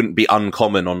it wouldn't be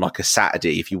uncommon on like a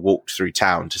Saturday if you walked through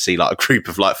town to see like a group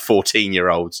of like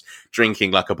 14-year-olds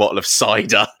drinking like a bottle of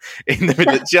cider in the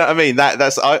middle. Do you know what I mean?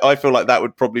 I feel like that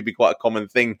would probably be quite a common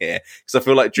thing here, because I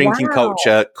feel like drinking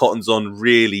culture cottons on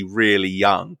really, really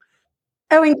young.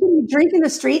 Oh, and can you drink in the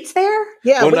streets there?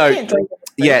 Yeah, we can't drink in the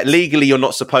streets. Yeah, legally you're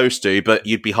not supposed to, but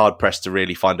you'd be hard pressed to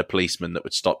really find a policeman that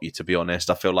would stop you. To be honest,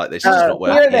 I feel like this is not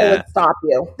working. Here they would stop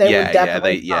you. They would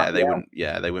definitely stop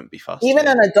you. They wouldn't be fussed. Even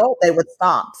an adult, they would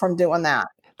stop from doing that.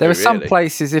 There are some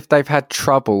places, if they've had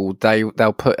trouble,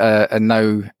 they'll put a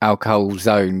no alcohol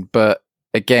zone. But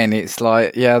again, it's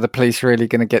like, the police really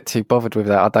going to get too bothered with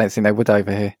that? I don't think they would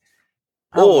over here.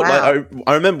 Like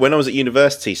I remember when I was at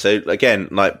university. So again,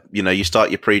 like, you know, you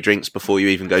start your pre-drinks before you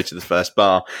even go to the first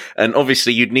bar, and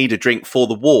obviously you'd need a drink for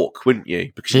the walk, wouldn't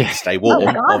you? Because you need to stay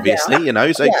warm, obviously, you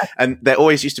know. So and there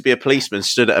always used to be a policeman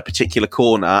stood at a particular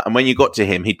corner, and when you got to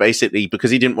him, he'd basically,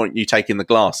 because he didn't want you taking the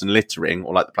glass and littering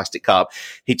or like the plastic cup,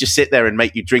 he'd just sit there and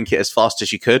make you drink it as fast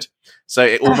as you could. So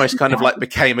it almost kind of like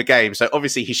became a game. So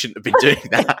obviously he shouldn't have been doing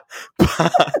that,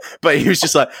 but he was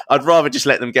just like, I'd rather just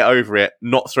let them get over it,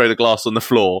 not throw the glass on the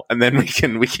floor, and then we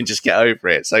can just get over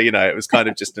it. So, you know, it was kind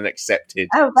of just an accepted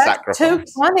sacrifice. Too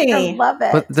funny. I love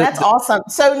it. That's awesome.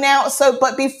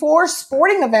 But before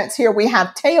sporting events here, we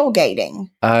have tailgating.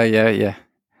 Yeah.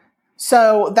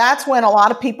 So that's when a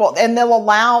lot of people, and they'll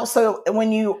allow, so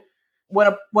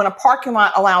when a parking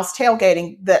lot allows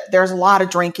tailgating, there's a lot of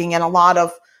drinking and a lot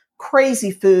of crazy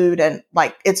food, and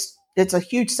like it's a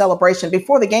huge celebration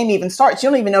before the game even starts. You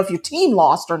don't even know if your team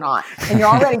lost or not, and you're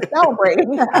already celebrating.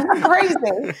 It's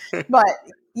crazy,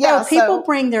 but people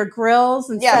bring their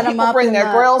grills and set them up. Bring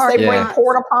their grills. They bring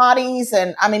porta potties,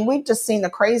 and I mean, we've just seen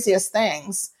the craziest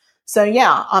things. So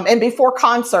and before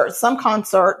concerts, some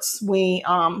concerts we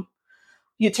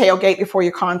you tailgate before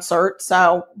your concert.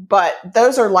 So, but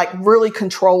those are like really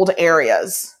controlled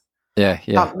areas. Yeah.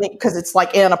 Because it's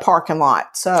like in a parking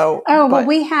lot. So, well,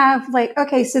 we have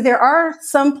so there are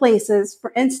some places,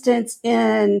 for instance,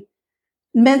 in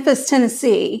Memphis,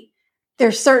 Tennessee,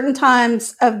 there's certain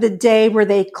times of the day where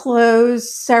they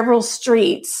close several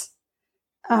streets.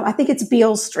 I think it's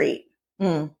Beale Street.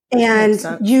 And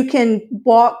you can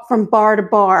walk from bar to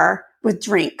bar with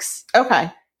drinks.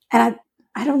 Okay. And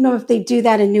I don't know if they do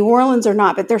that in New Orleans or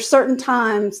not, but there's certain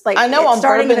times, like I know on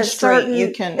starting Bourbon at Street,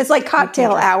 you can. It's like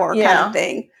cocktail hour kind of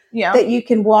thing. Yeah, that you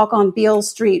can walk on Beale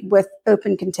Street with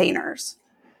open containers.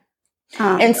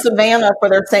 In Savannah, for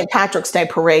their St. Patrick's Day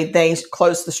parade, they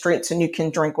close the streets and you can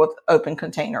drink with open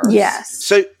containers. Yes.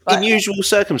 So, in usual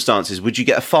circumstances, would you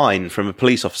get a fine from a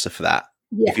police officer for that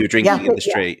if you were drinking in the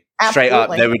street? Straight up,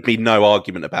 there would be no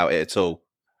argument about it at all.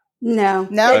 No.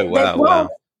 Oh wow.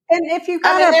 And if you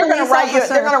they're going to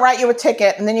write you a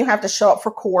ticket, and then you have to show up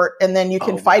for court, and then you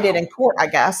can fight it in court, I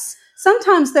guess.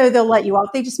 Sometimes though, they'll let you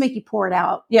off. They just make you pour it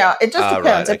out. Yeah, it just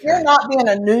depends. Right, if you're not being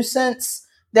a nuisance,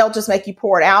 they'll just make you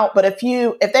pour it out. But if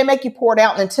they make you pour it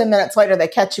out and then 10 minutes later they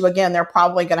catch you again, they're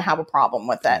probably going to have a problem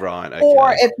with it. Right. Okay.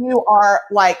 Or if you are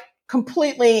like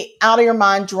completely out of your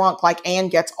mind drunk, like Anne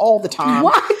gets all the time.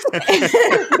 What?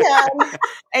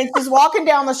 and she's walking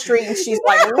down the street and she's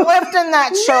like lifting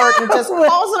that shirt and just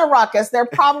causing a ruckus. They're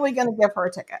probably going to give her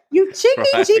a ticket. You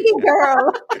cheeky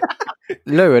girl.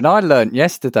 Lou, and I learnt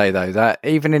yesterday though that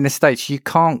even in the States you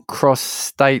can't cross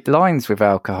state lines with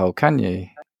alcohol, can you?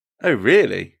 Oh,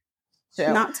 really?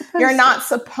 You're not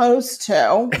supposed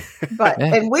to, but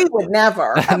and we would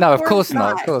never. No, of course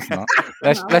not. Of course not.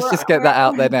 Let's just get that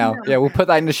out there now. Yeah, we'll put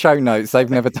that in the show notes. They've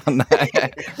never done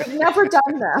that. We've never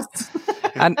done this.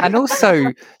 and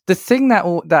also the thing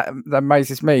that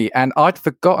amazes me, and I'd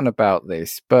forgotten about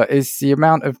this, but is the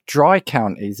amount of dry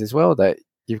counties as well that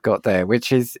you've got there,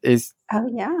 which is it's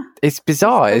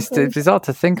bizarre. It's bizarre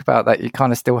to think about that. You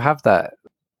kind of still have that.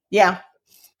 Yeah.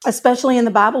 Especially in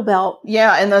the Bible Belt.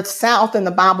 Yeah, in the South, in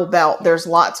the Bible Belt, there's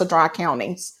lots of dry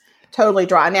counties. Totally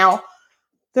dry. Now,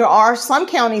 there are some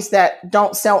counties that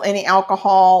don't sell any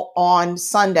alcohol on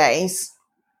Sundays,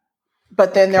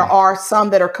 but then there are some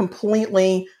that are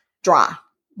completely dry.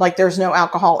 Like there's no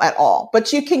alcohol at all.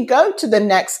 But you can go to the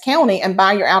next county and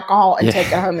buy your alcohol and take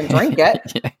it home and drink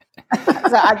it.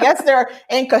 So I guess they're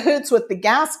in cahoots with the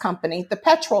gas company, the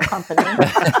petrol company,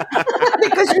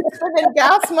 because you're spending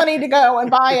gas money to go and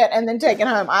buy it and then take it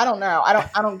home. I don't know. I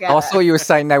don't get it. I thought you were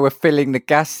saying they were filling the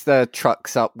gas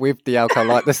trucks up with the alcohol,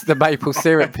 like the maple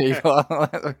syrup people.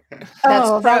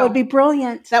 That would be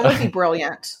brilliant. That would be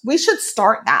brilliant. We should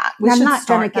start that. I'm not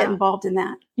going to get involved in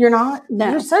that. You're not?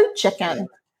 No. You're so chicken.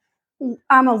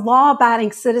 I'm a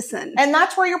law-abiding citizen. And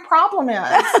that's where your problem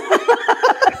is.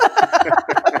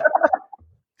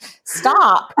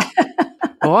 Stop.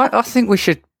 Well, I think we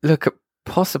should look at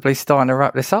possibly starting to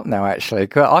wrap this up now, actually.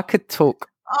 'Cause I could talk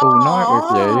all night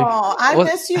with you. I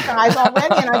miss you guys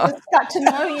already, and I just got to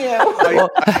know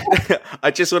you.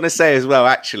 I just want to say as well,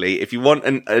 actually, if you want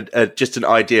just an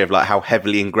idea of like how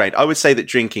heavily ingrained, I would say that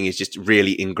drinking is just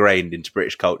really ingrained into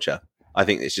British culture. I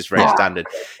think it's just very standard.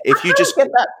 If you just get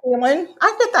that feeling,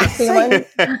 I get that feeling.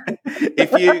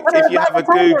 if you have a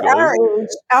Google,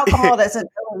 alcohol doesn't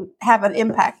really have an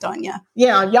impact on you.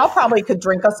 Yeah, y'all probably could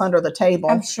drink us under the table.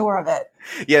 I'm sure of it.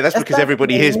 Yeah, that's because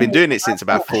everybody here's been doing it since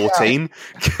about 14.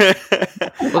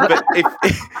 But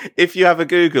if you have a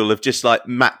Google of just like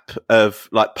map of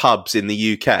like pubs in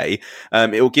the UK,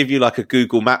 it will give you like a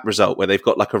Google map result where they've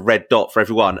got like a red dot for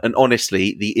everyone. And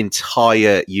honestly, the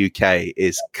entire UK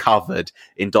is covered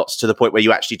in dots to the point where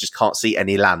you actually just can't see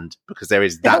any land because there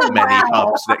is that many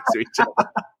pubs next to each other.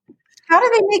 How do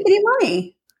they make any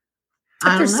money?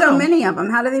 There's so many of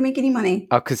them. How do they make any money?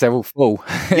 Oh, because they're all full.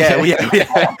 Yeah.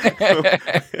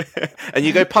 And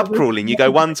you go pub crawling. You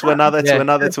go one to another, to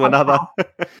another, to another.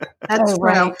 That's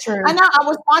true. I know. I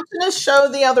was watching a show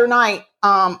the other night.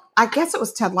 I guess it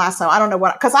was Ted Lasso. I don't know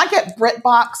what, because I get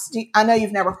BritBox. I know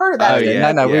you've never heard of that. Oh,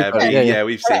 yeah. No,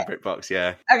 we've seen BritBox,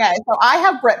 yeah. Okay, so I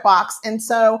have BritBox. And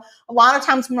so a lot of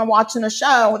times when I'm watching a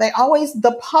show,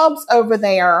 the pubs over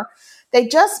there, they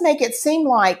just make it seem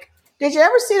like, did you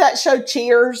ever see that show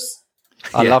Cheers?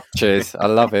 I love Cheers. I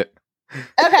love it.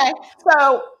 Okay.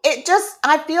 So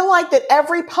I feel like that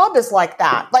every pub is like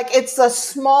that. Like it's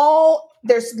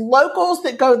there's locals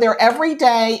that go there every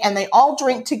day and they all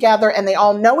drink together and they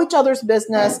all know each other's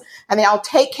business and they all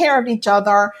take care of each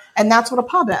other. And that's what a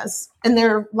pub is. And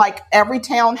they're like, every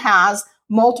town has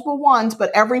multiple ones,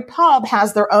 but every pub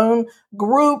has their own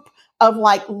group of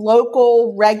like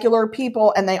local regular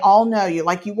people and they all know you.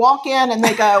 Like you walk in and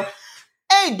they go,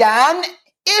 "Hey, Dan,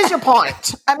 here's your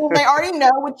pint." I mean, they already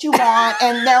know what you want,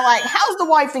 and they're like, "How's the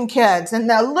wife and kids?" And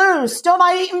they're, "Lou, still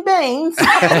not eating beans."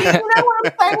 I mean, you know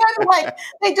what I'm saying? Like,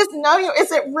 they just know you.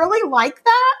 Is it really like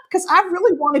that? Because I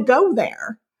really want to go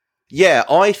there. Yeah,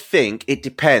 I think it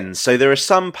depends. So there are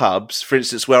some pubs, for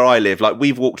instance, where I live, like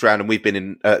we've walked around and we've been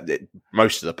in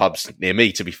most of the pubs near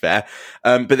me, to be fair.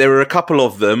 But there are a couple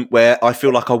of them where I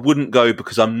feel like I wouldn't go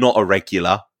because I'm not a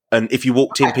regular. And if you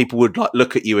walked in, people would like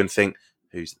look at you and think,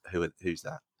 Who's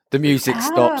that? The music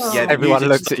stops. Yeah, everyone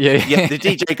looks at you. Yeah, the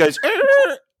DJ goes,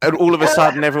 and all of a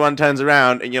sudden everyone turns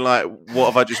around and you're like, what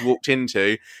have I just walked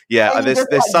into? Yeah, and there's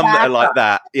some that are like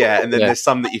that. Yeah, and then there's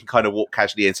some that you can kind of walk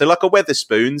casually in. So like a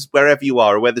Wetherspoons, wherever you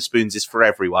are, a Wetherspoons is for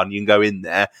everyone. You can go in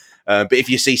there. But if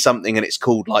you see something and it's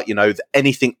called like,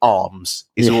 anything Arms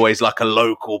is always like a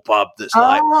local pub that's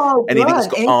like anything that's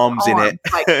got arms in it.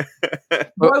 Like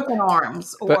broken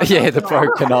arms. The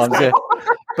broken arms, yeah.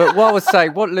 But what I was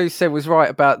saying, what Lou said was right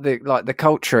about the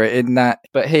culture in that,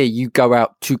 but here you go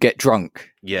out to get drunk.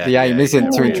 Yeah. The aim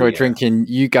isn't to enjoy drinking.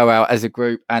 You go out as a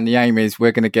group and the aim is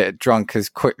we're going to get drunk as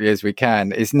quickly as we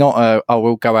can. It's not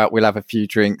we'll go out, we'll have a few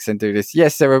drinks and do this.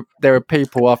 Yes, there are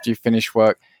people after you finish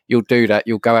work, you'll do that.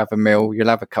 You'll go have a meal. You'll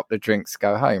have a couple of drinks,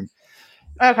 go home.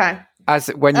 Okay. As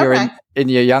when you're in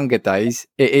your younger days,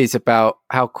 it is about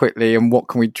how quickly and what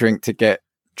can we drink to get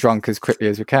drunk as quickly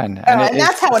as we can. And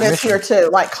that's how it is here too.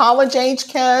 Like college age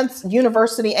kids,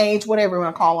 university age, whatever you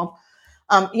want to call them.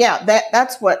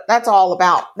 That's all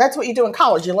about. That's what you do in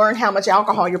college. You learn how much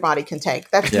alcohol your body can take.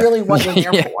 That's really what you're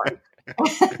there for.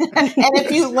 And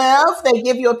if you live, they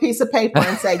give you a piece of paper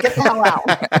and say, "Get the hell out."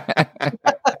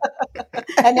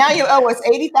 And now you owe us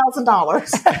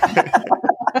 $80,000.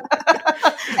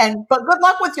 But good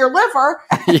luck with your liver.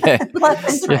 Yes.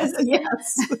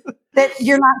 That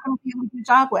you're not going to do a good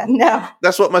job with. No.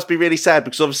 That's what must be really sad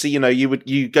because obviously,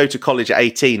 you go to college at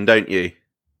 18, don't you?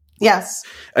 Yes.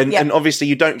 And obviously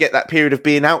you don't get that period of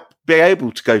being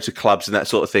able to go to clubs and that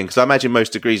sort of thing. Because I imagine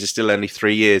most degrees are still only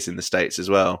 3 years in the States as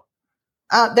well.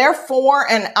 They're 4,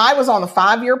 and I was on the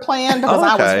 5-year plan because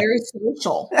I was very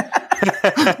social.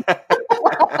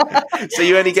 So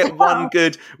you only get one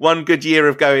good year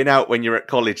of going out when you're at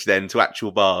college then to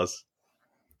actual bars.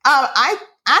 I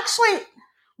actually,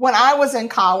 when I was in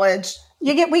college,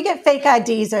 we get fake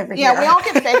IDs over here. Yeah, we all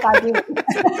get fake IDs.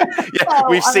 So,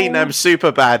 we've seen them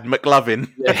super bad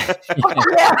McLovin. Yeah.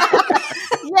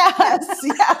 Yes.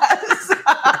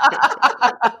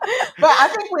 But I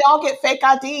think we all get fake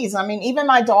IDs. I mean, even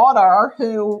my daughter,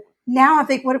 who now I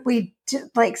think what we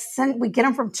we get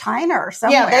them from China or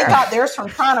somewhere. Yeah, they got theirs from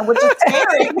China, which is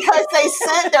scary because they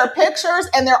sent their pictures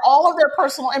and all of their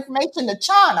personal information to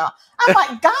China. I'm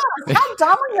like, guys, how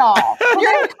dumb are y'all?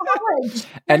 You're in college.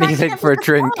 Anything for a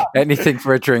drink. Anything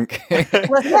for a drink.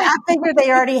 Listen, I figure they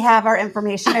already have our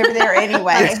information over there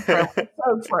anyway. So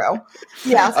true.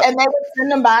 Yes, and they would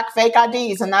send them back fake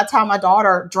IDs, and that's how my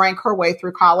daughter drank her way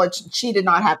through college. She did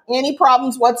not have any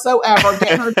problems whatsoever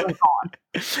getting her drink on.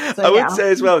 So, I would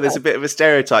say as well, there's a bit of a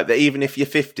stereotype that even if you're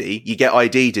 50, you get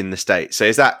ID'd in the States. So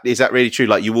is that really true?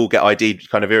 Like you will get ID'd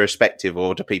kind of irrespective,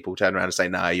 or do people turn around and say,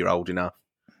 "No, you're old enough"?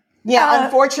 Yeah,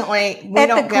 unfortunately, we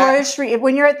don't get grocery.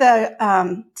 When you're at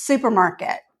the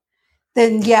supermarket,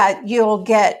 then you'll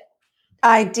get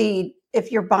ID'd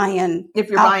if you're buying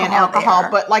alcohol.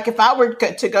 But like if I were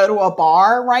to go to a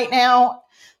bar right now,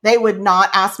 they would not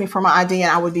ask me for my ID,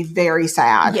 and I would be very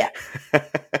sad. Yeah,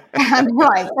 I'm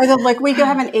like, we go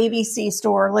have an ABC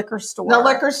store, liquor store. The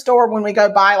liquor store when we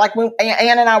go buy, like when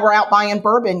Ann and I were out buying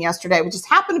bourbon yesterday, we just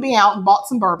happened to be out and bought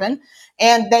some bourbon.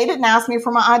 And they didn't ask me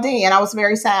for my ID, and I was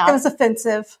very sad. It was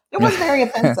offensive. It was very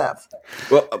offensive.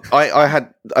 Well, I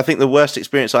think the worst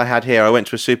experience I had here, I went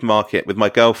to a supermarket with my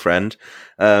girlfriend,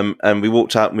 and we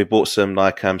walked out and we bought some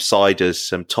ciders,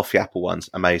 some toffee apple ones.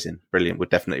 Amazing. Brilliant.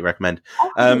 Would definitely recommend.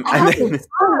 And then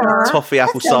toffee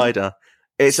apple cider.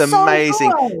 It's so amazing.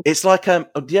 Good. It's like,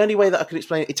 the only way that I could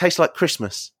explain it tastes like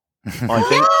Christmas. I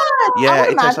think. Yeah,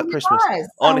 it tastes like Christmas.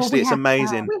 Honestly, it's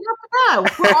amazing. We have to go.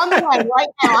 We're on the way right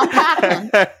now. I'm packing.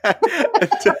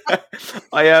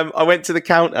 I went to the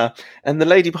counter, and the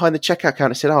lady behind the checkout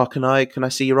counter said, "Oh, can I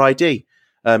see your ID?"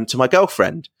 To my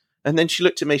girlfriend, and then she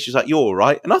looked at me. She was like, "You're all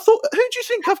right." And I thought, "Who do you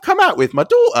think I've come out with? My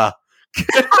daughter."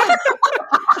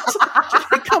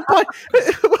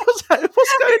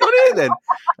 What's going on here then?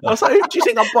 I was like, "Who do you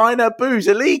think I'm buying her booze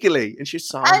illegally?" And she's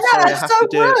like, "I'm sorry, I have to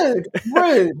do rude.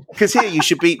 Rude." Because here you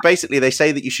should be, basically they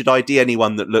say that you should ID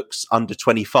anyone that looks under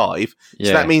 25. Yeah.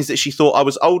 So that means that she thought I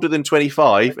was older than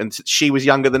 25 and she was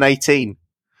younger than 18.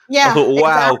 Yeah. I thought,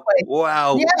 wow. Exactly.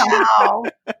 Wow. Yeah.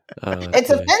 It's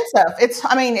offensive. It's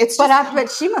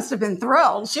but she must have been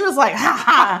thrilled. She was like, ha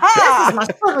ha, this is my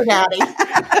sugar daddy.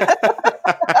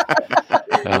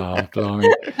 Oh, blimey.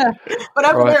 But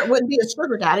over there, it wouldn't be a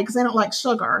sugar daddy because they don't like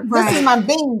sugar. Right. This is my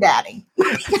bean daddy.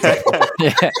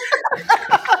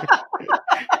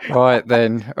 Right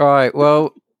then. All right.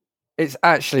 Well, it's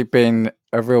actually been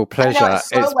a real pleasure.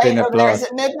 It's been a blast. Is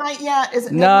it midnight yet? Is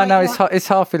it midnight No, it's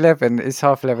 11:30. It's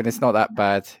 11:30. It's not that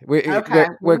bad. We're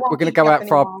going to go out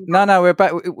for our No, we're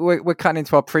back. We're cutting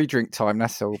into our pre-drink time.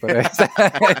 That's all. But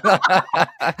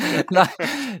no.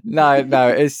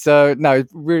 It's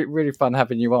really, really fun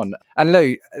having you on. And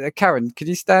Lou, Karen, could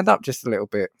you stand up just a little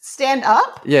bit? Stand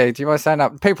up? Yeah. Do you want to stand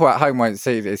up? People at home won't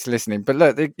see this listening, but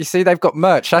look, you see, they've got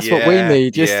merch. That's what we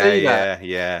need. You see that?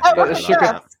 Yeah.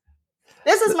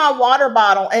 This is my water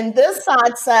bottle, and this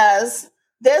side says,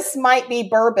 "This might be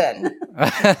bourbon." And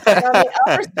on the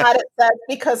other side, it says,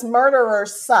 "Because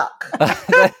murderers suck." And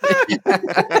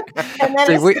then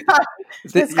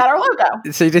it's got our logo.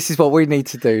 See, this is what we need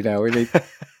to do now. We need.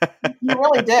 You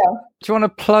really do. Do you want to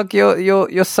plug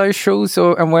your socials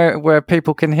and where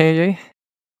people can hear you?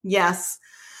 Yes.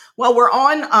 Well, we're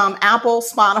on Apple,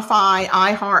 Spotify,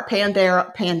 iHeart,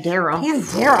 Pandora.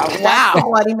 Wow.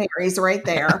 Bloody Marys right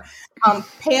there.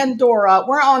 Pandora.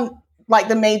 We're on like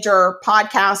the major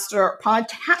podcaster, what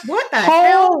the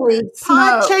hell?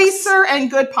 Podchaser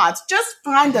and Good Pods. Just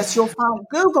find us.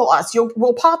 Google us.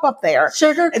 We'll pop up there.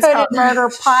 Sugar Coated Murder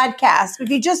Podcast. If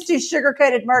you just do Sugar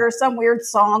Coated Murder, some weird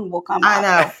song will come up. I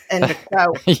know. And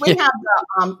so we have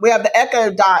the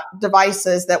Echo Dot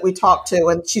devices that we talk to,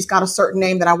 and she's got a certain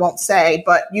name that I won't say,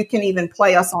 but you can even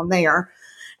play us on there.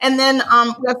 And then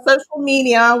we have social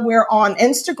media. We're on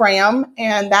Instagram,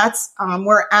 and that's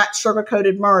we're at Sugar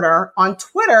Coated Murder. On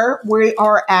Twitter, we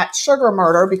are at Sugar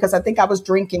Murder because I think I was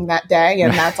drinking that day,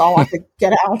 and that's all I could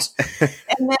get out.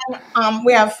 And then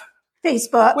we have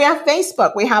Facebook.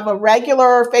 We have a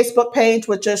regular Facebook page,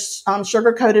 which is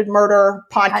Sugar Coated Murder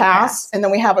Podcast. And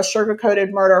then we have a Sugar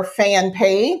Coated Murder fan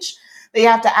page that you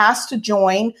have to ask to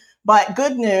join. But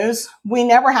good news, we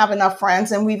never have enough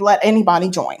friends, and we've let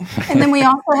anybody join. And then we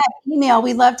also have email.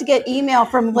 We love to get email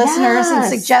from listeners and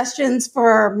suggestions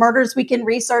for murders we can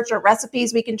research or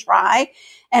recipes we can try.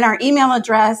 And our email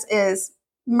address is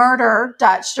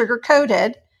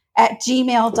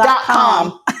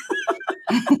murder.sugarcoated@gmail.com.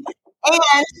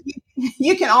 And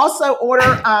you can also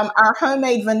order our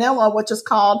homemade vanilla, which is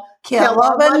called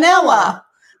Killa Vanilla.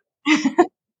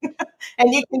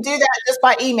 And you can do that just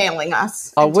by emailing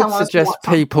us. I would suggest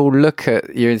people look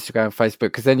at your Instagram and Facebook,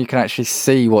 because then you can actually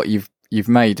see what you've you've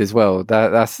made as well.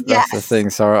 That's the thing.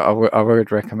 So I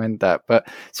would recommend that. But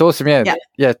it's awesome.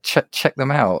 Yeah. Check them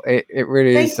out. It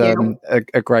really is a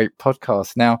great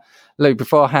podcast. Now, Luke,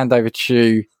 before I hand over to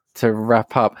you to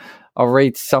wrap up, I'll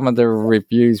read some of the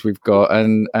reviews we've got,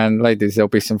 and ladies, there'll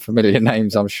be some familiar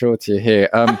names, I'm sure, to you here.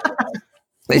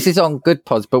 This is on Good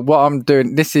Pods, but what I'm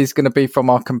doing, this is going to be from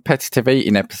our competitive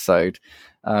eating episode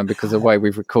because of the way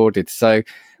we've recorded. So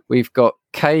we've got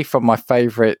Kay from my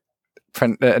favourite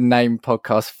name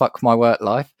podcast, Fuck My Work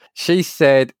Life. She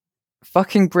said,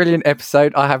 fucking brilliant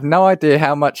episode. I have no idea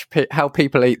how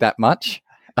people eat that much.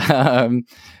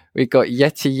 We got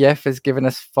Yeti Yef has given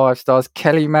us 5 stars.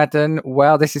 Kelly Madden,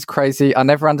 wow, this is crazy. I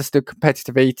never understood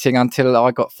competitive eating until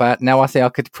I got fat. Now I think I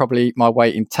could probably eat my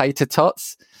weight in tater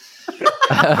tots.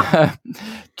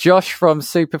 Josh from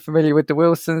Super Familiar with the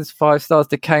Wilsons, 5 stars.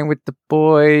 Decaying with the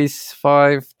Boys,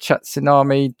 5. Chat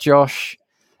Tsunami, Josh.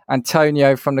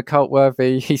 Antonio from the Cult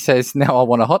Worthy, he says, now I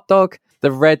want a hot dog.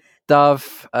 The Red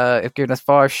Dove have given us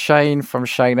 5. Shane from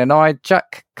Shane and I.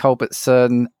 Jack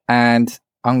Culbertson and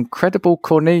Uncredible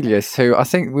Cornelius, who I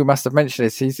think we must have mentioned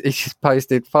this. He's just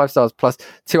posted 5 stars plus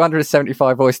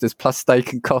 275 oysters plus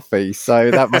steak and coffee.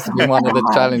 So that must have been one of the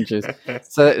challenges.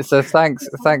 So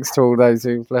thanks to all those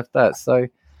who've left that. So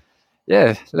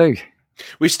yeah, Lou.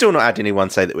 We've still not had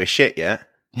anyone say that we're shit yet.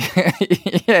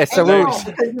 Yeah, so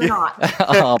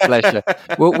oh, bless you.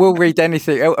 We'll read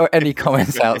anything or any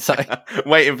comments out. So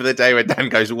waiting for the day when Dan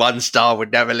goes 1 star,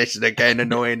 would never listen again,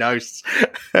 annoying hosts.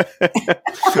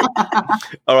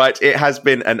 All right, it has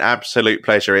been an absolute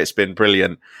pleasure. It's been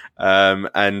brilliant,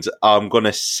 and I'm going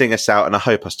to sing us out, and I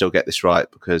hope I still get this right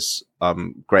because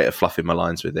I'm great at fluffing my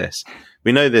lines with this.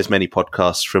 We know there's many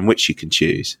podcasts from which you can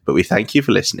choose, but we thank you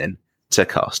for listening to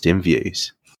Casting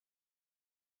Views.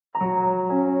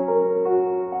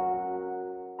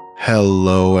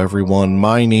 Hello, everyone.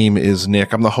 My name is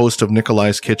Nick. I'm the host of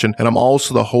Nikolai's Kitchen, and I'm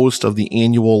also the host of the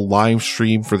annual Live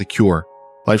Stream for the Cure.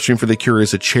 Live Stream for the Cure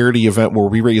is a charity event where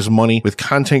we raise money with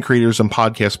content creators and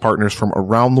podcast partners from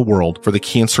around the world for the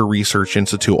Cancer Research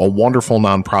Institute, a wonderful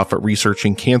nonprofit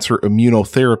researching cancer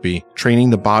immunotherapy, training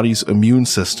the body's immune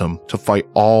system to fight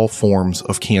all forms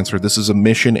of cancer. This is a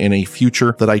mission and a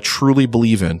future that I truly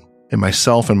believe in. And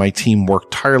myself and my team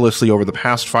worked tirelessly over the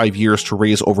past 5 years to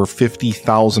raise over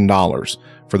 $50,000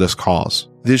 for this cause.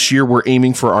 This year, we're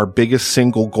aiming for our biggest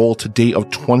single goal to date of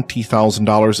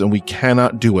 $20,000, and we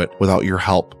cannot do it without your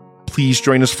help. Please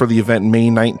join us for the event May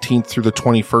 19th through the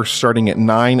 21st, starting at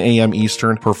 9 a.m.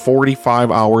 Eastern, for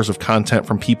 45 hours of content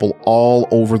from people all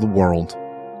over the world.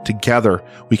 Together,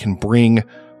 we can bring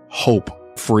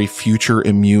hope for a future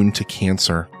immune to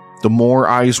cancer. The more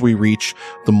eyes we reach,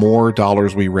 the more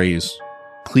dollars we raise.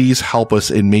 Please help us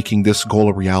in making this goal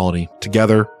a reality.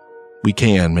 Together, we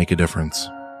can make a difference.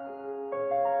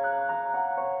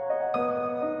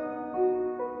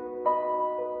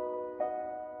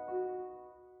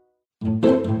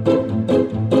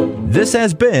 This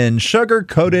has been Sugar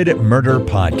Coated Murder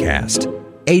Podcast,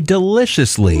 a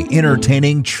deliciously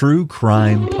entertaining true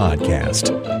crime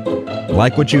podcast.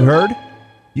 Like what you heard?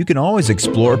 You can always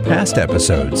explore past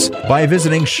episodes by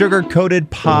visiting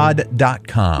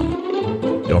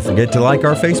sugarcoatedpod.com. Don't forget to like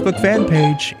our Facebook fan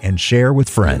page and share with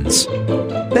friends.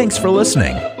 Thanks for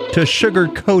listening to Sugar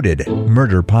Coated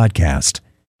Murder Podcast.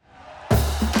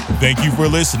 Thank you for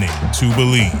listening to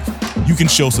Believe. You can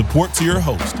show support to your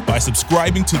host by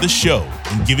subscribing to the show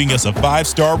and giving us a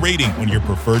 5-star rating on your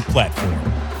preferred platform.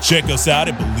 Check us out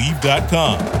at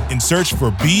Believe.com and search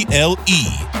for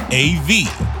BLEAV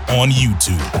on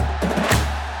YouTube.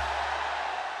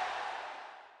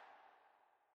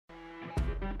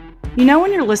 You know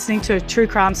when you're listening to a true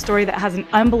crime story that has an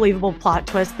unbelievable plot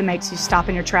twist that makes you stop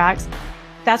in your tracks?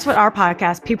 That's what our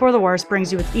podcast, People Are the Worst,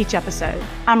 brings you with each episode.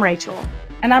 I'm Rachel.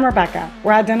 And I'm Rebecca.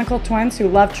 We're identical twins who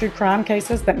love true crime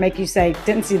cases that make you say,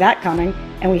 didn't see that coming,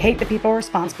 and we hate the people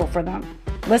responsible for them.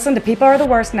 Listen to People Are the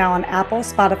Worst now on Apple,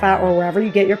 Spotify, or wherever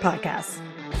you get your podcasts.